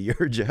to tell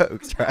your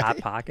jokes, right? Hot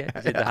Pocket?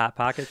 Did the Hot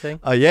Pocket thing?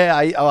 Oh, yeah.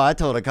 I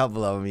told a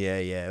couple of them. Yeah,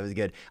 it was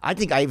good. I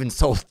think I even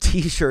sold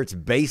T-shirts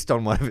based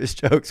on one of his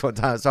jokes one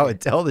time. So I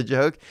would tell the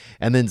joke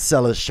and then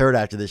sell a shirt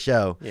after the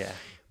show. Yeah.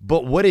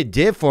 But what it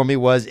did for me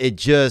was it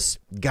just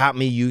got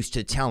me used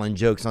to telling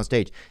jokes on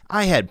stage.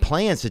 I had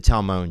plans to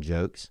tell my own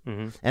jokes,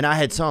 and I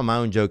had some of my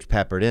own jokes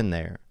peppered in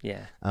there.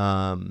 Yeah.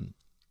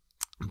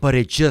 But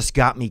it just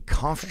got me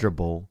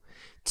comfortable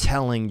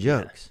telling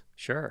jokes. Yeah,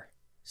 sure.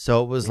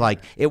 So it was like,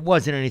 it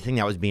wasn't anything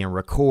that was being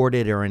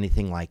recorded or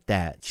anything like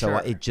that. So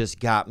it just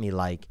got me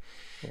like,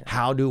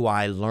 how do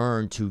I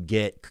learn to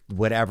get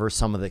whatever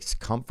some of this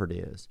comfort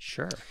is?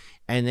 Sure.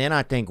 And then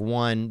I think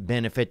one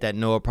benefit that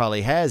Noah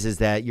probably has is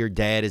that your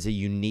dad is a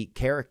unique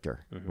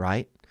character,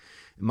 right?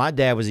 My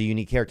dad was a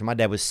unique character. My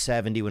dad was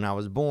 70 when I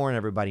was born.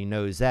 Everybody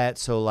knows that.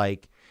 So,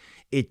 like,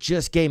 it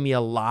just gave me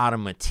a lot of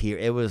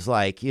material. It was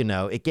like, you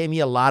know, it gave me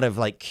a lot of,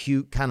 like,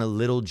 cute kind of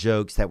little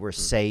jokes that were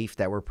safe,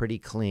 that were pretty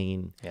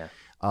clean,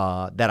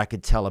 that I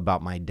could tell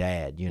about my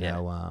dad, you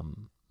know.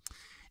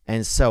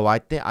 And so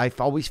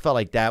I've always felt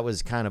like that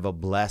was kind of a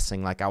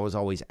blessing. Like I was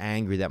always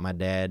angry that my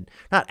dad,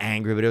 not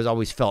angry, but it was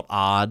always felt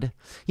odd.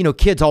 You know,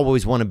 kids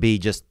always want to be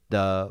just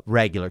the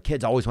regular.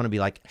 Kids always want to be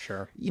like,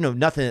 you know,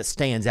 nothing that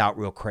stands out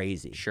real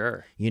crazy.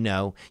 Sure. You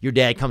know, your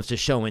dad comes to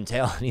show and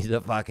tell and he's the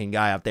fucking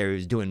guy out there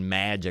who's doing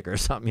magic or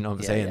something. You know what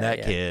I'm saying?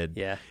 That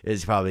kid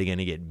is probably going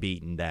to get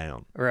beaten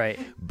down. Right.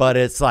 But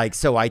it's like,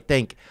 so I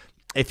think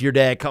if your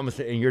dad comes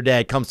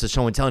to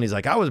show and tell and he's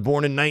like, I was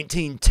born in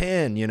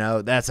 1910, you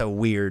know, that's a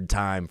weird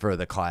time for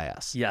the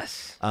class.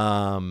 Yes.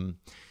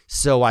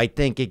 So I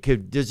think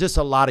there's just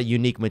a lot of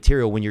unique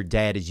material when your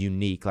dad is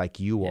unique like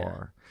you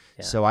are.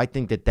 Yeah. So I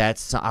think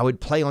I would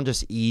play on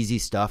just easy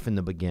stuff in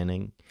the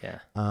beginning. Yeah.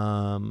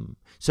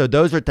 So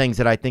those are things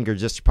that I think are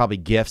just probably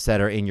gifts that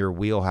are in your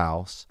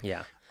wheelhouse.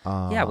 Yeah.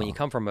 Yeah. When you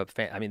come from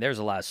I mean, there's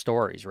a lot of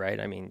stories, right?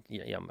 I mean,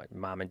 you know, my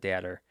mom and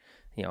dad are,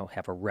 you know,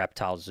 have a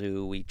reptile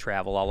zoo. We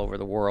travel all over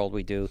the world.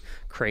 We do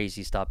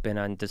crazy stuff. Been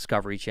on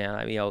Discovery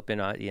Channel. You know,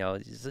 been on. You know,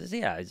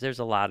 there's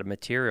a lot of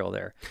material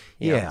there.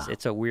 You know,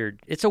 it's a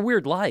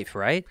weird life,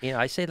 right? You know,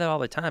 I say that all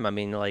the time. I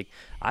mean, like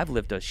I've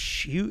lived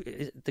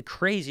the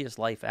craziest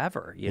life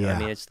ever. You know, what I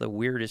mean, it's the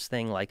weirdest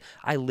thing. Like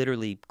I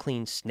literally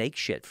clean snake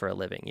shit for a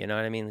living. You know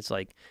what I mean? It's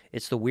like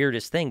it's the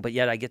weirdest thing, but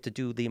yet I get to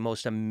do the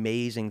most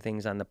amazing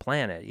things on the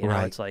planet. You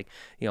know, it's like,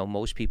 you know,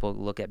 most people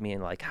look at me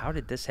and like, how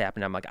did this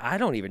happen? I'm like, I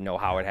don't even know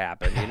how it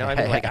happened. You know what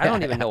I mean? Like, I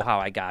don't even know how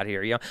I got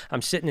here. You know,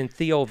 I'm sitting in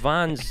Theo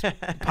Vaughn's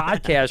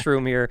podcast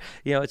room here.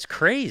 You know, it's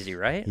crazy,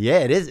 right? Yeah,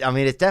 it is. I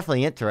mean, it's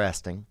definitely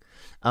interesting.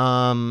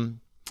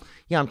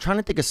 Yeah, I'm trying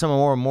to think of some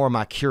more of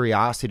my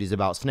curiosities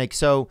about snakes.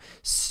 So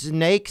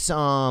snakes,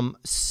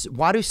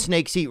 why do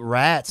snakes eat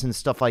rats and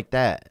stuff like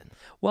that?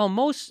 Well,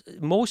 most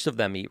of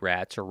them eat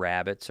rats or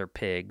rabbits or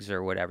pigs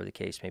or whatever the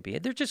case may be.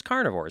 They're just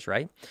carnivores,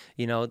 right?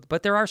 You know,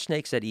 but there are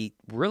snakes that eat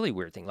really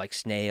weird things like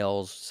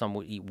snails. Some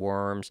will eat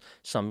worms.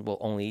 Some will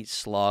only eat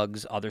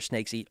slugs. Other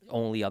snakes eat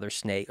only other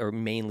snake or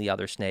mainly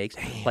other snakes.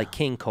 Damn. Like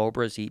king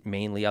cobras eat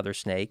mainly other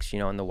snakes, you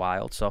know, in the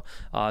wild. So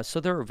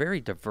they're a very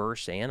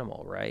diverse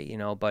animal, right? You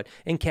know, but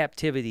in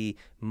captivity,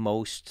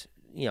 most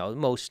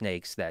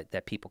snakes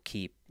that people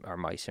keep are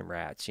mice and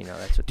rats. You know,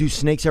 that's what. Do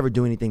snakes ever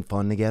do anything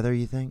fun together,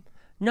 you think?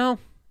 No,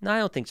 I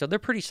don't think so. They're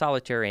pretty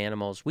solitary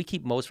animals. We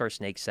keep most of our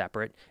snakes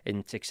separate,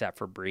 except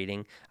for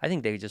breeding. I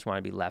think they just want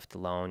to be left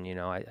alone. You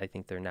know, I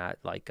think they're not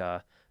like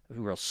a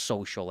real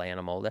social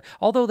animal.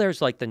 Although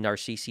there's like the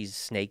Narcissi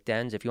snake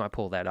dens. If you want to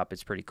pull that up,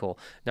 it's pretty cool.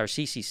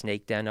 Narcissi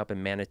snake den up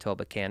in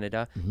Manitoba,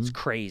 Canada. It's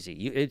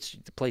crazy. It's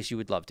the place you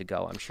would love to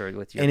go, I'm sure.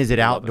 With your, and is it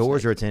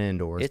outdoors or it's an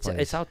indoors place?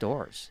 It's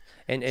outdoors.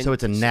 And so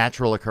it's a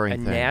natural occurring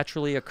thing. A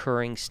naturally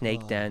occurring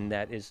snake den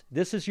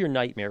this is your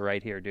nightmare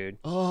right here, dude.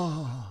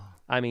 Oh.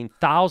 I mean,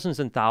 thousands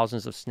and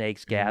thousands of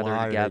snakes gather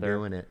together. together. Are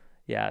they doing it?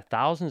 Yeah,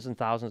 thousands and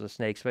thousands of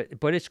snakes,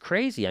 but it's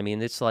crazy. I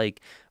mean, it's like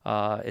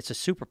it's a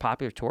super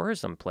popular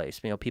tourism place.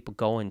 You know, people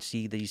go and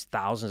see these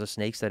thousands of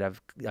snakes that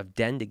have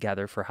denned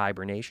together for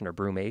hibernation or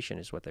brumation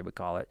is what they would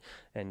call it,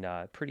 and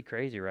pretty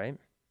crazy, right?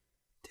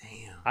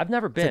 Damn, I've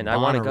never been. Like I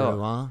want to go.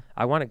 Huh?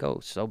 I want to go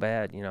so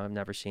bad. You know, I've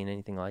never seen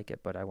anything like it,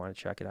 but I want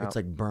to check it out. It's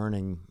like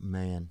Burning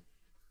Man.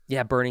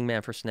 Yeah, Burning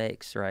Man for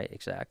snakes, right?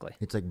 Exactly.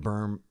 It's like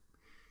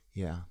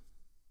Yeah.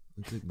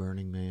 It's like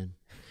Burning Man.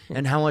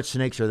 And how much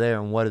snakes are there,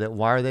 and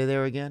why are they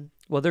there again?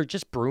 Well, they're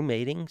just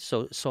brumating.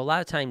 So a lot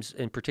of times,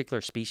 in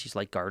particular species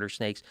like garter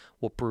snakes,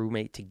 will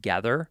brumate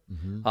together.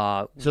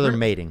 So they're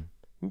mating.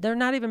 They're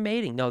not even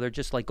mating. No, they're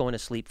just like going to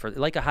sleep for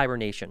like a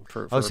hibernation.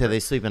 So they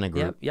sleep in a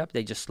group. Yep.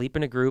 They just sleep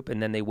in a group,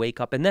 and then they wake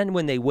up. And then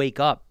when they wake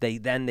up, they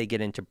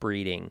get into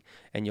breeding,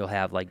 and you'll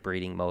have like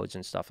breeding modes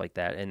and stuff like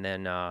that. And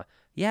then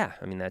yeah,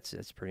 I mean that's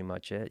pretty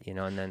much it, you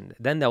know. And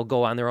then they'll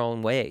go on their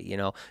own way, you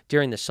know.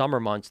 During the summer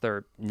months,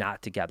 they're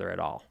not together at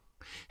all.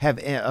 Have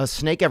a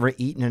snake ever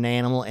eaten an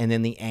animal and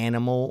then the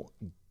animal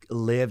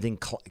lived and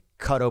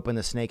cut open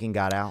the snake and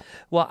got out?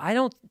 Well, I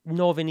don't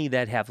know of any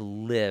that have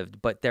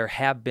lived, but there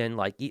have been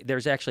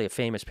there's actually a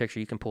famous picture.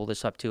 You can pull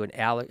this up too.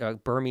 A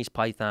Burmese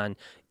python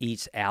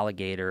eats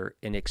alligator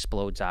and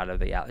explodes out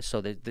of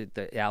so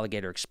the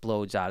alligator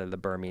explodes out of the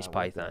Burmese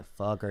python. What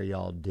the fuck are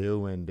y'all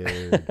doing,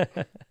 dude?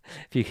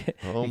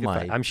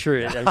 I'm sure,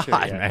 yeah.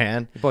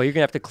 Man. Boy, you're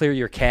gonna have to clear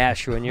your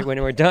cache when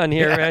we're done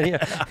here, man.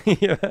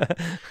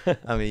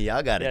 I mean,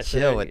 y'all gotta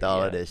chill with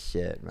all of this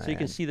shit, man. So you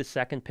can see the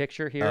second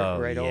picture here,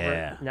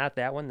 over. Not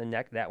that one, the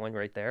neck, that one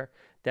right there.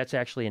 That's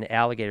actually an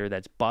alligator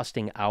that's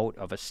busting out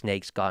of a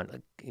snake's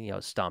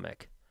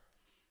stomach.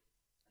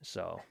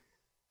 So,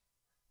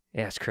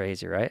 yeah, it's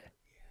crazy, right?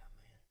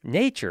 Yeah, man.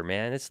 Nature,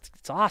 man, it's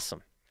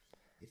awesome.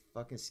 It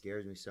fucking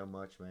scares me so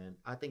much, man.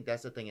 I think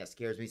that's the thing that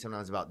scares me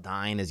sometimes about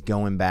dying is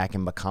going back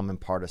and becoming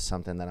part of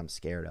something that I'm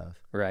scared of.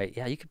 Right.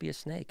 Yeah, you could be a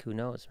snake. Who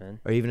knows,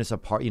 man? Or even as a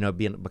part,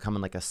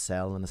 becoming like a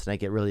cell in a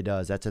snake. It really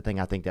does. That's the thing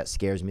I think that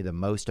scares me the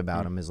most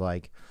about them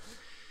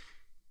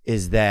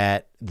is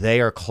that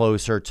they are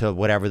closer to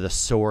whatever the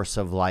source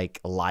of like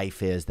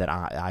life is that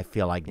I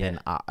feel like then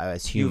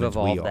as humans you've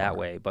evolved we are. That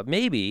way. But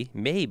maybe,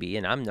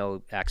 and I'm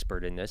no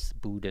expert in this,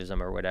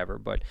 Buddhism or whatever,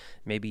 but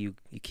maybe you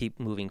keep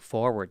moving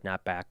forward,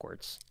 not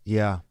backwards.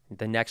 Yeah.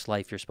 The next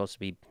life you're supposed to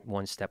be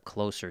one step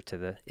closer to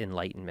the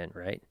enlightenment,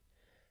 right?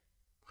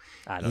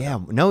 I don't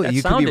know. No,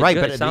 you could be right,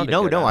 good. But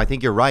no, I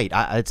think you're right.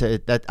 I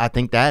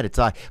think that it's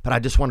like, but I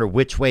just wonder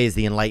which way is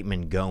the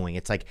enlightenment going?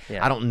 It's like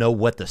I don't know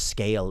what the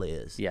scale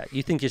is. Yeah,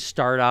 you think you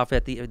start off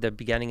at the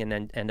beginning and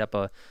then end up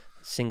a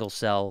single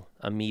cell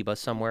amoeba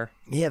somewhere?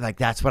 Yeah, like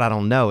that's what I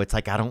don't know. It's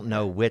like I don't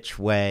know which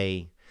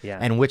way. Yeah.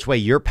 And which way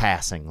you're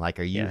passing? Like,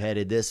 are you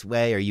headed this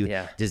way? Are you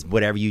just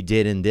whatever you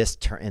did in this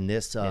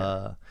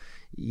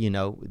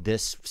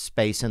this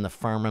space in the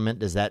firmament,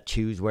 does that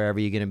choose wherever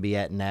you're going to be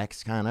at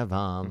next kind of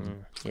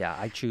yeah,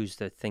 I choose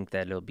to think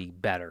that it'll be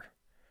better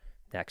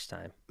next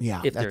time.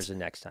 Yeah, if there's a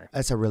next time.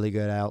 That's a really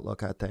good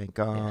outlook, I think.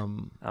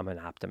 I'm an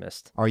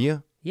optimist. Are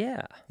you?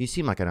 Yeah. You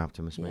seem like an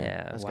optimist, man.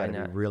 Yeah, that's got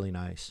to be really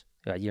nice.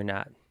 You're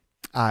not.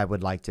 I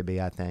would like to be,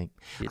 I think.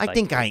 I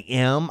think I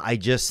am. I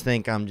just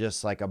think I'm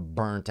just like a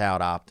burnt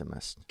out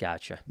optimist.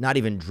 Gotcha. Not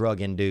even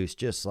drug induced,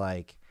 just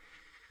like,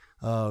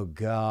 oh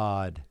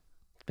God.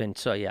 It's been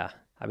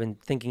I've been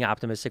thinking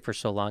optimistic for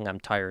so long, I'm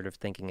tired of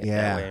thinking it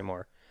that way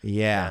anymore.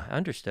 Yeah.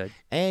 Understood.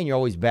 And you're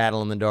always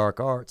battling the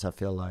dark arts, I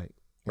feel like.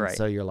 And right.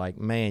 So you're like,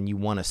 man, you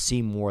want to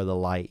see more of the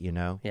light, you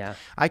know? Yeah.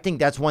 I think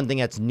that's one thing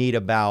that's neat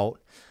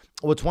about,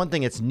 one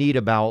thing that's neat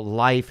about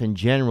life in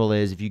general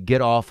is if you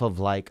get off of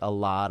like a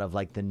lot of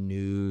like the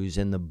news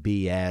and the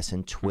BS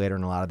and Twitter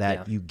and a lot of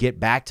that, you get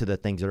back to the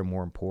things that are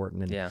more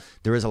important. And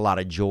there is a lot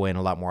of joy and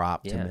a lot more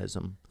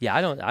optimism. Yeah,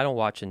 I don't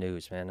watch the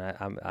news, man.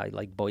 I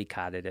like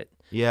boycotted it.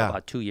 Yeah.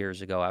 About 2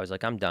 years ago, I was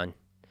like, I'm done.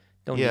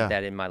 Don't need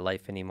that in my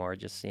life anymore.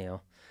 Just,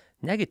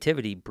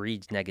 negativity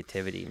breeds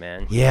negativity,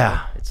 man.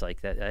 Yeah. It's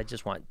like that. I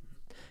just want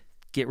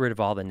get rid of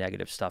all the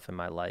negative stuff in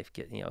my life.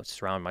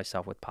 Surround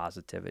myself with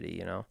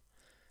positivity.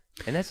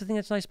 And that's the thing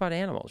that's nice about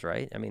animals,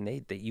 right? I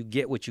mean, you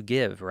get what you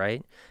give,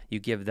 right? You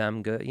give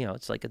them good,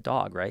 it's like a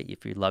dog, right?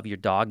 If you love your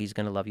dog, he's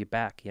going to love you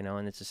back,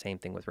 and it's the same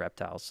thing with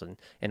reptiles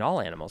and all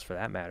animals for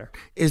that matter.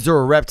 Is there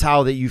a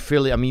reptile that you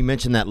feel, I mean, you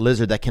mentioned that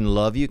lizard that can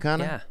love you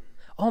kind of? Yeah.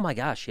 Oh my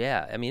gosh,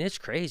 yeah. I mean, it's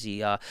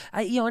crazy. And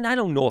I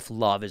don't know if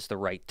love is the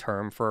right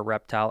term for a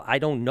reptile. I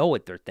don't know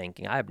what they're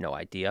thinking. I have no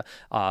idea.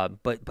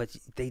 But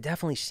they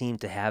definitely seem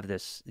to have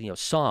this.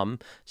 Some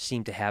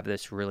seem to have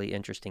this really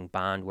interesting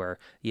bond where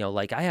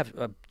like I have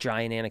a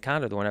giant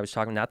anaconda, the one I was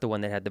talking, not the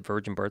one that had the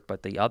virgin birth,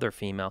 but the other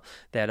female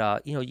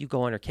that you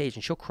go in her cage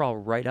and she'll crawl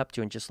right up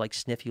to you and just like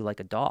sniff you like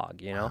a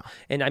dog. Wow.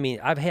 And I mean,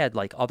 I've had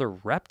like other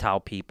reptile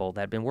people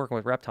that have been working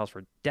with reptiles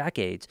for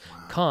decades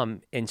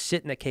come and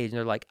sit in the cage and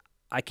they're like,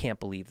 I can't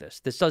believe this.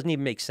 This doesn't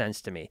even make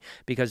sense to me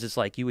because it's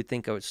like you would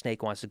think a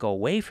snake wants to go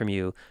away from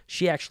you.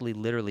 She actually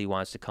literally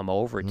wants to come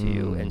over to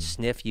you and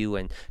sniff you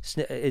and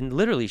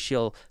literally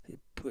she'll,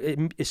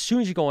 as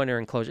soon as you go in her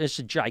enclosure, it's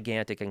a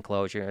gigantic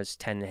enclosure. It's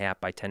 10.5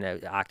 by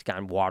 10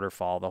 octagon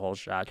waterfall, the whole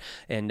shot.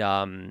 And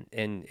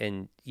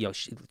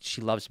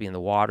she loves to be in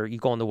the water. You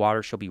go in the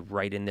water, she'll be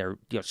right in there,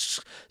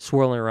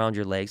 swirling around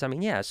your legs. I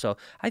mean, yeah. So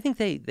I think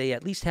they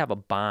at least have a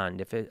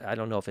bond. I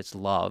don't know if it's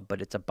love,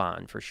 but it's a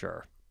bond for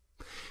sure.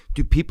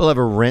 Do people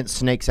ever rent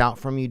snakes out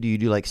from you? Do you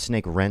do like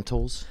snake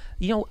rentals?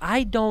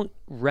 I don't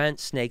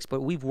rent snakes,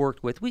 but we've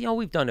worked with,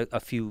 we've done a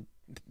few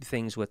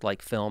things with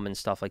like film and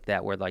stuff like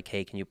that where like,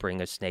 hey, can you bring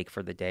a snake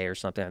for the day or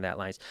something on that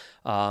lines.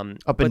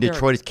 Up in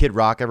Detroit, has Kid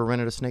Rock ever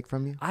rented a snake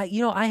from you?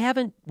 I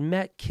haven't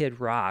met Kid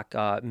Rock.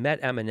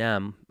 Met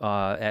Eminem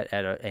at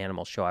an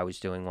animal show I was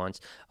doing once.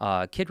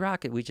 Kid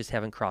Rock, we just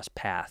haven't crossed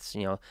paths.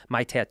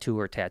 My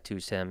tattooer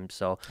tattoos him,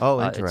 so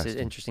interesting.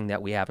 It's interesting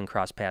that we haven't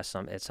crossed paths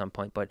at some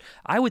point. But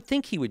I would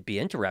think he would be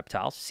into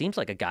reptiles. Seems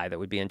like a guy that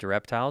would be into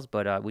reptiles,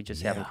 but we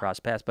just haven't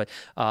crossed paths. But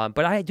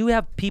I do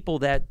have people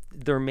that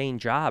their main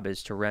job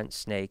is to rent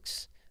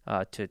snakes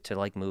to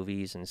like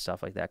movies and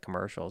stuff like that,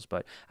 commercials.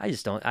 But I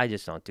just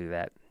don't do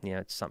that.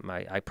 It's something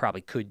I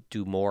probably could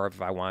do more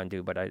if I wanted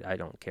to, but I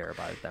don't care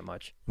about it that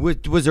much.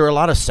 Was there a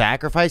lot of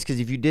sacrifice? Because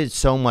if you did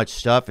so much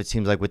stuff, it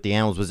seems like with the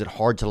animals, was it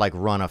hard to like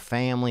run a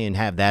family and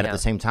have that at the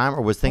same time,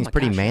 or was things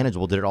pretty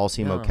manageable? Did it all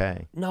seem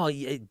okay? No,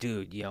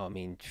 dude. I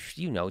mean,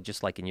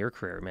 just like in your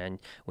career, man,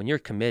 when you're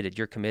committed,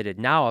 you're committed.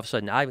 Now all of a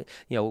sudden,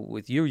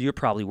 with you, you're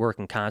probably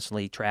working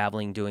constantly,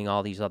 traveling, doing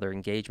all these other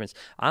engagements.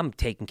 I'm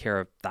taking care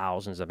of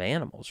thousands of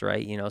animals,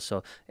 right?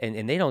 So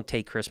and they don't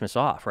take Christmas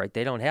off, right?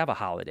 They don't have a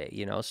holiday,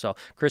 so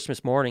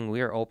Christmas morning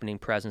we are opening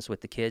presents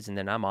with the kids, and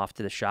then I'm off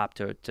to the shop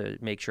to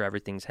make sure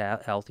everything's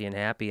healthy and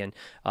happy. And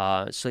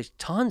so it's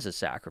tons of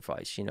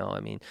sacrifice. I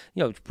mean,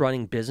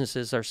 running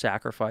businesses are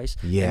sacrifice,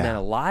 and then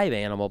a live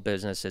animal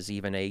business is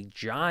even a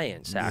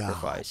giant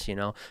sacrifice.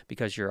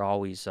 Because you're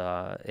always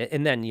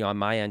and then on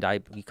my end,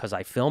 because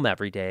I film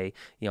every day,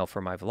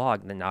 for my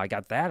vlog, then now I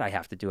got that I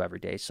have to do every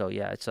day. So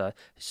yeah, it's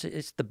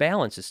the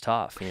balance is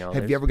tough.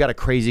 Have you ever got a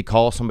crazy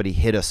call? Somebody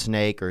hit a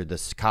snake, or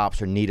the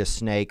cops or need a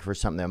snake for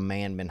something? A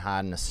man been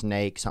hiding a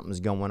snake. Something's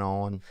going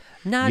on.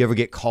 You ever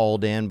get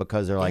called in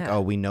because they're like,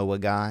 "Oh, we know a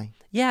guy"?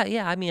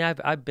 Yeah. I mean,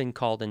 I've been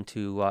called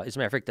into. As a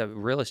matter of fact, the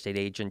real estate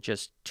agent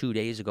just 2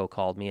 days ago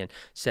called me and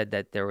said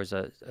that there was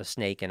a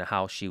snake in a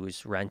house she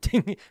was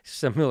renting,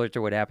 similar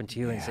to what happened to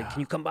you, and said, "Can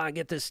you come by and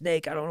get this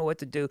snake? I don't know what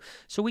to do."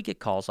 So we get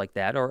calls like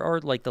that, or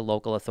like the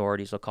local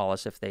authorities will call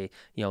us if they,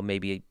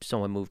 maybe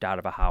someone moved out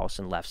of a house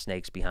and left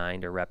snakes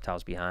behind or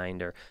reptiles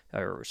behind or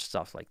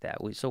stuff like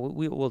that.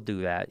 We will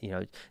do that.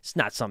 It's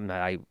not something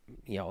that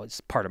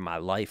it's part of my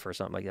life or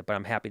something like that, but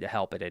I'm happy to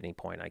help at any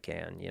point I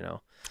can.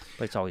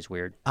 But it's always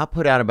weird. I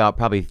put out about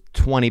probably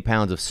 20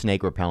 pounds of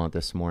snake repellent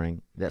this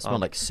morning. That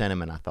smelled like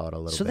cinnamon, I thought, a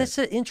little bit. So that's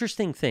an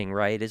interesting thing,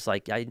 right? It's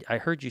like I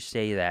heard you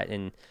say that,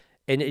 and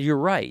you're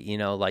right.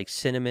 Like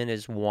cinnamon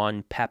is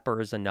one,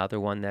 pepper is another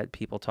one that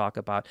people talk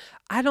about.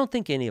 I don't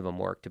think any of them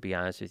work, to be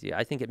honest with you.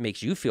 I think it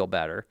makes you feel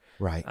better.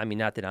 Right. I mean,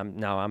 not that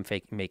I'm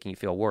making you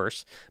feel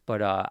worse,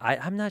 but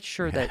I'm not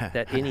sure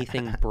that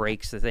anything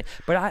breaks the thing.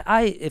 But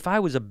if I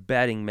was a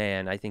betting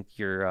man, I think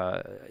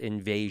your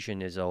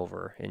invasion is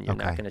over, and you're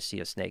not going to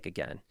see a snake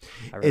again.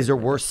 Is there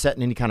worse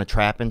setting any kind of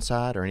trap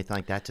inside or anything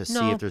like that to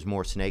see if there's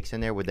more snakes in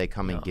there? Would they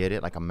come and get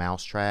it, like a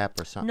mouse trap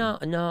or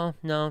something? No,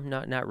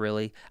 not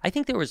really. I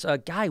think there was a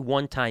guy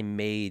one time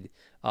made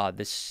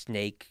this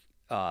snake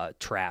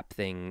trap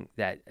thing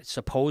that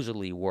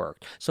supposedly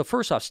worked. So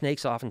first off,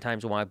 snakes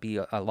oftentimes want to be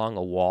along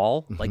a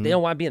wall. Like they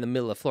don't want to be in the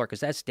middle of the floor because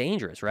that's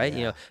dangerous,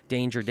 right?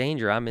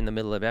 Danger. I'm in the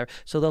middle of everything.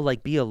 So they'll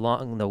like be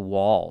along the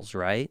walls,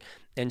 right?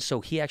 And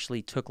so he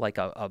actually took like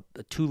a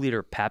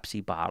 2-liter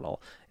Pepsi bottle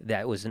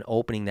that was an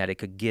opening that it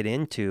could get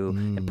into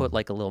and put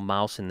like a little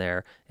mouse in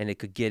there and it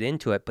could get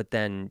into it, but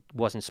then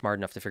wasn't smart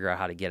enough to figure out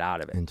how to get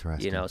out of it.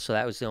 Interesting. So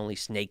that was the only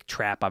snake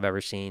trap I've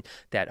ever seen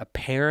that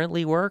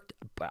apparently worked,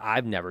 but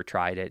I've never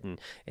tried it.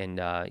 And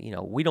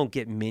we don't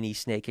get many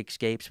snake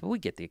escapes, but we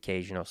get the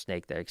occasional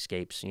snake that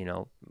escapes,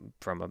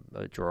 from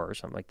a drawer or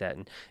something like that.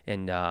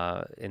 And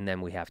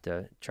then we have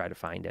to try to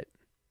find it.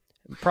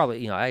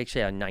 Probably, I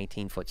actually had a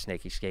 19-foot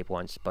snake escape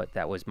once, but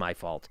that was my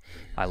fault.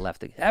 I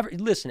left it.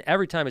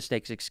 Every time a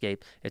snake's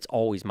escape, it's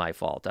always my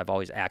fault. I've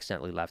always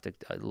accidentally left a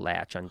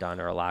latch undone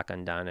or a lock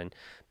undone,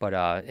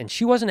 and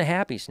she wasn't a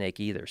happy snake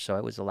either, so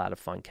it was a lot of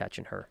fun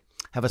catching her.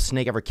 Have a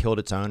snake ever killed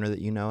its owner that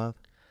you know of?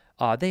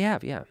 They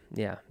have, yeah,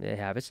 they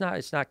have. It's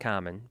not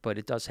common, but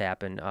it does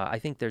happen. I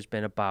think there's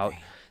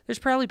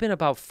probably been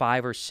about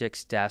 5 or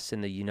 6 deaths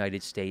in the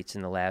United States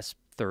in the last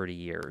 30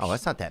 years. Oh,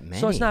 that's not that many.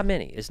 So it's not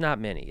many.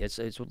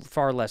 It's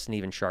far less than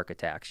even shark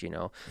attacks,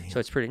 So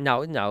it's pretty.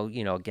 Now,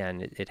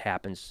 again, it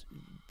happens,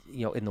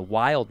 in the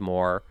wild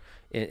more.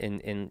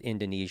 In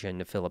Indonesia and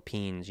the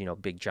Philippines,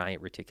 big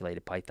giant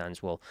reticulated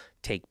pythons will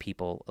take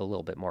people a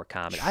little bit more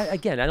common. I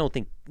don't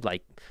think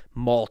like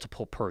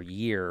multiple per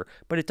year,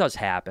 but it does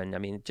happen. I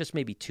mean, just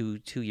maybe two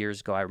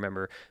years ago, I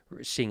remember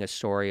seeing a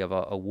story of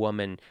a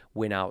woman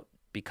went out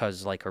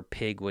because like her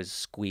pig was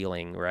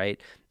squealing,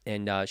 right?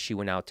 And she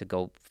went out to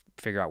go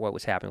figure out what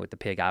was happening with the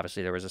pig.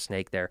 Obviously, there was a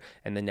snake there,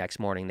 and the next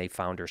morning they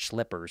found her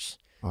slippers.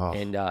 Oh.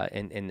 And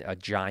a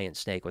giant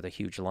snake with a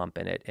huge lump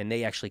in it, and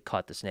they actually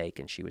cut the snake,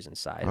 and she was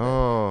inside.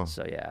 Oh,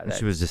 so yeah,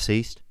 she was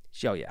deceased.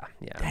 Oh yeah.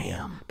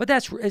 Damn. But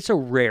it's a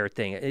rare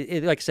thing.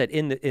 Like I said,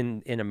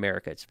 in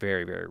America, it's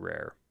very, very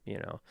rare.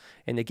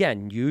 And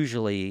again,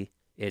 usually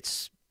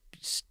it's.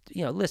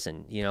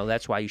 Listen,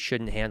 that's why you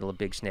shouldn't handle a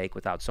big snake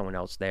without someone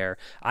else there.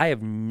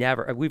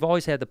 We've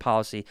always had the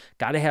policy,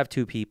 got to have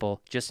 2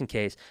 people just in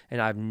case,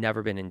 and I've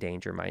never been in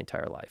danger my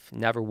entire life.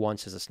 Never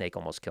once has a snake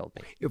almost killed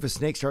me. If a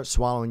snake starts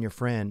swallowing your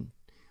friend,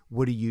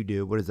 what do you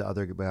do? What is the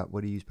other about?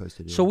 What are you supposed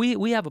to do? So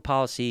we have a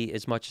policy,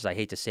 as much as I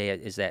hate to say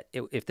it, is that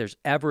if there's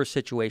ever a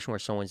situation where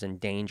someone's in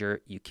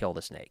danger, you kill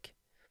the snake.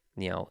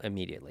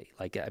 Immediately.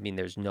 Like, I mean,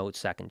 there's no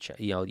second chance.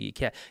 You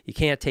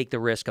can't take the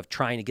risk of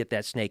trying to get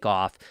that snake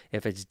off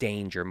if it's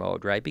danger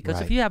mode, right?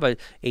 Because if you have we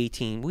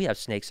have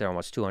snakes that are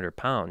almost 200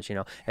 pounds,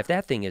 if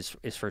that thing is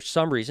for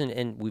some reason,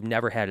 and we've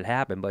never had it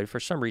happen, but if for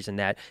some reason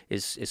that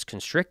is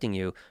constricting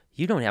you,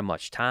 you don't have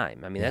much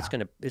time. I mean, it's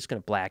gonna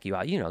black you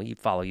out. You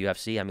follow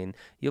UFC. I mean,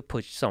 you'll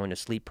put someone to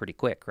sleep pretty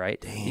quick, right?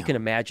 Damn. You can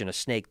imagine a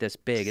snake this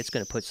big. It's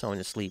gonna put someone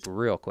to sleep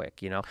real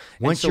quick.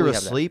 Once you're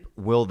asleep,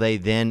 do they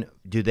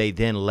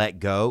then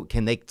let go?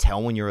 Can they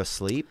tell when you're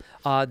asleep?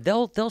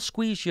 They'll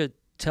squeeze you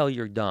till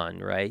you're done,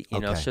 right?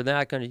 Okay. So they're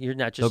not gonna. You're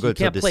not just. They'll go you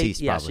can't to play. deceased,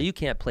 Yeah, probably. so you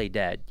can't play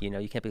dead. You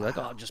can't be like,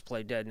 oh, I'll just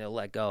play dead and they'll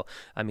let go.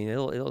 I mean,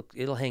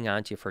 it'll hang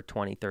on to you for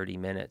 20, 30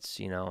 minutes,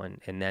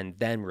 and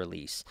then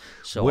release.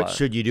 So what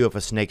should you do if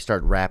a snake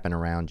starts wrapping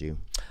around you?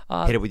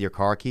 Hit it with your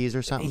car keys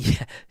or something?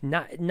 Yeah,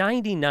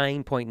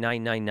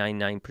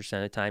 99.9999%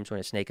 of the times when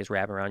a snake is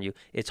wrapping around you,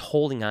 it's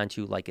holding on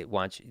to you like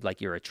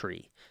like you're a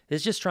tree.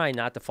 It's just trying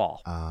not to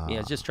fall.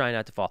 It's just trying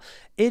not to fall.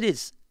 It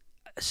is.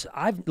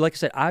 Like I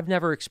said, I've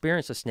never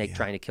experienced a snake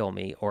trying to kill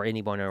me or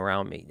anyone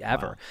around me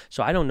ever. Wow.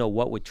 So I don't know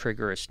what would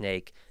trigger a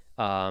snake.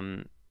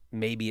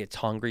 Maybe it's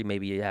hungry.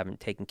 Maybe you haven't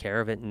taken care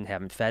of it and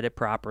haven't fed it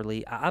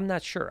properly. I'm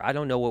not sure. I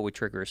don't know what would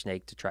trigger a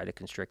snake to try to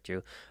constrict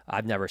you.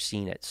 I've never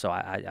seen it, so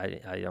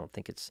I don't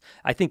think it's.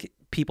 I think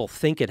people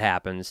think it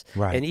happens,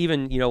 right? And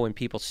even when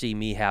people see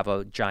me have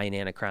a giant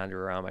anaconda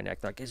around my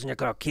neck, they're like, "Isn't it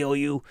gonna kill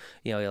you?"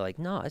 You're like,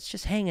 "No, it's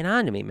just hanging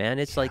on to me, man.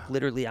 It's like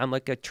literally, I'm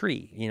like a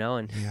tree,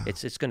 and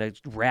it's gonna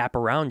wrap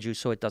around you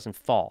so it doesn't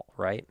fall,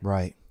 right?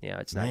 Right. Yeah,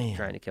 it's not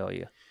trying to kill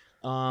you.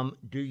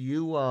 Do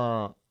you?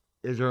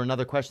 Is there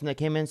another question that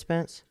came in,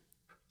 Spence?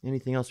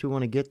 Anything else we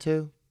want to get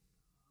to?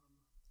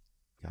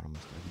 Got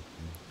almost everything.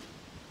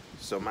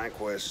 So my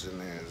question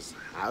is,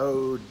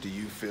 how do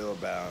you feel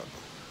about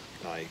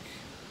like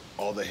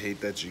all the hate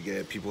that you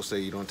get? People say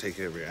you don't take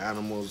care of your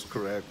animals,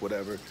 correct?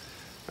 Whatever.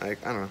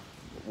 Like, I don't know.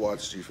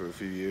 Watched you for a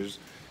few years.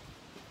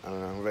 I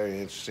don't know. Very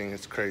interesting.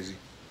 It's crazy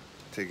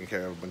taking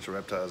care of a bunch of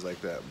reptiles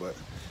like that. But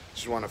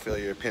just want to feel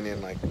your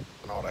opinion, like,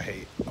 on all the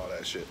hate, all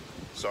that shit.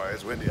 Sorry,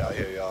 it's windy out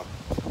here, y'all.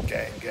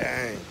 Gang,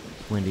 gang.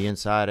 Windy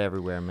inside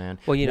everywhere, man.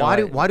 Well,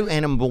 why do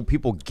animal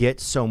people get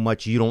so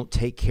much? You don't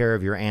take care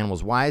of your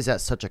animals. Why is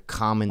that such a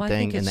common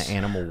thing in the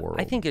animal world?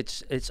 I think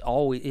it's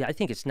always. I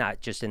think it's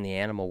not just in the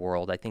animal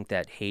world. I think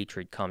that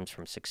hatred comes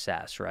from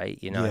success, right?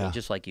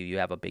 Just like you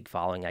have a big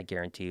following. I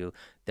guarantee you,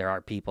 there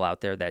are people out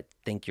there that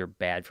think you're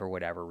bad for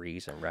whatever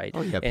reason, right?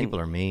 Oh yeah, people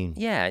are mean.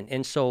 Yeah,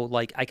 and so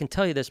like I can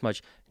tell you this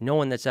much: no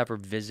one that's ever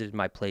visited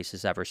my place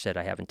has ever said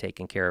I haven't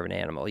taken care of an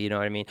animal. You know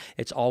what I mean?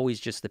 It's always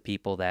just the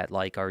people that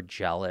like are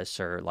jealous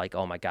or like,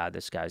 oh my God,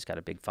 this guy's got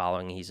a big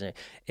following.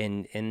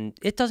 And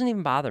it doesn't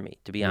even bother me,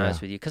 to be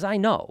honest with you, because I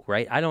know,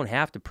 right? I don't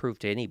have to prove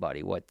to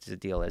anybody what the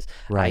deal is.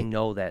 Right. I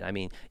know that. I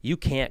mean, you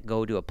can't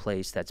go to a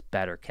place that's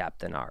better kept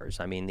than ours.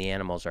 I mean, the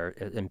animals are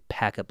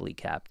impeccably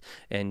kept,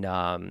 and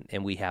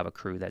we have a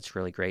crew that's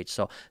really great.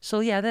 So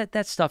yeah,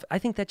 that stuff, I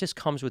think that just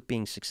comes with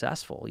being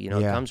successful. It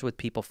comes with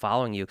people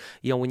following you.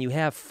 When you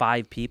have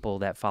 5 people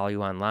that follow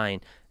you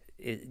online,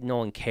 no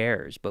one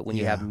cares. But when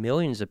you have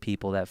millions of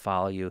people that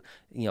follow you,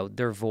 you know,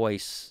 their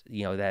voice,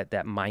 you know,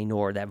 that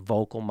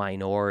vocal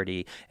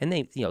minority, and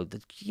they,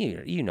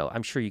 you know,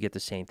 I'm sure you get the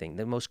same thing.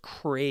 The most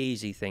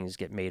crazy things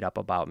get made up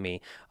about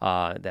me.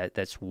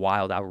 That's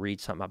wild. I'll read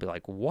something, I'll be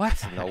like,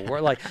 what in the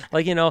world?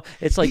 Like you know,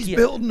 it's like he's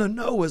building a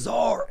Noah's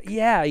Ark.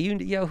 Yeah,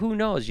 who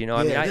knows? You know,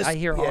 I mean, I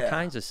hear all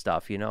kinds of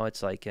stuff. You know,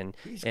 it's like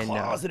he's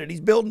closeted.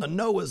 He's building a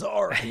Noah's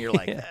Ark, and you're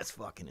like, that's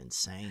fucking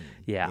insane.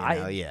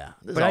 Yeah, you know,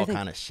 there's all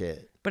kind of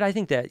shit. But I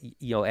think that,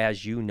 you know,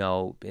 as you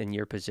know, in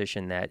your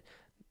position, that,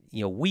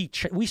 you know, we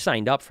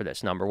signed up for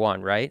this, number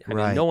one, right? I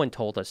mean, no one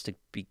told us to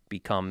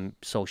become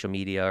social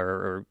media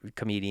or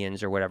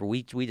comedians or whatever.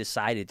 We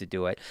decided to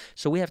do it,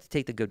 so we have to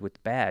take the good with the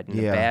bad. And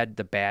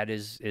the bad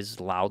is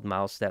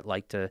loudmouths that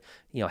like to,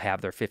 you know,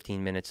 have their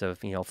 15 minutes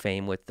of, you know,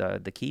 fame with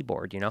the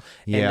keyboard, you know.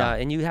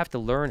 And you have to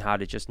learn how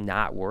to just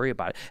not worry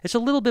about it. It's a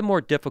little bit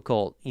more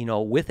difficult, you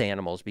know, with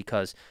animals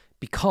because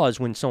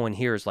when someone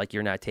hears like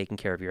you're not taking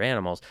care of your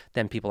animals,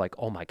 then people are like,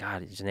 oh my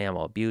God, he's an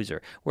animal abuser.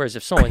 Whereas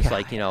if someone's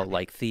like, you know,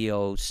 like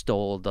Theo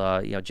stole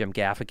you know, Jim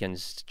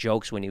Gaffigan's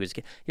jokes when he was,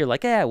 you're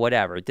like,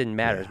 whatever, it didn't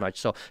matter as much.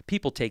 So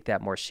people take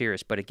that more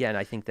serious. But again,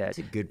 I think that's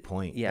a good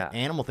point. Yeah, the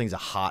animal thing's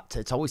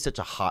it's always such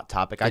a hot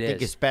topic. I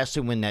think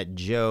especially when that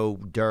Joe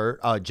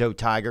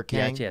Tiger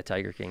King. Yeah,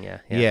 Tiger King.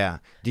 Yeah.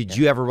 Did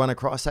you ever run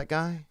across that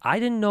guy? I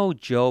didn't know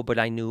Joe, but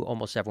I knew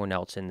almost everyone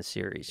else in the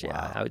series.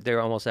 Wow.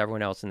 Almost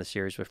everyone else in the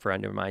series was a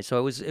friend of mine. So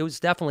it was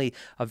definitely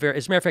as a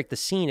matter of fact, the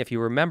scene, if you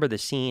remember, the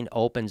scene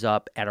opens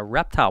up at a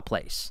reptile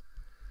place.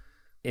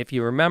 If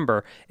you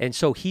remember, and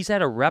so he's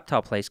at a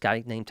reptile place,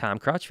 guy named Tom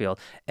Crutchfield,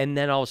 and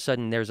then all of a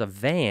sudden there's a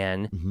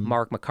van,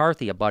 Mark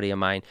McCarthy, a buddy of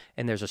mine,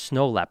 and there's a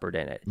snow leopard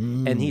in it.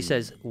 And he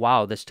says,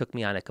 wow, this took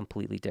me on a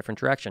completely different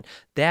direction.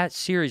 That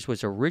series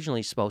was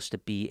originally supposed to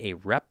be a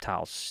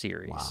reptile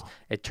series. Wow.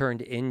 It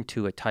turned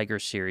into a tiger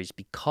series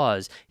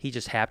because he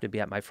just happened to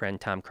be at my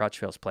friend Tom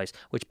Crutchfield's place,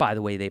 which, by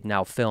the way, they've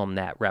now filmed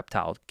that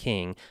Reptile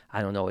King.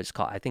 I don't know what it's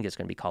called. I think it's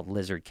going to be called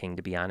Lizard King,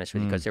 to be honest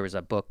with you, because there was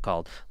a book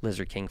called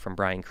Lizard King from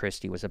Brian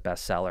Christie, was a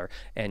bestseller.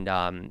 And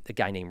a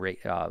guy named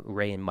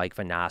Ray and Mike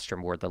Van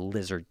Nostrum were the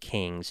Lizard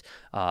Kings,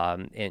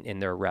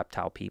 and they're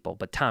reptile people.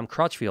 But Tom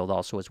Crutchfield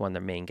also was one of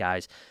the main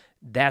guys.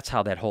 That's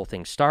how that whole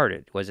thing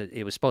started.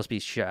 It was supposed to be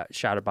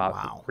shot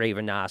about Ray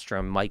Van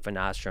Nostrum, Mike Van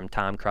Nostrum,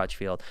 Tom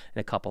Crutchfield, and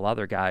a couple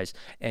other guys,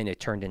 and it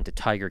turned into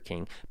Tiger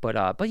King. But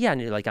yeah,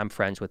 like I'm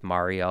friends with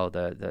Mario,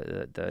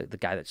 the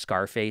guy that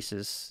Scarface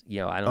is. You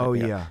know, I don't.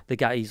 know, the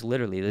guy. He's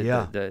literally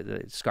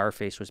the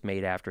Scarface was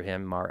made after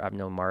him. I've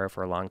known Mario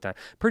for a long time.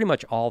 Pretty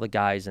much all the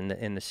guys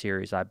in the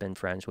series I've been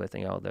friends with.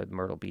 You know, the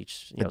Myrtle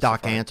Beach. You know,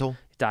 Doc Antle.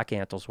 Doc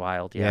Antle's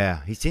wild.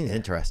 Yeah, he seems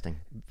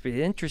interesting.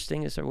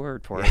 Interesting is a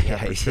word for it.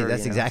 Yeah, sure,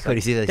 that's exactly so what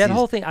he sees. That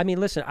whole thing. I mean,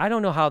 listen, I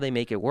don't know how they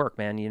make it work,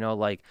 man. You know,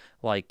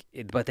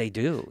 but they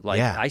do.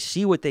 I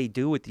see what they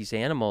do with these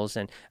animals,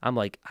 and I'm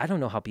like, I don't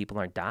know how people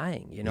aren't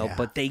dying. You know,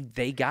 but they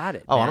got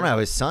it. Oh, man. I don't know how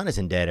his son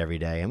isn't dead every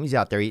day. I mean, he's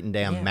out there eating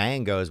damn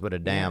mangoes with a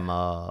damn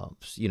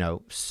you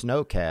know,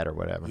 snow cat or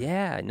whatever.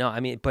 Yeah, no, I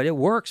mean, but it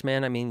works,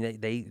 man. I mean,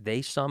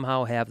 they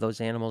somehow have those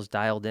animals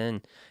dialed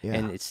in,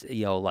 and it's,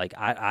 you know, like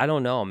I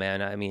don't know,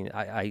 man. I mean,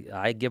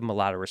 I give them a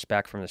lot of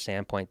respect from the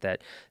standpoint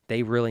that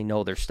they really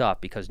know their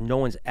stuff, because no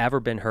one's ever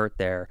been hurt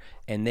there,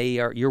 and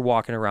you're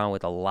walking around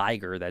with a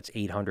liger that's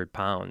 800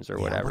 pounds or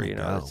whatever. You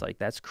know, it's like,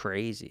 that's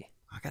crazy.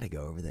 I gotta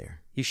go over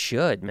there. You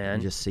should, man.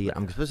 And just see it.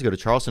 I'm supposed to go to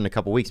Charleston in a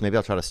couple weeks. Maybe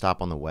I'll try to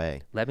stop on the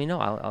way. Let me know.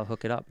 I'll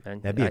hook it up,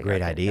 man. That'd be a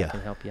great idea. I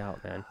can help you out,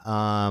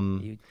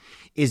 man.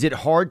 Is it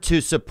hard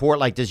to support?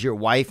 Like, does your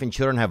wife and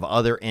children have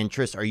other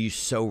interests? Are you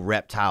so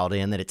reptiled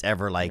in that it's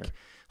ever like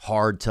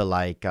hard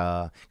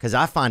to because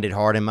I find it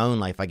hard in my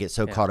own life. I get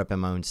so caught up in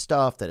my own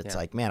stuff that it's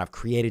like, man, I've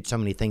created so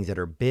many things that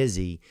are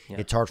busy.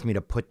 It's hard for me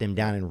to put them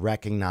down and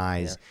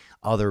recognize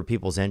other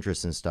people's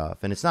interests and stuff.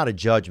 And it's not a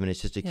judgment. It's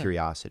just a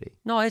curiosity.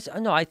 No,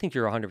 I think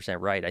you're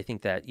 100% right. I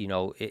think that, you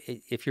know,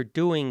 if you're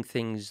doing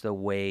things the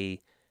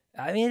way,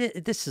 I mean,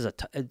 this is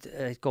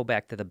go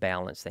back to the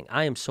balance thing.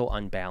 I am so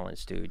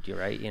unbalanced, dude. You're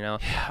right. You know,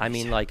 I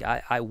mean, like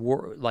I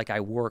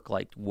work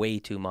like way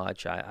too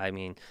much. I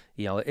mean,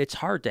 you know, it's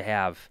hard to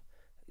have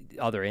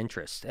other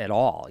interests at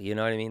all, you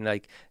know what I mean?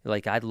 Like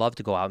I'd love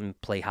to go out and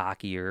play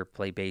hockey or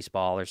play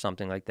baseball or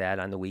something like that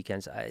on the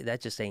weekends.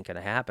 That just ain't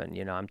gonna happen,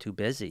 you know. I'm too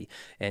busy,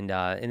 and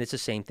it's the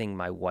same thing.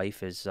 My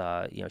wife is,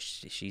 you know,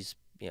 she's,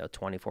 you know,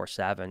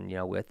 24/7, you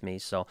know, with me.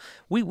 So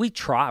we're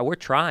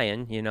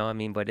trying, you know. I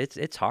mean, but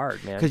it's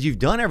hard, man. Because you've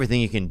done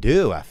everything you can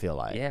do. I feel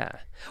like. Yeah.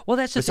 Well,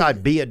 that's the besides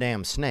be a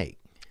damn snake.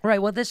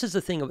 Right. Well, this is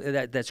the thing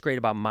that's great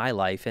about my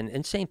life,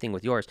 and same thing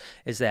with yours,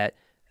 is that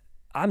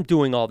I'm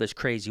doing all this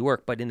crazy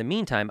work, but in the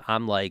meantime,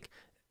 I'm like,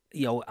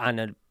 you know, on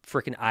a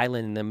freaking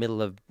island in the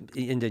middle of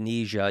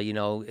Indonesia, you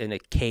know, in a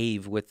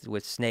cave with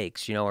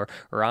snakes, you know,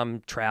 or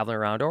I'm traveling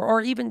around, or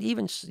even,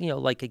 you know,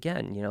 like,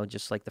 again, you know,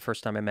 just like the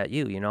first time I met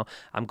you, you know,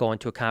 I'm going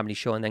to a comedy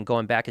show and then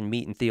going back and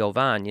meeting Theo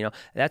Von, you know,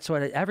 that's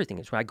what everything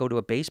is. When I go to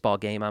a baseball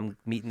game, I'm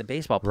meeting the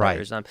baseball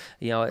players. Right. I'm,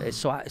 you know,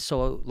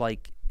 so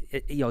like,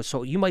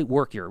 so you might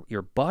work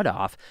your butt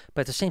off,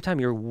 but at the same time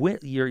you're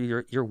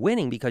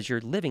winning because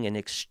you're living an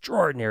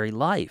extraordinary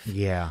life.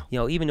 Yeah.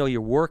 Even though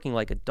you're working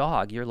like a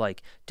dog, you're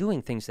like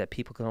doing things that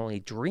people can only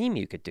dream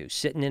you could do.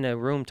 Sitting in a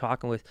room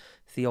talking with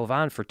Theo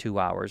Von for 2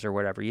 hours or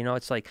whatever.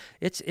 It's like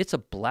it's a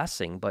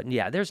blessing, but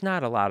yeah, there's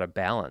not a lot of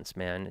balance,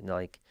 man.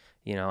 Like,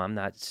 I'm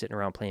not sitting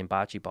around playing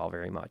bocce ball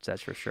very much,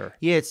 that's for sure.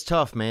 Yeah, it's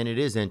tough, man. It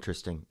is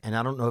interesting. And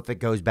I don't know if it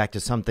goes back to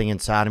something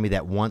inside of me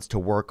that wants to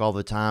work all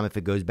the time, if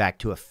it goes back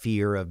to a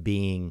fear of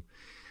being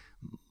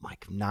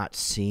like not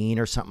seen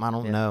or something. I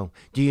don't know.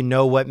 Do you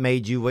know what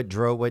made you, what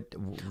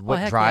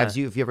drives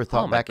you? If you ever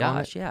thought back on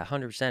it? Yeah,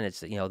 100%. It's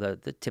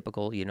the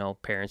typical,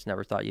 parents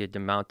never thought you'd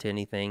amount to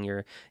anything.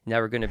 You're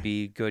never going to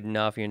be good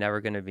enough. You're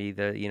never going to be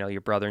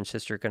your brother and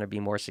sister are going to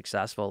be more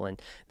successful.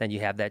 And then you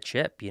have that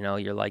chip.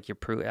 You're like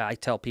I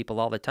tell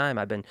people all the time.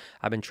 I've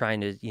been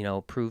trying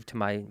to prove to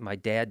my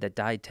dad that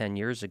died 10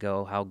 years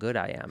ago how good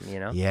I am.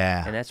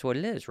 Yeah. And that's what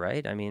it is,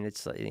 right? I mean,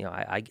 it's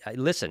I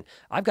listen.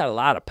 I've got a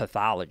lot of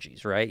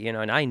pathologies, right?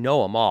 And I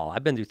know them all.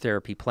 I've been through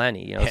therapy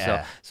plenty,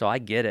 so I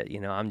get it.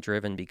 I'm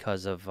driven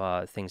because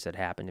of things that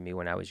happened to me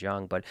when I was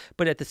young. But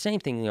at the same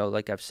thing,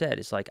 like I've said,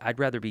 it's like I'd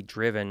rather be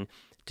driven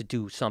to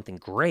do something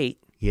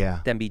great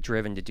than be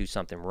driven to do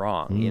something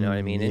wrong. You know what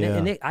I mean?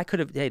 And I could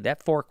have,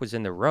 that fork was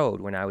in the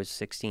road when I was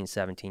 16,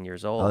 17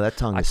 years old. Oh, that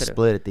tongue is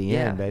split at the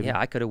end, baby. Yeah,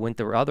 I could have went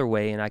the other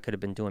way, and I could have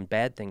been doing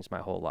bad things my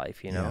whole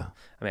life, I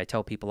mean, I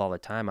tell people all the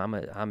time, I'm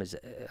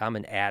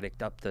an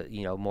addict up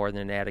the, more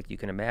than an addict you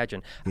can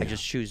imagine. I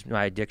just choose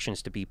my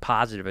addictions to be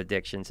positive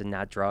addictions and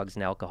not drugs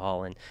and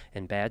alcohol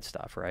and bad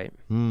stuff, right?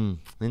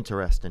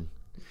 Interesting.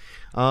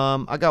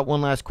 I got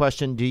one last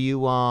question. Do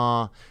you,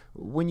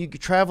 when you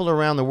travel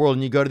around the world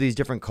and you go to these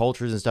different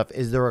cultures and stuff,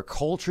 is there a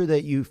culture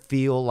that you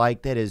feel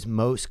like that is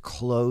most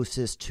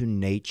closest to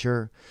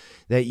nature,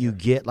 that you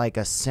get like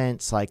a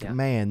sense like,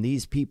 man,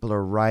 these people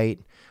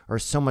are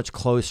so much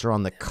closer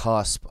on the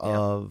cusp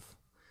of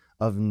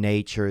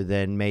nature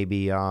than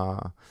maybe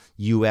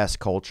U.S.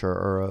 culture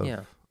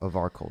or of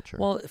our culture?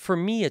 Well, for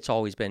me, it's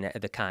always been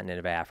the continent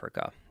of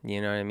Africa.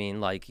 You know what I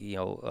mean? Like,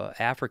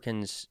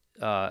 Africans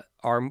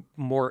are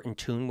more in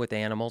tune with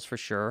animals for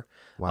sure.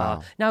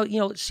 Wow. Now,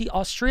 see,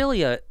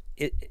 Australia,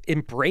 it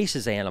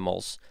embraces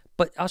animals,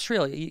 but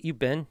Australia, you've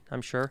been,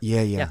 I'm sure.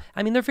 Yeah.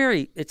 I mean,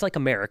 it's like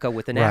America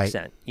with an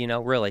accent,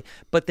 really.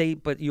 But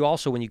you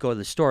also, when you go to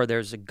the store,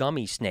 there's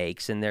gummy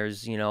snakes and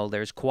there's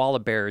koala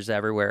bears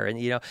everywhere.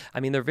 And, I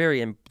mean,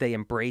 they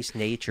embrace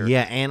nature.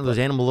 Yeah, and those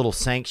animal little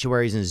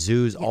sanctuaries and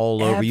zoos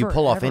all over. You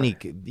pull off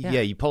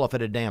you pull off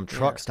at a damn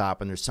truck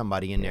stop and there's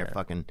somebody in there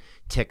fucking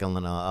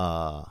tickling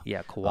a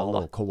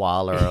little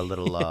koala or a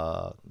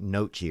little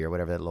nochi or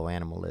whatever that little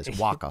animal is.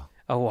 Waka.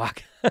 A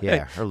waka.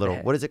 Yeah, her little,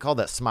 what is it called,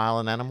 that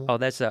smiling animal? Oh,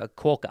 that's a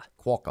quolka.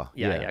 Quokka.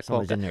 Yeah,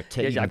 Someone's quokka. in there.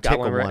 You I've can got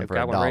one, tickle one for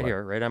got $1. one right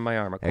here, right on my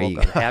arm. A There you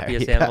quokka, go.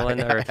 happiest animal in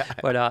there.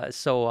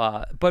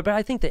 But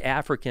I think the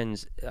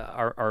Africans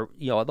are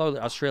although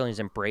the Australians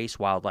embrace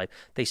wildlife,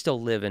 they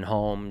still live in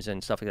homes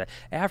and stuff like that.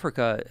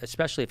 Africa,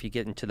 especially if you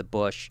get into the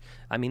bush,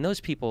 I mean, those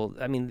people,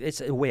 I mean,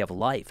 it's a way of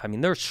life. I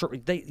mean,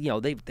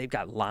 they've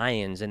got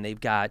lions and they've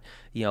got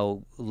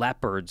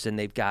leopards and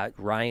they've got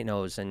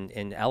rhinos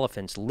and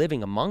elephants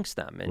living amongst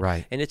them. And,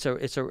 right. And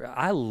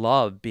I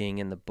love being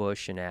in the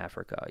bush in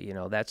Africa.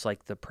 That's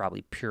like the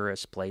probably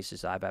purest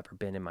places I've ever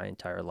been in my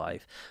entire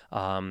life.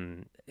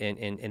 And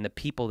the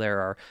people there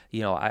are,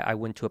 I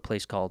went to a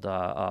place called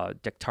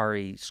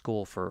Daktari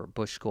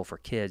Bush School for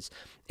Kids,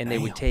 and they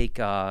would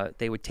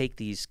take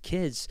these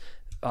kids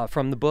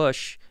from the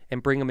bush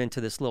and bring them into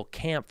this little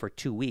camp for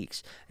 2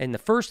 weeks. And the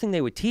first thing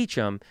they would teach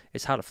them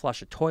is how to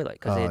flush a toilet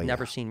because they had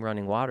never seen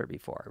running water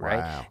before, right?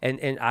 Wow.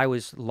 And I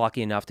was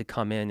lucky enough to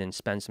come in and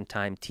spend some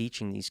time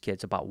teaching these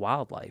kids about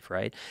wildlife,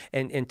 right?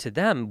 And to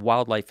them,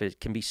 wildlife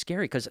can be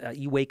scary because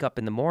you wake up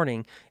in the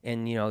morning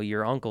and,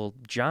 your Uncle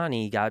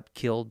Johnny got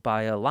killed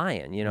by a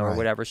lion, or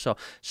whatever. So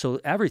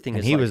everything and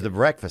is he like, was the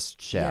breakfast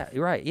chef. Yeah,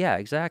 right. Yeah,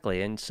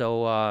 exactly. And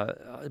so,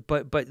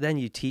 but then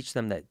you teach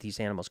them that these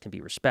animals can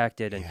be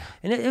respected. And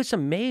it's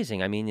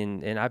amazing. I mean,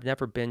 and I've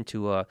never been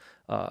to a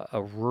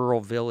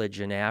rural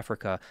village in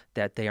Africa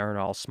that they aren't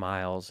all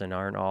smiles and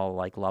aren't all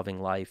like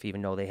loving life,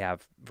 even though they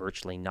have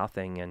virtually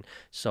nothing. And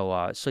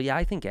so yeah,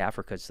 I think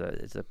Africa is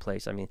the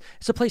place. I mean,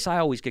 it's a place I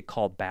always get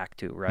called back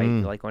to, right?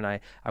 Like when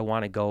I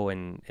want to go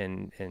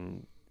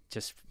and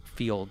just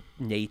feel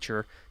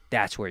nature,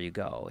 that's where you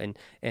go.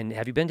 And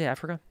have you been to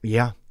Africa?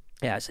 Yeah.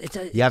 Yes,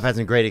 I've had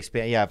some great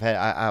experience.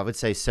 Yeah, I would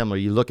say similar.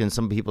 You look in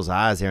some people's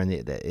eyes there, and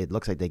it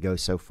looks like they go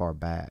so far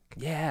back.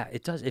 Yeah,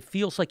 it does. It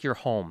feels like you're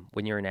home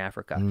when you're in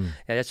Africa. And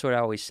that's what I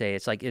always say.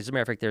 It's like, as a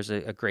matter of fact, there's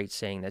a great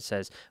saying that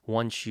says,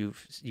 once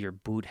your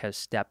boot has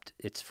stepped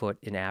its foot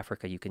in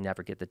Africa, you can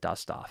never get the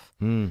dust off.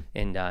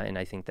 And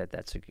I think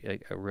that's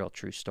a real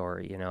true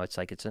story. It's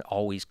like it's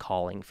always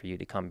calling for you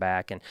to come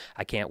back. And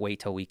I can't wait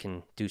till we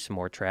can do some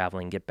more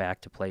traveling, get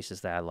back to places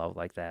that I love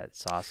like that.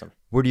 It's awesome.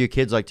 Where do your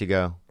kids like to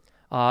go?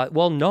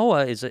 Well,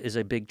 Noah is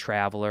a big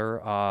traveler,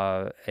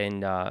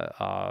 and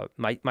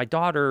my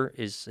daughter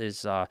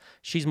is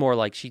she's more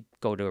like she'd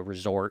go to a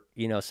resort,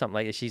 you know, something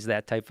like that. She's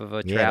that type of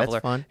a traveler.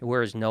 That's fun.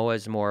 Whereas Noah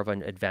is more of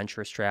an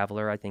adventurous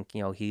traveler. I think,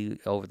 you know,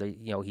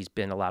 he's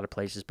been a lot of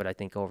places, but I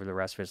think over the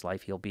rest of his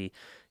life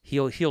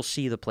he'll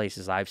see the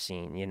places I've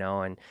seen, you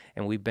know, and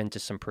we've been to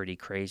some pretty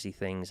crazy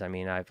things. I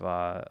mean, I've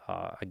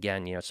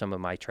again, you know, some of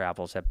my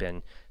travels have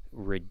been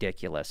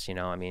ridiculous, you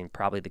know. I mean,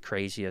 probably the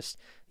craziest,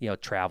 you know,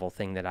 travel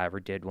thing that I ever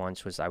did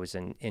once was I was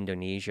in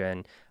Indonesia,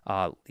 and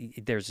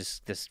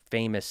there's this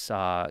famous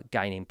guy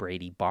named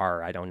Brady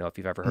Barr. I don't know if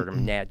you've ever heard of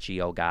him, Nat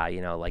Geo guy, you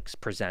know, like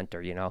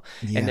presenter, you know.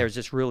 And there's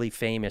this really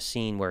famous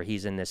scene where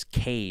he's in this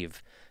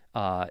cave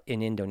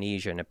in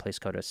Indonesia in a place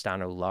called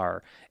Astana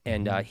Ular,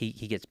 and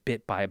he gets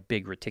bit by a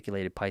big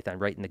reticulated python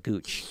right in the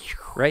gooch.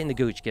 Right in the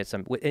gooch gets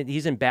him.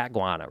 He's in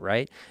Batguana,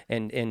 right?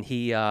 And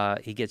he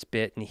gets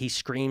bit and he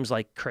screams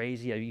like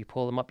crazy. You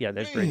pull him up, yeah,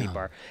 there's Brady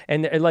Barr.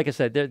 And like I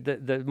said,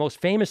 the most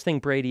famous thing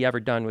Brady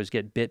ever done was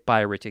get bit by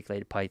a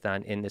reticulated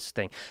python in this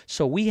thing.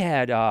 So we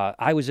had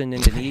I was in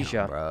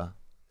Indonesia. Bruh.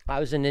 I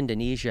was in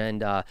Indonesia,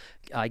 and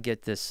I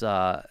get this,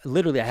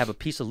 literally I have a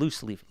piece of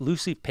loose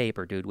leaf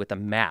paper, dude, with a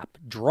map,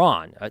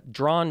 a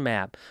drawn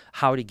map,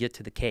 how to get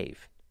to the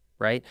cave,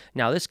 right?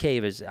 Now, this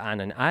cave is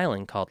on an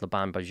island called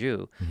Labuan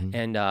Bajo,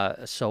 and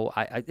so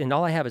and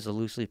all I have is a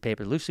loose leaf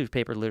paper. Loose leaf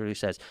paper literally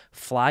says,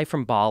 fly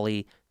from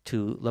Bali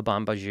to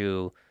Labuan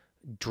Bajo,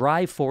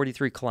 drive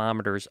 43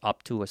 kilometers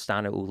up to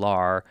Astana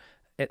Ular,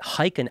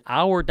 hike an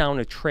hour down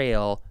a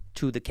trail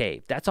to the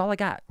cave. That's all I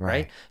got,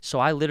 right? So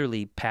I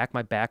literally pack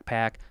my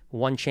backpack,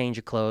 one change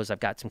of clothes.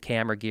 I've got some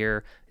camera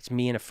gear. It's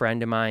me and a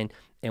friend of mine,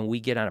 and we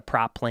get on a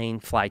prop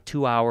plane, fly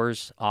 2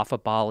 hours off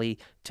of Bali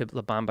to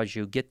Labuan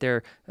Bajo, get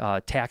there.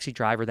 Taxi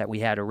driver that we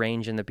had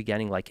arranged in the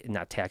beginning, like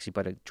not taxi,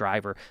 but a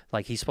driver,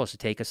 like he's supposed to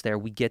take us there.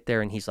 We get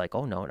there, and he's like,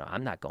 oh, no,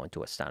 I'm not going to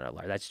Astana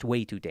Ular. That's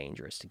way too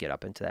dangerous to get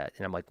up into that.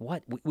 And I'm like,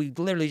 what? We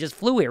literally just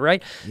flew here,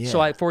 right? Yeah.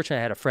 So fortunately,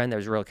 I had a friend that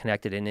was real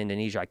connected in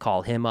Indonesia. I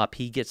call him up.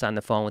 He gets on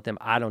the phone with him.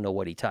 I don't know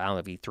what I don't know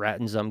if he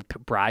threatens them,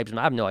 bribes them.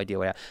 I have no idea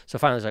what happened. So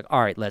finally, I was like,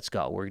 all right, let's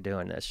go. We're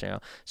doing this, you know.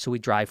 So we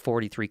drive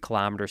 43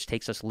 kilometers.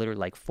 Takes us literally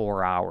like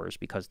 4 hours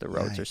because the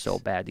roads are so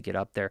bad to get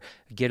up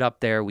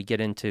there. We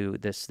get into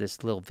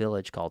this little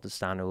village called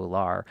Astana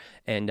Ular,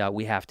 and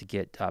we have to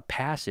get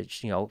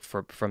passage, you know,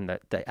 from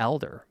the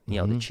elder, you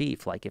know, the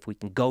chief, like if we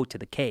can go to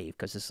the cave,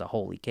 because this is a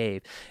holy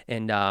cave.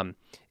 And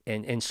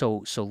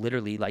so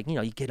literally, like, you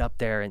know, you get up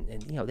there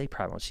and you know, they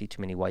probably don't see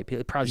too many white people.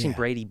 They probably seen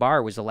Brady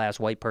Barr was the last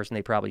white person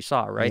they probably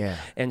saw, right? Yeah.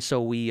 And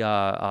so we, you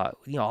know,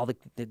 all the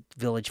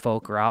village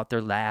folk are out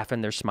there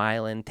laughing, they're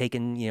smiling,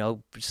 taking, you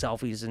know,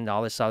 selfies and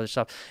all this other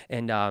stuff.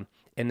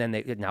 And then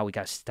now we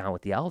got to sit down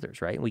with the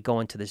elders, right? And we go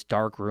into this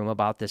dark room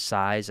about this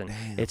size, and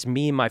it's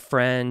me and my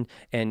friend.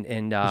 And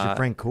is your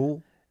friend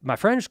cool? My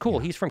friend's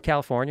cool. Yeah. He's from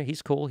California.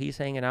 He's cool. He's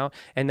hanging out.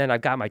 And then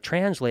I've got my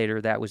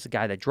translator that was the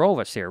guy that drove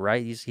us here,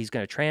 right? He's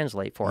going to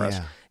translate for us.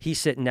 He's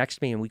sitting next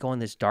to me, and we go in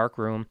this dark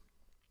room.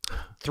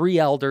 3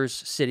 elders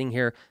sitting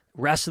here.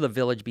 Rest of the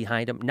village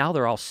behind them. Now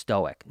they're all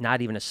stoic,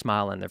 not even a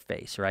smile on their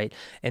face, right?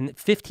 And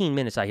 15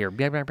 minutes I hear,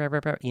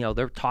 you know,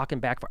 they're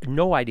talking back.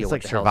 No idea it's what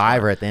like the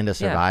Survivor at the end of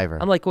Survivor.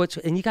 I'm like,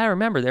 and you got to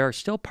remember, there are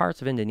still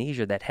parts of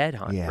Indonesia that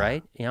headhunt,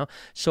 right? You know,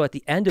 so at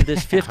the end of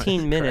this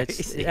 15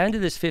 minutes,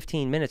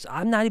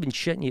 I'm not even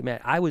shitting you, man.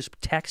 I was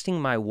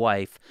texting my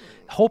wife,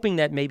 hoping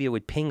that maybe it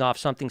would ping off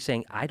something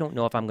saying, I don't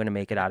know if I'm going to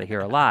make it out of here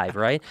alive,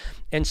 right?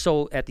 And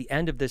so at the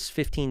end of this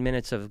 15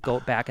 minutes of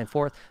go back and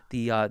forth,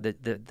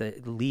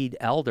 the lead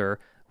elder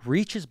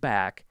reaches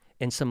back,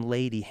 and some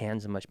lady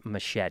hands him a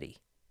machete.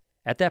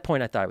 At that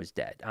point, I thought I was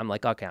dead. I'm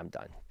like, okay, I'm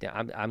done.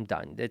 Yeah, I'm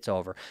done. It's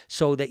over.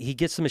 So that he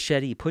gets the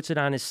machete, he puts it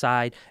on his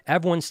side.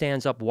 Everyone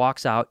stands up,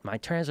 walks out. My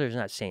translator's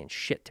not saying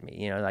shit to me,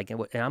 you know. Like,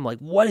 and I'm like,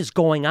 what is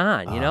going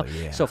on, you know?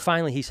 Yeah. So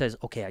finally, he says,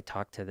 okay, I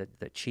talked to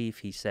the chief.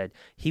 He said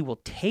he will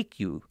take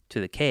you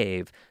to the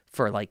cave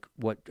for like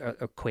what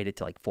equated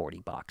to like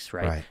 $40,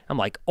 right? I'm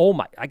like, oh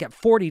my, I got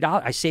 $40.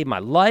 I saved my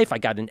life. I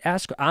got an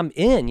escort. I'm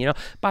in, you know.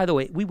 By the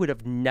way, we would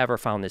have never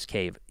found this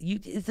cave.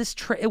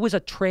 It was a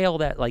trail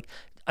that like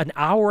an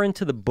hour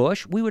into the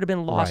bush, we would have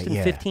been lost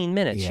in 15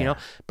 minutes, you know.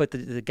 But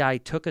the guy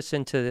took us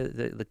into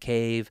the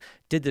cave,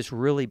 did this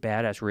really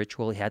badass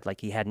ritual. He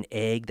had an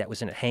egg that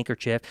was in a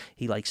handkerchief.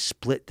 He like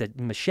split the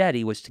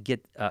machete was to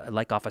get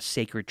like off a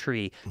sacred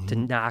tree to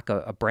knock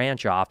a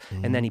branch off,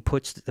 and then he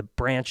puts the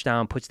branch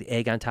down, puts the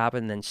egg on top,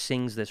 and then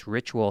sings this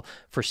ritual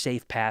for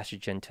safe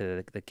passage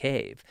into the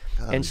cave.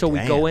 And so we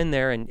go in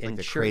there and like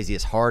the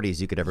craziest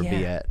Hardee's you could ever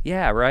be at.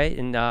 Yeah, right.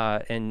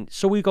 And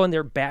so we go in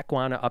there,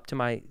 Batguana up to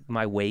my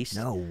waist.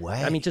 No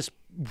way. I mean, just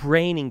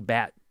raining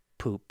bat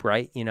poop,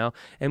 right? You know,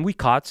 and we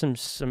caught some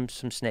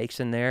snakes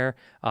in there,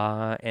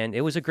 and it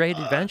was a great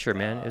adventure,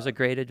 man. It was a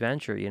great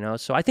adventure, you know.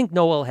 So I think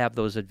Noah will have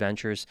those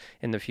adventures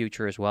in the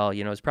future as well.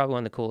 You know, it's probably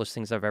one of the coolest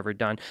things I've ever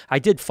done. I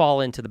did fall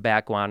into the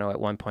back guano at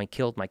one point,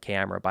 killed my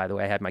camera. By the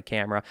way, I had my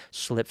camera,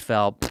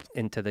 fell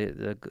into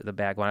the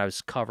back guano. I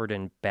was covered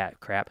in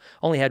bat crap.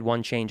 Only had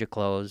one change of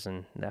clothes,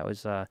 and that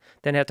was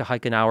then I had to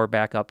hike an hour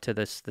back up to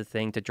the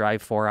thing to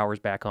drive 4 hours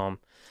back home.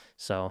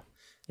 So.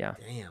 Yeah.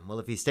 Damn. Well,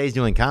 if he stays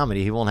doing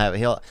comedy, he won't have.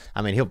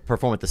 He'll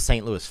perform at the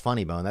St. Louis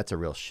Funny Bone. That's a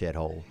real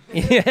shithole.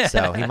 Yeah.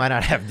 So he might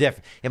not have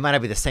It might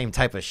not be the same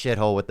type of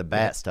shithole with the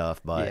bat stuff,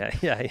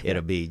 but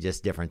it'll be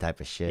just different type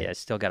of shit. Yeah.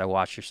 Still got to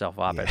wash yourself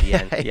off at the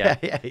end.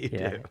 Yeah. You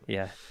do.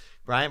 Yeah.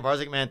 Brian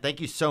Barczyk, man,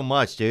 thank you so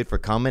much, dude, for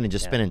coming and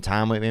just spending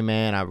time with me,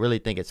 man. I really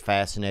think it's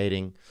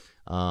fascinating.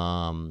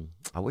 I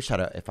wish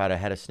if I'd have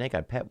had a snake,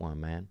 I'd pet one,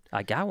 man.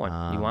 I got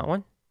one. You want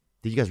one?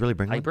 Did you guys really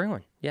bring one? I bring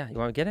one. Yeah. You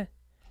want to get it?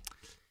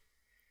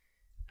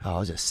 Oh, I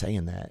was just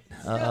saying that.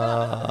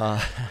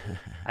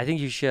 I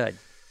think you should.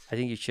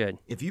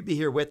 If you'd be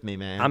here with me,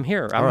 man. I'm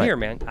here. I'm here,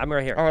 man. I'm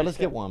right here. All right, let's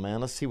get one, man.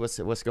 Let's see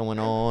what's going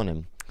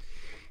on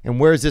and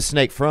where's this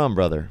snake from,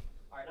 brother?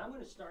 All right, I'm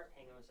going to start.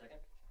 Hang on a second.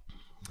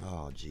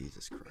 Oh,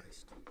 Jesus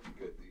Christ.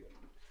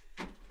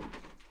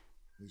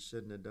 We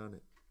shouldn't have done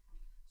it.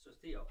 So,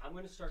 Theo, I'm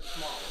going to start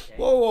small, okay?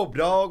 Whoa,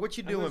 dog. What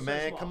you doing,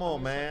 man? Come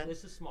on, man.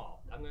 This is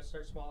small. I'm going to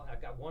start small.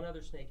 I've got one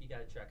other snake you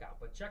got to check out.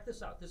 But check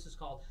this out. This is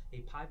called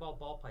a piebald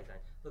ball python.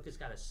 Look, it's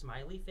got a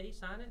smiley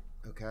face on it.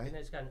 Okay. And then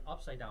it's got an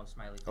upside-down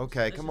smiley face.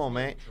 Okay, so come on,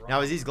 man.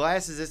 Now, is these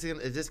glasses,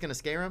 is this going to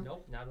scare him?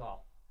 Nope, not at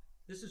all.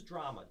 This is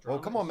drama. Oh,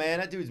 come on, man.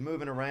 That dude's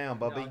moving around,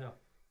 Bubby. No.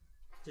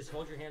 Just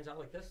hold your hands out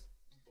like this.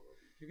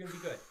 You're going to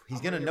be good.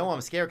 He's going to know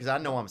I'm scared because I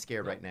know I'm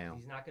scared right now.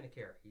 He's not going to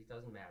care. It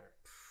doesn't matter.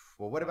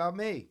 Well, what about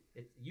me?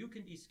 You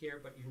can be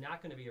scared, but you're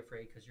not going to be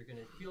afraid because you're going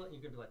to feel it and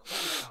you're going to be like,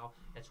 holy cow,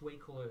 that's way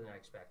cooler than I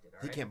expected. All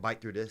right? He can't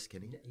bite through this,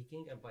 can he? He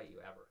can't bite you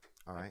ever.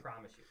 All right. I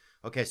promise you.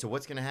 Okay, so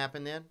what's going to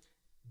happen then?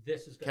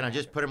 This is going to Can I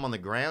just put him on the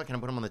ground? Can I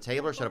put him on the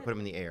table or should I put him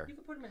in the air? You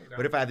can put him in the ground.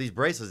 But if I have these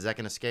bracelets, is that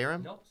going to scare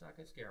him? Nope, it's not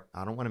going to scare him.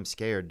 I don't want him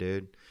scared,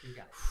 dude. You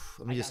got it.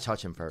 Let me just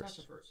touch him first.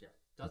 Touch him first, yeah.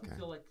 Doesn't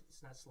feel like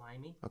it's not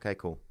slimy. Okay,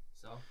 cool.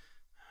 So,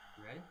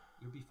 you ready?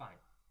 You'll be fine.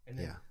 And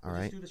then all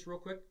right. Just do this real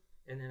quick,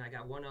 and then I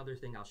got one other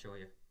thing I'll show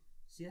you.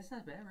 See, that's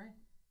not bad, right?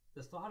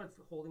 The thought of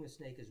holding a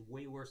snake is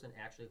way worse than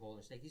actually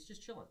holding a snake. He's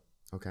just chilling.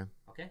 Okay.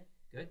 Okay?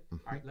 Good? All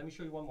right, let me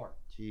show you one more.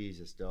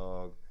 Jesus,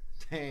 dog.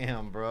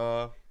 Damn,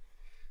 bro.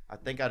 I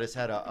think I just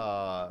had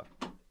a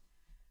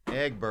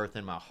egg birth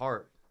in my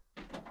heart.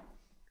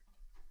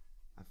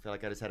 I feel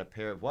like I just had a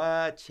pair of...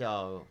 What,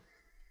 yo?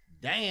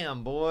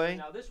 Damn, boy.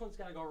 Now, this one's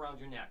got to go around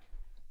your neck.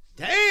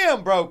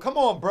 Damn, bro. Come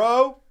on,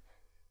 bro.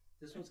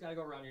 This one's got to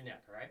go around your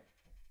neck, all right?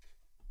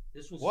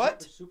 This one's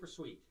what? Super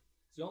sweet.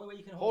 It's the only way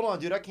you can hold on,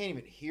 dude. I can't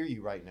even hear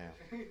you right now.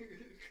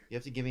 You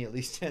have to give me at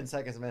least 10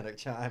 seconds, man, to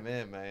chime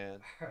in, man.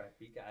 All right,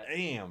 you got it.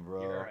 Damn,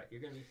 bro. You're all right.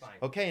 You're going to be fine.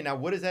 Okay, now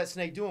what is that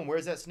snake doing?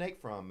 Where's that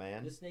snake from,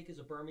 man? This snake is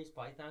a Burmese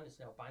python. It's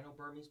an albino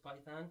Burmese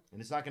python.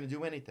 And it's not going to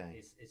do anything.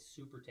 It's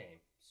super tame.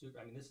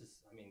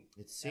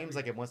 It seems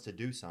like it wants to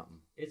do something.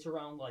 It's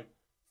around like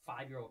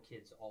 5-year-old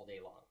kids all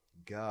day long.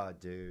 God,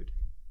 dude.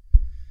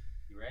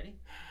 You ready?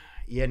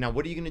 Yeah, now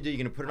what are you going to do? You're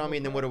going to put it on me,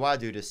 and then what do I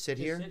do? Just sit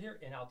here? Sit here,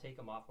 and I'll take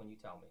them off when you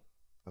tell me.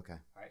 Okay.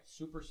 All right,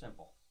 super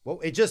simple. Well,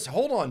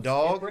 hold on,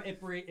 dog.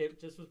 It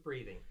just was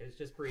breathing. It's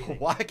just breathing.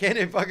 Why can't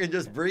it fucking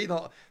just breathe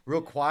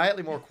real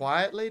quietly, more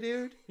quietly,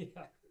 dude? Yeah.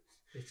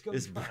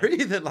 It's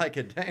breathing like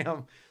it got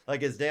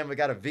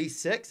a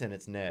V6 in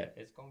its neck.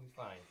 Yeah, it's going to be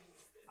fine.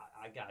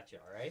 I got you,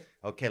 all right?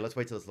 Okay, let's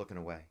wait till it's looking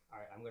away. All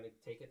right, I'm going to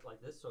take it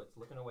like this so it's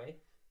looking away.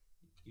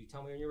 You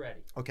tell me when you're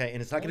ready. Okay,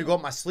 and it's not going to go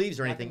up my sleeves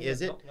or anything,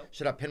 is it? Nope.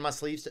 Should I pin my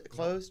sleeves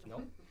closed?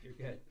 Nope. You're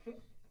good.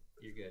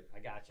 You're good. I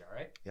got you, all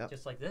right? Yep.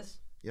 Just like this?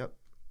 Yep.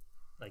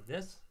 Like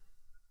this?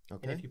 Okay.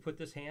 And if you put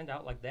this hand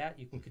out like that,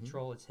 you can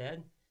control its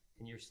head,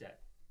 and you're set.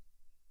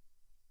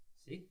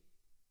 See?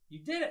 You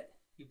did it!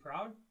 You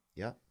proud?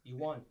 Yep. You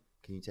won.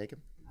 Can you take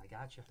him? I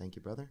got you. Thank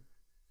you, brother.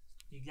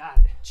 You got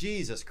it.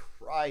 Jesus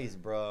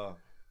Christ, bro.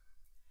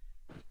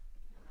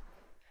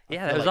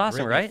 Yeah, that was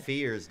awesome, right?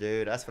 Fears,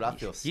 dude. That's what I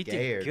feel scared. You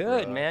did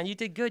good, bro. man. You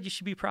did good. You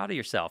should be proud of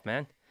yourself,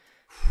 man.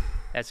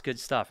 That's good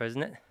stuff,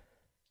 isn't it?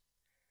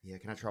 Yeah,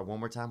 can I try one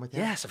more time with that?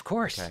 Yes, of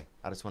course. Okay,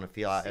 I just want to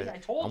feel. See,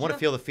 I want to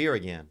feel the fear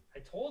again. I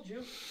told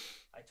you.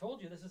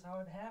 This is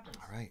how it happens.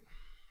 All right.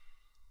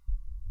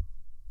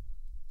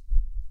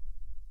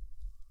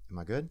 Am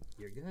I good?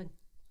 You're good.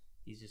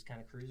 He's just kind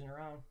of cruising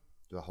around.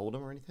 Do I hold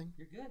him or anything?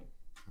 You're good.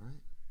 All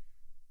right.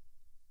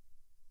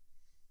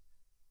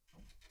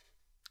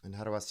 And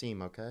how do I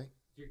seem? Okay.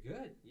 You're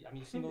good. I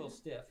mean, you seem a little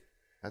stiff.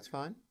 That's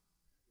fine.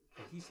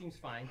 But he seems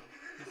fine.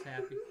 He's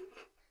happy.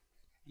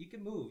 You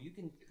can move. You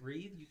can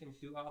breathe. You can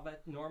do all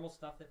that normal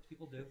stuff that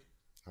people do.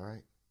 All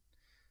right.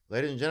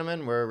 Ladies and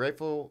gentlemen, we're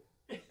grateful.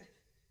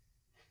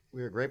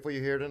 We are grateful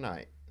you're here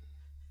tonight.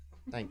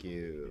 Thank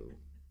you.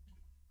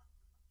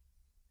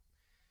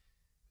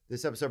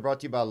 This episode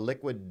brought to you by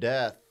Liquid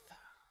Death,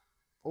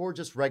 or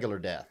just regular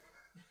death.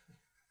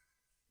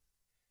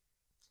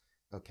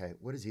 Okay,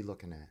 what is he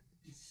looking at?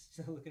 He's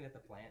still looking at the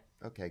plant.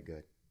 Okay,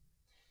 good.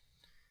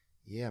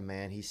 Yeah,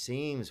 man, he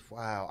seems,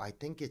 wow, I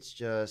think it's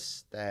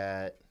just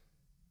that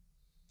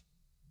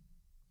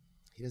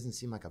he doesn't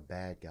seem like a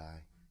bad guy.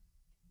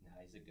 No,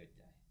 he's a good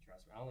guy.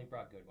 Trust me. I only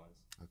brought good ones.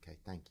 Okay,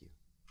 thank you.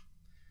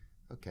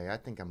 Okay, I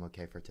think I'm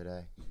okay for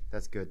today.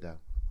 That's good, though.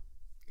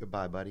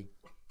 Goodbye, buddy.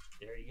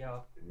 There you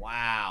go.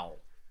 Wow.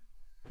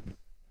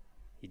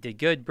 You did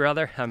good,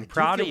 brother. I'm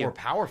proud of you. More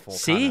powerful.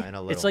 See, in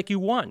a little. it's like you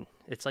won.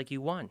 It's like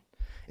you won.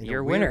 In You're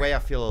a a weird winner. way, I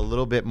feel a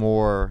little bit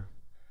more.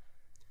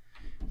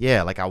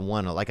 Yeah, like I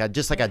won. Like I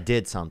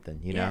did something.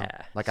 You know,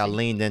 Yeah, like I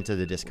leaned into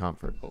the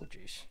discomfort. Oh,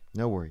 jeez.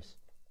 No worries.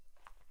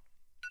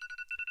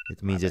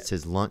 It means it's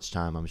his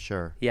lunchtime, I'm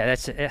sure. Yeah,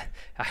 that's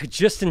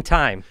just in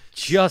time.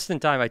 Just in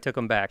time, I took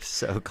him back.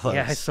 So close.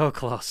 Yeah, so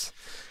close.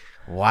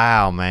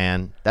 Wow,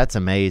 man, that's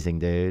amazing,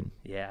 dude.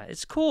 Yeah,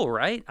 it's cool,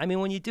 right? I mean,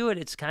 when you do it,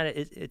 it's kind of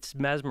it's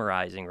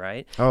mesmerizing,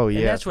 right? Oh yeah,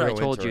 and that's what I real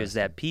told you is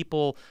that interesting.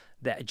 people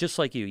that just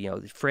like you know,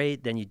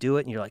 afraid. Then you do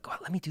it, and you're like, oh,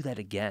 let me do that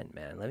again,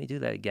 man. Let me do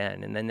that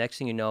again. And then next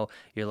thing you know,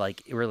 you're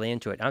like really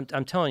into it.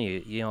 I'm telling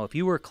you, you know, if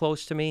you were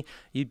close to me,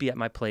 you'd be at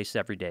my place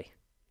every day.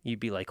 You'd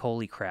be like,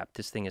 holy crap,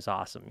 this thing is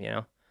awesome, you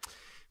know.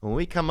 When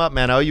we come up,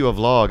 man, I owe you a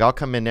vlog. I'll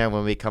come in there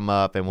when we come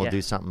up, and we'll Yeah.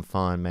 do something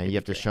fun, man. You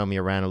have to show me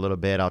around a little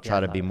bit. I'll try I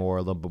to love be it. more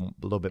a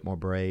little bit more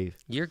brave.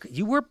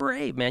 You were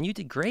brave, man. You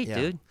did great, Yeah.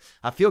 dude.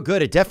 I feel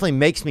good. It definitely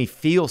makes me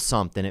feel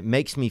something. It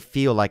makes me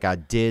feel like I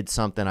did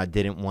something I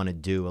didn't want to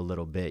do a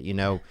little bit, you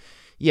know?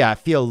 Yeah, I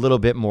feel a little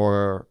bit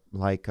more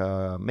like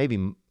maybe,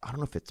 I don't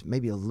know if it's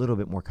maybe a little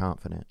bit more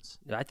confidence.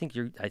 I think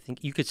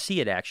you could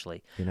see it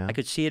actually. You know? I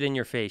could see it in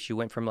your face. You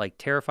went from like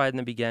terrified in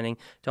the beginning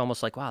to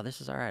almost like, wow, this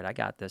is all right. I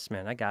got this,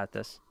 man. I got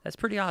this. That's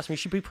pretty awesome. You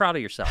should be proud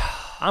of yourself.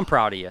 I'm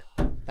proud of you.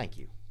 Thank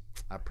you.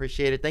 I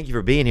appreciate it. Thank you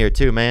for being here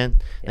too, man.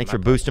 Thanks my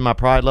for boosting my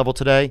pride level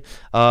today.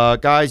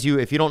 Guys,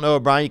 if you don't know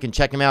Brian, you can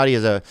check him out. He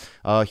has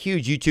a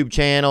huge YouTube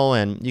channel,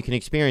 and you can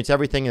experience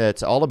everything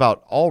that's all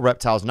about all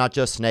reptiles, not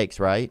just snakes,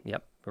 right?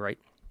 Yep, right.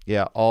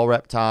 Yeah, all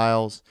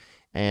reptiles.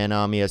 And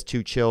he has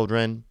 2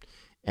 children,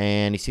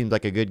 and he seems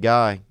like a good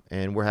guy,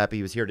 and we're happy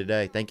he was here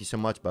today. Thank you so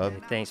much, bub. Hey,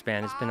 thanks,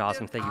 man. It's been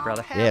awesome. Thank you,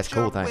 brother. Yeah, it's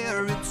cool. Thanks.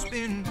 Where it's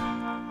been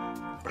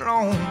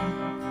blown.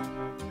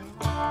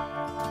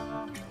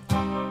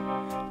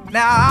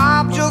 Now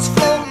I'm just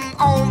floating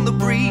on the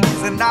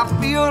breeze, and I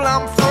feel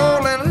I'm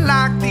falling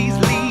like these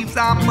leaves.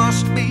 I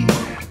must be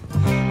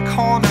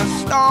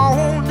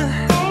cornerstone.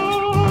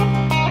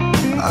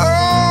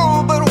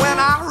 Oh, but when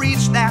I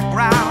reach that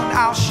ground,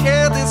 I'll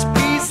share this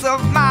peace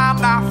of mind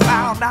I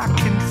found. I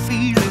can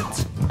feel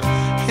it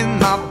in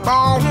my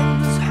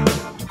bones,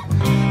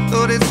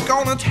 but it's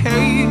gonna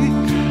take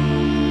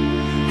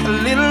a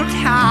little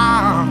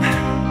time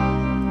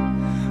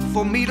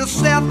for me to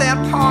set that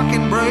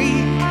parking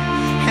brake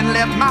and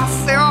let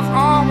myself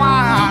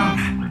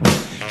unwind.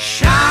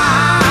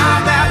 Shine.